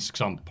 I'm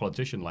some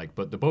politician like,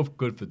 but they're both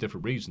good for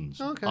different reasons.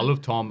 Okay. I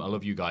love Tom. I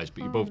love you guys,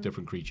 but you're both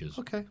different creatures.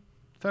 Okay.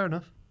 Fair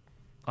enough.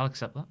 I'll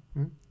accept that.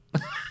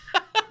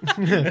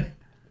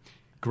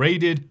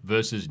 Graded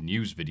versus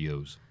news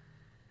videos.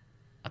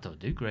 I don't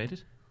do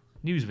graded.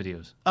 News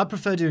videos. I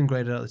prefer doing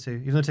graded out of the two,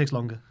 even though it takes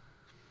longer.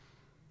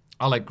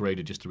 I like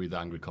graded just to read the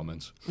angry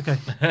comments. Okay.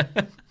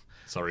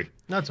 Sorry.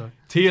 That's all right.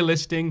 Tier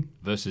listing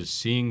versus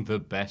seeing the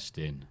best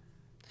in.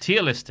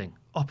 Tier listing.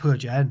 Oh, poor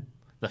Jen.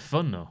 They're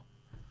fun though.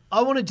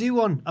 I want to do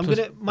one.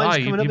 Mine's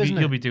coming up, isn't it?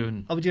 You'll be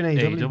doing. I'll be doing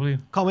AEW. AEW.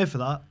 Can't wait for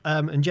that.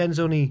 And Jen's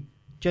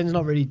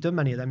not really done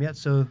many of them yet,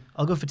 so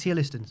I'll go for tier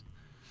listings.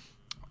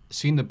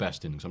 Seeing the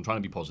best in, because I'm trying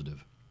to be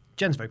positive.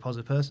 Jen's a very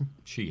positive person.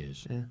 She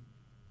is. Yeah.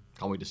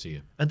 Can't wait to see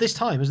her. At this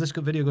time, as this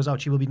video goes out,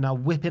 she will be now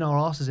whipping our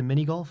asses in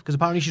mini golf because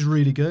apparently she's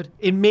really good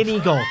in mini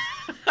golf.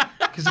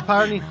 Because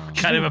apparently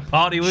Kind of a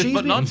party with,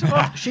 but not.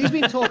 she's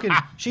been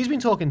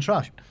talking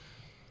trash.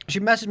 She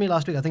messaged me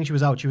last week. I think she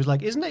was out. She was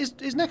like, "Is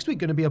next week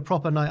going to be a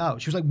proper night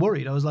out?" She was like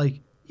worried. I was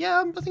like, "Yeah,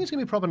 I think it's going to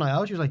be a proper night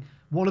out." She was like,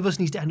 "One of us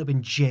needs to end up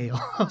in jail."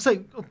 I was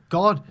like, "Oh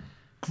God,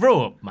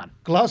 Grow up, man.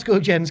 Glasgow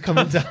Jen's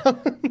coming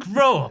down."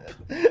 Grow up.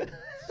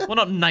 We're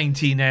not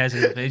 19 years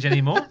of age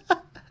anymore.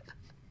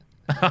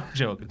 I'm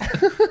joking.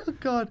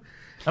 God.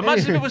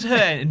 Imagine if it was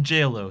her in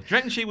jail, though. Do you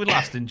reckon she would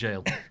last in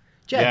jail?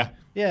 Jen?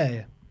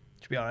 Yeah.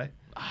 She'll be all right.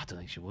 I don't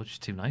think she would. She's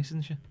too nice,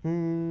 isn't she?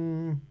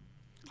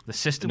 The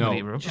system would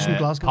eat her No, up. Just from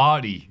Glasgow.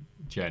 Party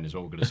Jen is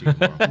what we're going to see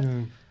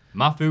tomorrow.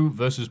 Mafu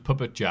versus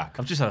Puppet Jack.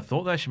 I've just had a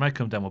thought there. She might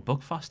come down with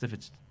Buckfast if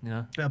it's, Bit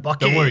of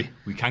Don't worry,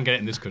 we can get it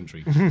in this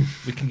country.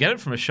 We can get it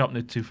from a shop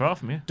not too far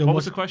from you. What What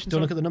was the question? Don't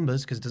sorry? look at the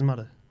numbers because it doesn't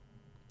matter.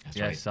 That's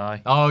Yes,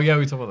 right. I. Oh, yeah,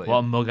 we talked about that. What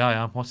a mug I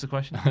am. What's the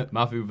question?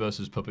 Mafu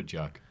versus Puppet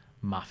Jack.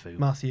 Mafu.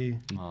 Matthew.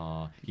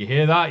 Aw, you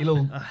hear that, you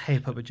little... I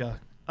hate Puppet Jack.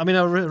 I mean,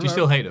 Do you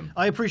still hate him?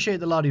 I appreciate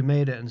the lad who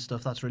made it and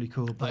stuff. That's really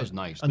cool. But, was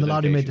nice, And the the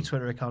lad who made the dedication.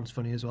 Twitter account's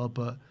funny as well.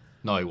 But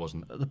No, he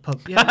wasn't. the pub,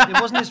 yeah, it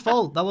wasn't his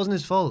fault. That wasn't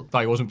his fault.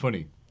 Thought he wasn't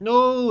funny.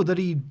 No, that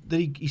he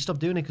stopped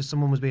doing it because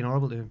someone was being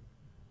horrible to him.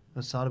 I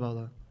was sad about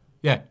that.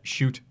 Yeah,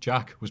 Shoot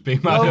Jack was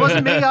being mad. Oh, it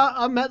wasn't me.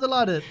 I met the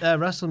lad at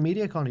Wrestle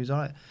Media Con. He was all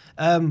right.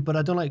 But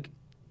I don't like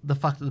the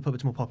fact that the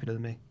puppet's more popular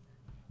than me.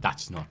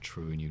 That's not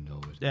true, and you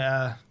know it.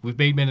 Yeah. We've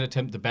made an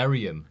attempt to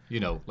bury him,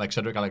 like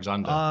Cedric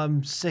Alexander.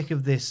 I'm sick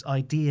of this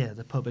idea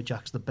that Puppet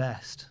Jack's the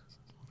best.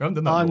 We haven't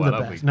done that I'm in a the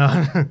while, have best. we?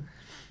 No.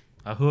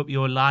 I hope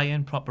you're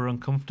lying, proper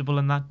uncomfortable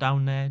in that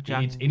down there,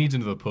 Jack. He needs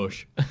another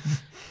push.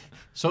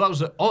 So that was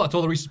that's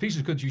all the Reese's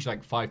Pieces. It's usually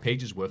like 5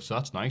 pages worth, so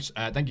that's nice.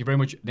 Thank you very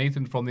much,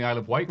 Nathan from the Isle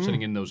of Wight,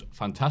 sending in those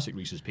fantastic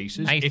Reese's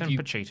Pieces. Nathan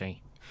Pacitti.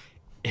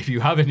 If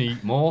you have any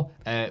more,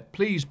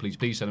 please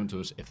send them to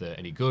us if they're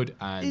any good,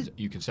 and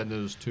you can send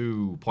those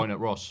to Point at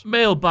Ross.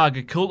 Mailbag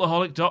at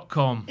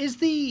cultaholic.com. Is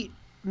the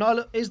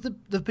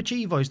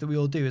Pachi voice that we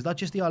all do, is that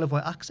just the Isle of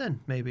Wight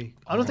accent, maybe?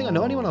 I don't think I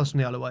know anyone else from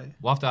the Isle of Wight.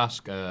 We'll have to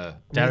ask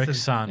Derek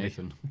Sandy.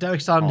 Nathan.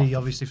 Derek Sandy,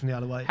 obviously, from the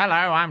Isle of Wight. Hello,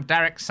 I'm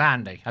Derek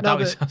Sandy.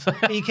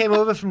 He came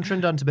over from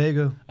Trinidad and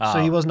Tobago, so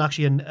he wasn't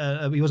actually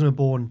he wasn't a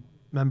born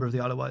member of the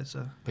Isle of Wight.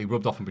 So he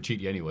rubbed off on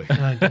Pacitti anyway.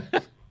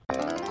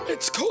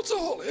 It's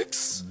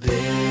Cultaholics.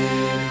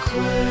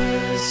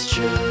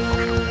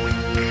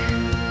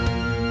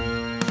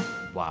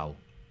 Wow.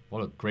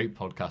 What a great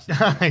podcast.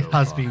 It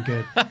has been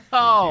good.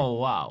 Oh,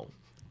 wow.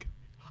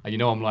 And you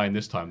know I'm lying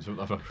this time, so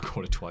I've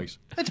recorded twice.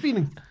 It's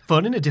been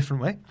fun in a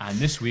different way. And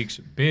this week's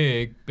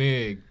big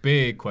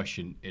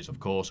question is, of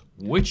course,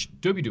 which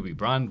WWE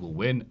brand will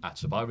win at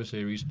Survivor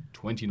Series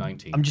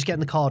 2019? I'm just getting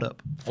the card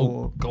up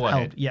for go help.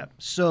 ahead. Yeah.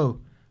 So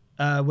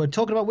we're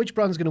talking about which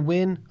brand's going to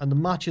win, and the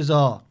matches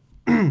are.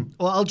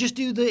 Well, I'll just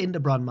do the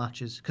interbrand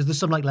matches because there's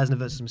some like Lesnar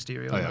versus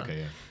Mysterio. Oh, yeah, okay,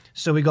 yeah.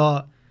 So we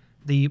got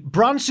the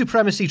brand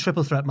supremacy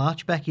triple threat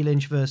match: Becky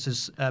Lynch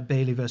versus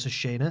Bayley versus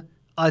Shayna.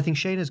 I think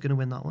Shayna's going to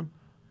win that one.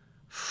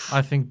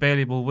 I think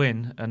Bayley will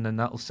win, and then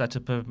that'll set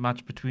up a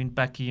match between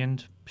Becky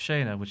and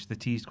Shayna, which they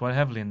teased quite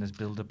heavily in this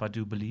build-up, I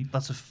do believe.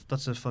 That's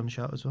a fun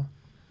shout as well.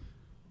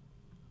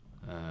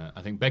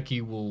 I think Becky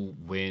will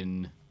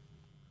win.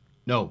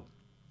 No,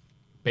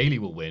 Bayley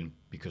will win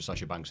because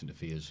Sasha Banks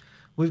interferes.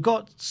 We've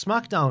got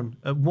SmackDown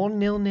at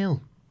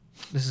 1-0-0.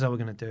 This is how we're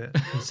going to do it.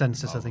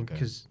 Consensus, I think,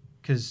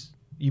 because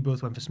you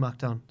both went for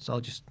SmackDown. So I'll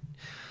just...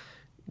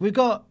 We've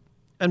got...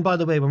 And by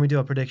the way, when we do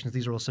our predictions,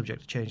 these are all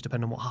subject to change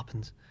depending on what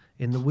happens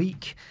in the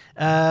week.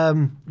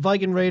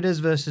 Viking Raiders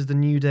versus the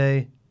New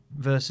Day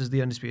versus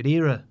the Undisputed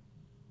Era.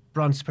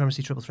 Brand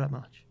Supremacy triple threat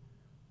match.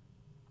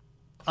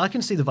 I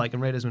can see the Viking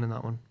Raiders winning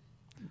that one.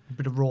 A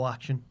bit of raw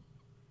action.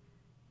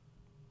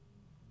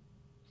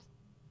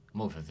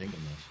 I'm overthinking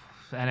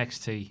this.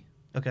 NXT.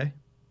 Okay.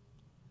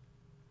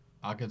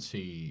 I could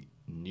see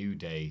New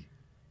Day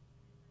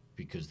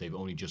because they've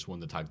only just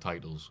won the tag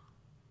titles.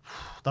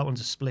 That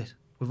one's a split.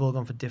 We've all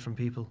gone for different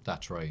people.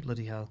 That's right.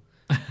 Bloody hell.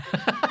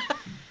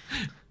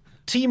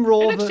 Team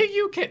Raw.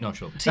 NXT UK. No,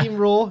 sure. Team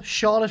Raw,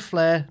 Charlotte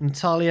Flair,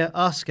 Natalya,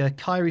 Asuka,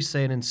 Kairi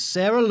Sane, and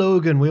Sarah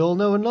Logan. We all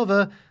know and love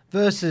her.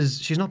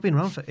 Versus, she's not been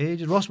around for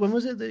ages. Ross, when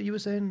was it that you were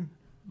saying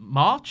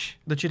March?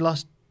 that she'd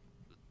lost?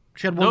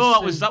 She had one. No,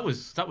 that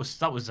was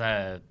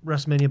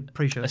WrestleMania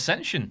pre-show.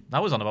 Ascension.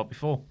 That was on about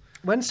before.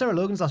 When Sarah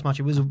Logan's last match?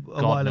 It was a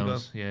while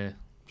knows. ago. Yeah.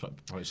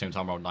 Probably the same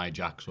time around Nia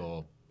Jax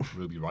or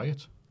Ruby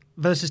Riott.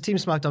 Versus Team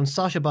SmackDown,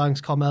 Sasha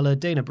Banks, Carmella,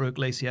 Dana Brooke,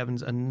 Lacey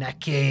Evans, and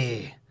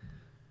Nikki.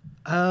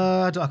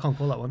 I can't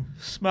call that one.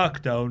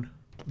 SmackDown.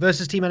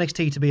 Versus Team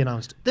NXT to be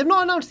announced. They've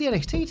not announced the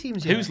NXT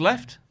teams yet. Who's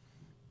left?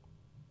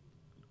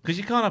 Because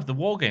you can't have the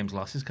War Games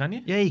losses, can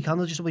you? Yeah, you can.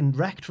 They'll just been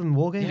wrecked from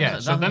War Games. Yeah,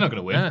 so they're not going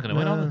to win. They're not going to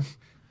win, are they?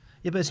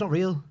 Yeah, but it's not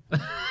real.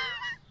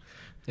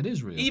 It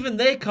is real. Even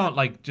they can't,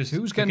 like, just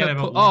Who's forget going to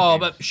about put... War Oh,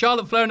 Games. but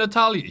Charlotte Flair and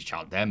Natalya.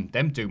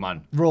 Them two,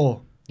 man. Raw.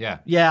 Yeah.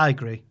 Yeah, I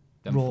agree.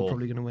 Them Raw four.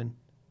 probably going to win.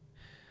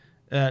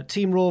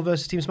 Team Raw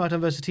versus Team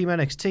SmackDown versus Team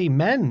NXT.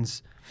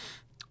 Men's.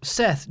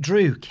 Seth,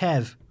 Drew,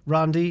 Kev,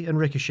 Randy, and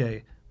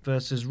Ricochet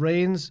versus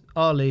Reigns,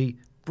 Ali,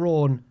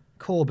 Braun,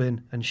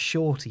 Corbin, and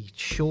Shorty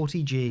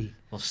G.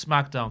 Well,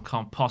 SmackDown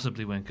can't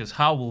possibly win, because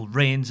how will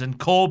Reigns and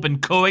Corbin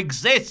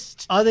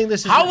coexist? I think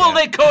this is... How will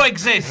they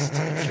coexist?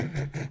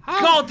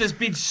 God, there's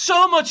been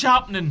so much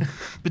happening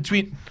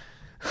between...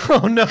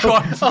 Oh, no.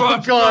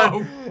 Oh,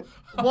 God.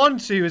 No. 1,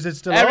 2, is it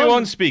still Everyone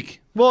on?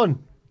 speak.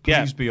 1.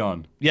 Yeah. Please be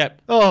on.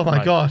 Yep. Oh, my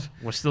Right. God.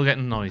 We're still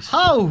getting noise.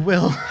 How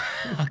will...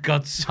 I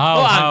got so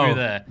How? angry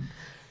there.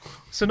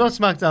 So not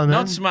SmackDown then?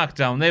 Not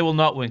SmackDown. They will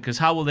not win, because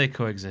how will they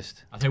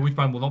coexist? I tell you which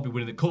brand will not be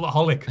winning the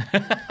Cultaholic.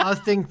 I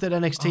think that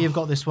NXT have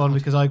got this one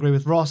because I agree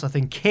with Ross. I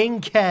think King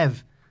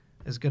Kev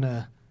is going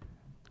to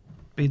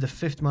be the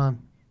 5th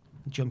man.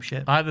 Jump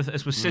ship.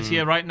 As we sit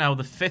here right now,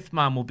 the 5th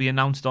man will be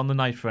announced on the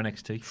night for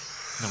NXT.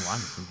 No, I'm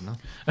thinking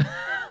that.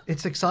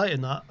 It's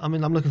exciting, that. I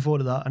mean, I'm looking forward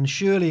to that. And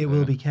surely it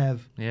will be Kev.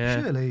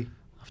 Yeah. Surely.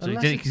 So he,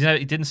 Unless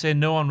he didn't say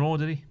no on Raw,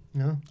 did he?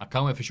 No. I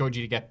can't wait for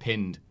Shorty to get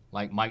pinned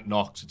like Mike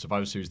Knox at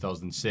Survivor Series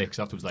 2006.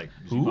 Afterwards, like,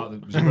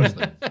 was he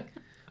wrestling?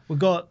 We've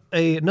got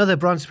another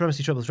brand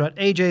supremacy triple threat.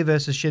 AJ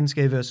versus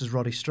Shinsuke versus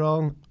Roddy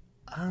Strong.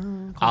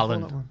 Alan.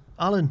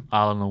 Alan.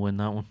 Alan will win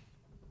that one.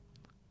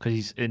 Because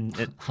he's in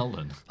it.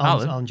 Alan.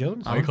 Alan? Alan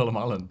Jones. Why you call him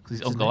Alan? 'Cause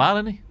he's Uncle Al,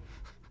 isn't he?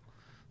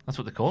 That's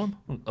what they call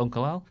him.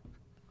 Uncle Al.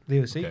 The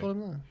OC Okay. call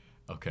him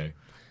that. Okay.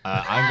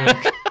 I'm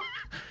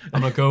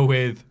gonna go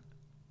with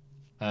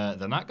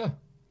the Naka.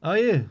 Are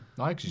you?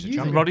 No, because he's a You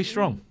champion. Roddy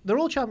Strong. They're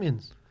all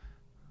champions.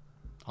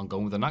 I'm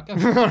going with the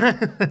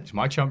Naka. He's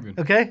my champion.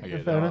 Okay, Oh, yeah,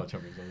 fair they're all enough.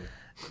 champions, aren't they?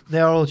 They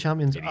are all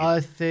champions. Idiot. I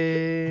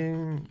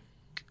think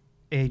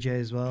AJ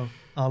as well.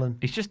 Alan.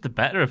 He's just the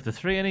better of the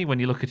three, isn't he? When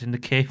you look at it in the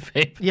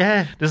kayfabe.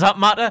 Yeah. Does that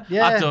matter?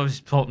 Yeah. I thought I was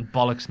talking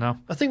bollocks now.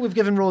 I think we've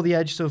given Raw the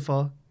edge so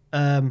far.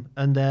 And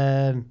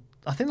then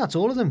I think that's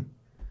all of them.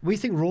 We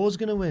think Raw's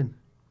going to win.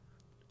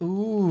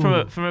 Ooh.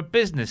 From a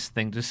business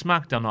thing, does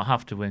SmackDown not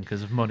have to win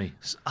because of money?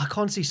 I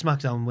can't see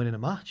SmackDown winning a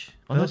match.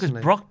 Oh, no, because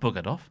personally. Brock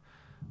buggered off.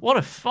 What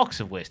a Fox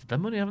have wasted their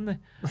money, haven't they?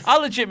 I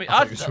legitimately...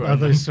 I thought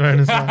you were swearing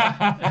as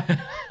well.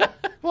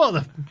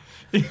 What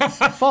the...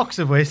 Fox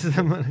have wasted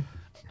their money.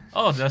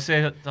 Oh, did I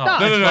say that? Oh, No,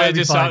 No, it's no, fine, I it's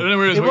just fine. I don't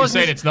realize what you're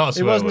wasn't saying. It's not a It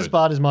swear wasn't word. as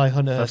bad as my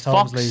Hunter for S.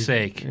 Thomas fuck's league.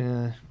 sake.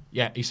 Yeah.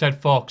 Yeah, he said,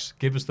 Fox,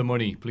 give us the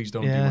money. Please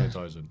don't Yeah.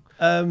 demonetize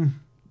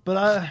him.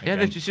 But Yeah,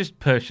 they've just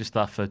purchased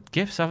that for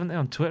gifts, haven't they,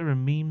 on Twitter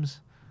and memes?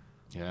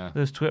 Yeah.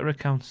 Those Twitter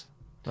accounts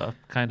that are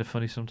kind of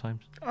funny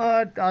sometimes.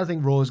 I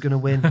think Raw's going to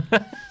win.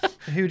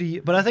 Who do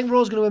you? But I think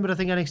Raw's going to win. But I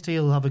think NXT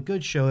will have a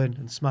good showing,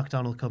 and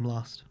SmackDown will come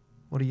last.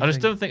 What do you I think?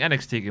 just don't think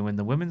NXT can win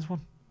the women's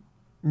one.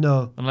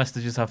 No. Unless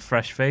they just have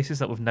fresh faces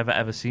that we've never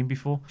ever seen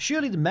before.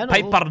 Surely the men.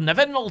 Piper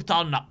Niven will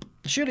turn up.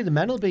 Surely the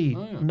men will be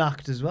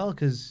knocked as well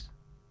because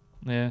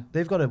Yeah.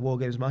 they've got a War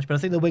Games match. But I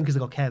think they'll win because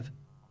they've got Kev,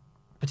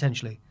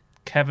 potentially.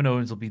 Kevin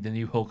Owens will be the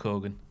new Hulk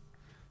Hogan.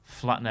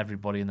 Flatten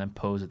everybody and then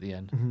pose at the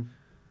end. Mm-hmm.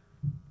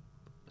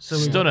 So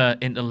Stunner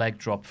into leg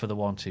drop for the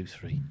 1, 2,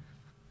 3.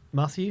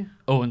 Matthew.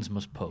 Owens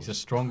must pose. He's the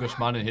strongest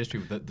man in history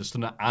with the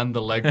stunner and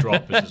the leg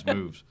drop as his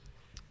moves.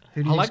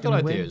 Who do I you like think's that gonna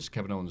idea, win? is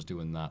Kevin Owens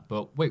doing that.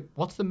 But wait,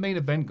 what's the main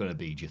event going to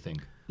be, do you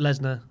think?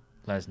 Lesnar.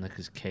 Lesnar,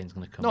 because Kane's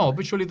going to come. No,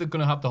 but surely they're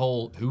going to have the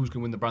whole who's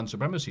going to win the brand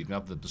supremacy. They're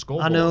going to have the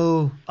scoreboard. I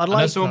know. I'd like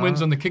Unless someone that.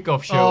 wins on the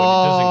kickoff show and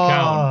it doesn't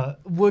count.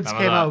 Woods I came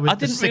don't know. out with I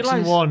the didn't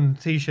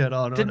 6-1 T-shirt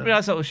on. Didn't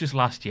realise that was just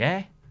last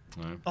year.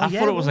 Oh, I yeah,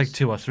 thought it was like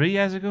 2 or 3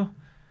 years ago.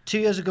 2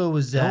 years ago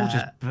was.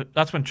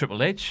 That's when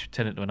Triple H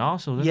turned into an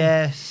arsehole, didn't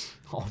Yes.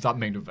 Oh, that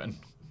main event.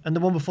 And the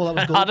one before that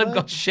was he? Goldberg. Adam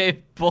got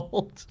shaved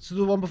bald. So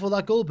the one before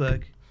that,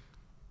 Goldberg.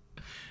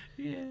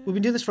 Yeah. We've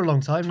been doing this for a long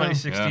time now.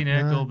 2016,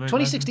 yeah, Goldberg.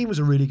 2016 was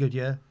a really good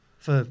year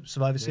for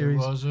Survivor Series.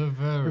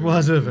 It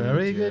was a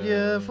very good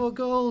year for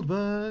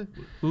Goldberg.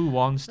 Who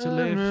wants to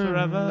live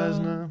forever?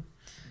 Lesnar.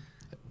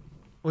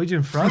 What are you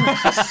doing, Frank?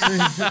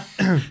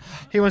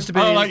 He wants to be.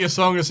 I don't like your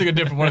song. Let's sing a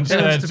different one He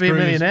instead. wants to be a Screw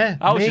this. millionaire.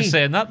 I was Me. just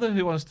saying that, though.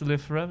 Who wants to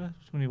live forever?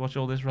 When you watch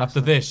all this After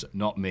wrestling. this,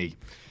 not me.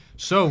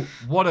 So,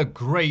 what a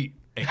great,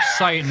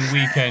 exciting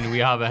weekend we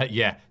have ahead.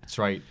 Yeah, that's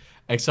right.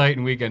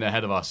 Exciting weekend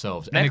ahead of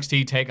ourselves.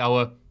 NXT take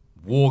our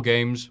War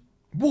Games.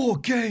 War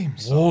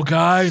Games. War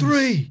Games.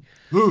 3.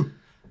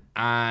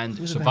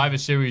 And Survivor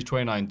Series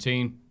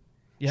 2019.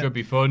 Yep. Should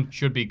be fun.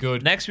 Should be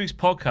good. Next week's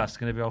podcast is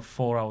going to be about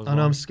 4 hours I know,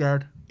 long. I'm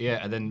scared. Yeah,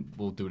 and then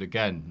we'll do it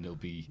again. And it'll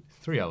be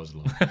 3 hours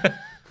long.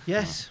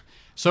 Yes.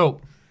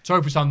 So,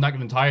 sorry for sounding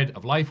knackered and tired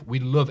of life. We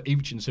love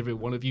each and every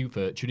one of you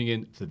for tuning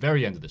in to the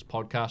very end of this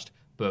podcast.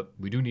 But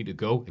we do need to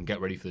go and get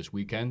ready for this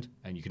weekend.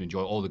 And you can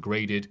enjoy all the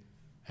graded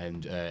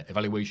and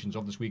evaluations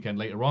of this weekend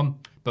later on.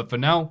 But for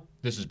now,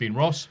 this has been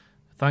Ross.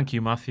 Thank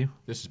you, Matthew.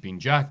 This has been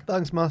Jack.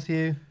 Thanks,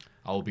 Matthew.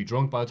 I will be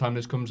drunk by the time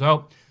this comes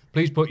out.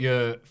 Please put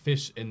your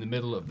fists in the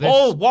middle of this.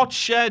 Oh,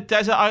 watch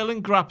Desert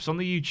Island Graps on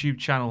the YouTube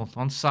channel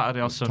on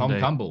Saturday or Sunday.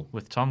 Campbell.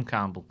 With Tom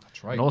Campbell.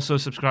 That's right. And also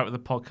subscribe to the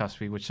podcast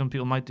feed, which some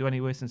people might do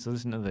anyway since they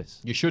listen to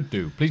this. You should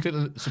do. Please click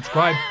the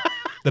subscribe,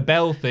 the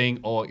bell thing,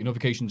 or your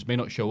notifications may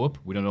not show up.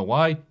 We don't know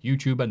why.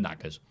 YouTube and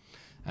knackers.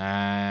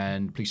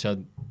 And please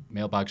send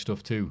mailbag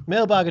stuff too.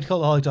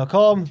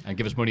 Mailbag@cultaholic.com. And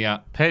give us money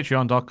at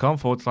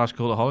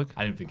Patreon.com/cultaholic.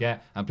 I didn't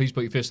forget. And please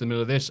put your fist in the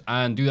middle of this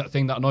and do that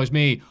thing that annoys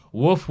me.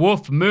 Woof,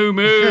 woof, moo,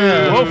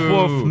 moo. Woof,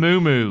 woof,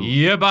 moo, moo.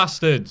 You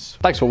bastards.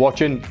 Thanks for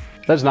watching.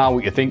 Let us know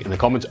what you think in the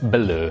comments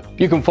below.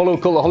 You can follow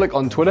Cultaholic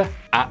on Twitter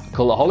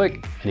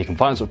 @Cultaholic, and you can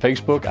find us on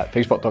Facebook at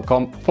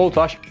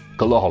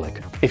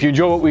facebook.com/Cultaholic. If you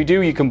enjoy what we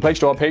do, you can pledge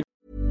to our page.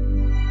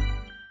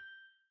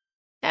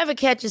 Ever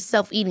catch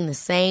yourself eating the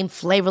same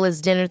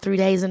flavorless dinner 3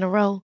 days in a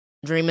row?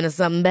 Dreaming of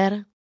something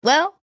better?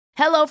 Well,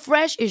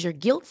 HelloFresh is your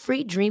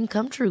guilt-free dream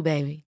come true,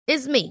 baby.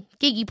 It's me,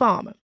 Keke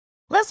Palmer.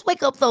 Let's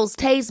wake up those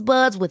taste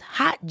buds with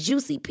hot,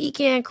 juicy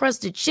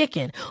pecan-crusted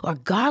chicken or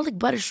garlic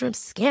butter shrimp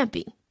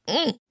scampi.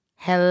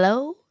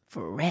 Hello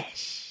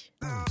Fresh.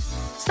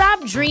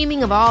 Stop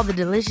dreaming of all the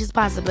delicious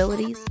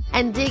possibilities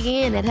and dig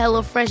in at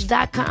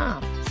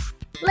HelloFresh.com.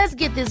 Let's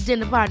get this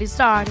dinner party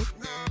started.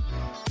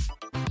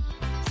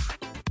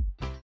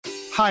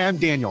 Hi, I'm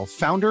Daniel,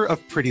 founder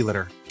of Pretty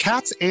Litter.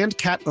 Cats and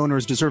cat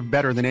owners deserve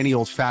better than any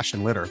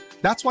old-fashioned litter.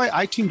 That's why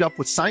I teamed up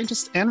with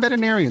scientists and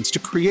veterinarians to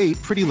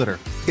create Pretty Litter.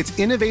 Its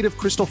innovative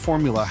crystal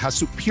formula has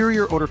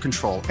superior odor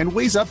control and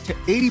weighs up to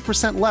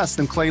 80% less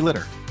than clay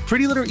litter.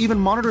 Pretty Litter even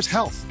monitors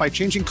health by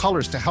changing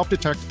colors to help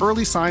detect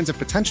early signs of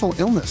potential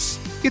illness.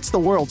 It's the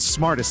world's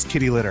smartest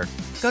kitty litter.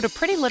 Go to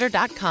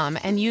prettylitter.com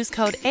and use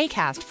code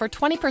ACAST for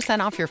 20%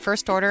 off your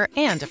first order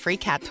and a free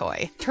cat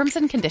toy. Terms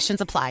and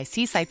conditions apply.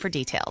 See site for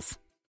details.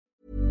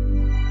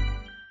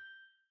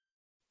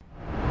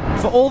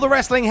 For all the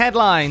wrestling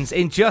headlines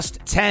in just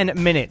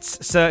 10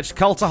 minutes, search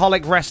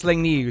Cultaholic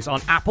Wrestling News on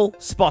Apple,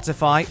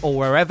 Spotify, or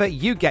wherever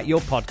you get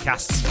your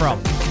podcasts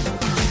from.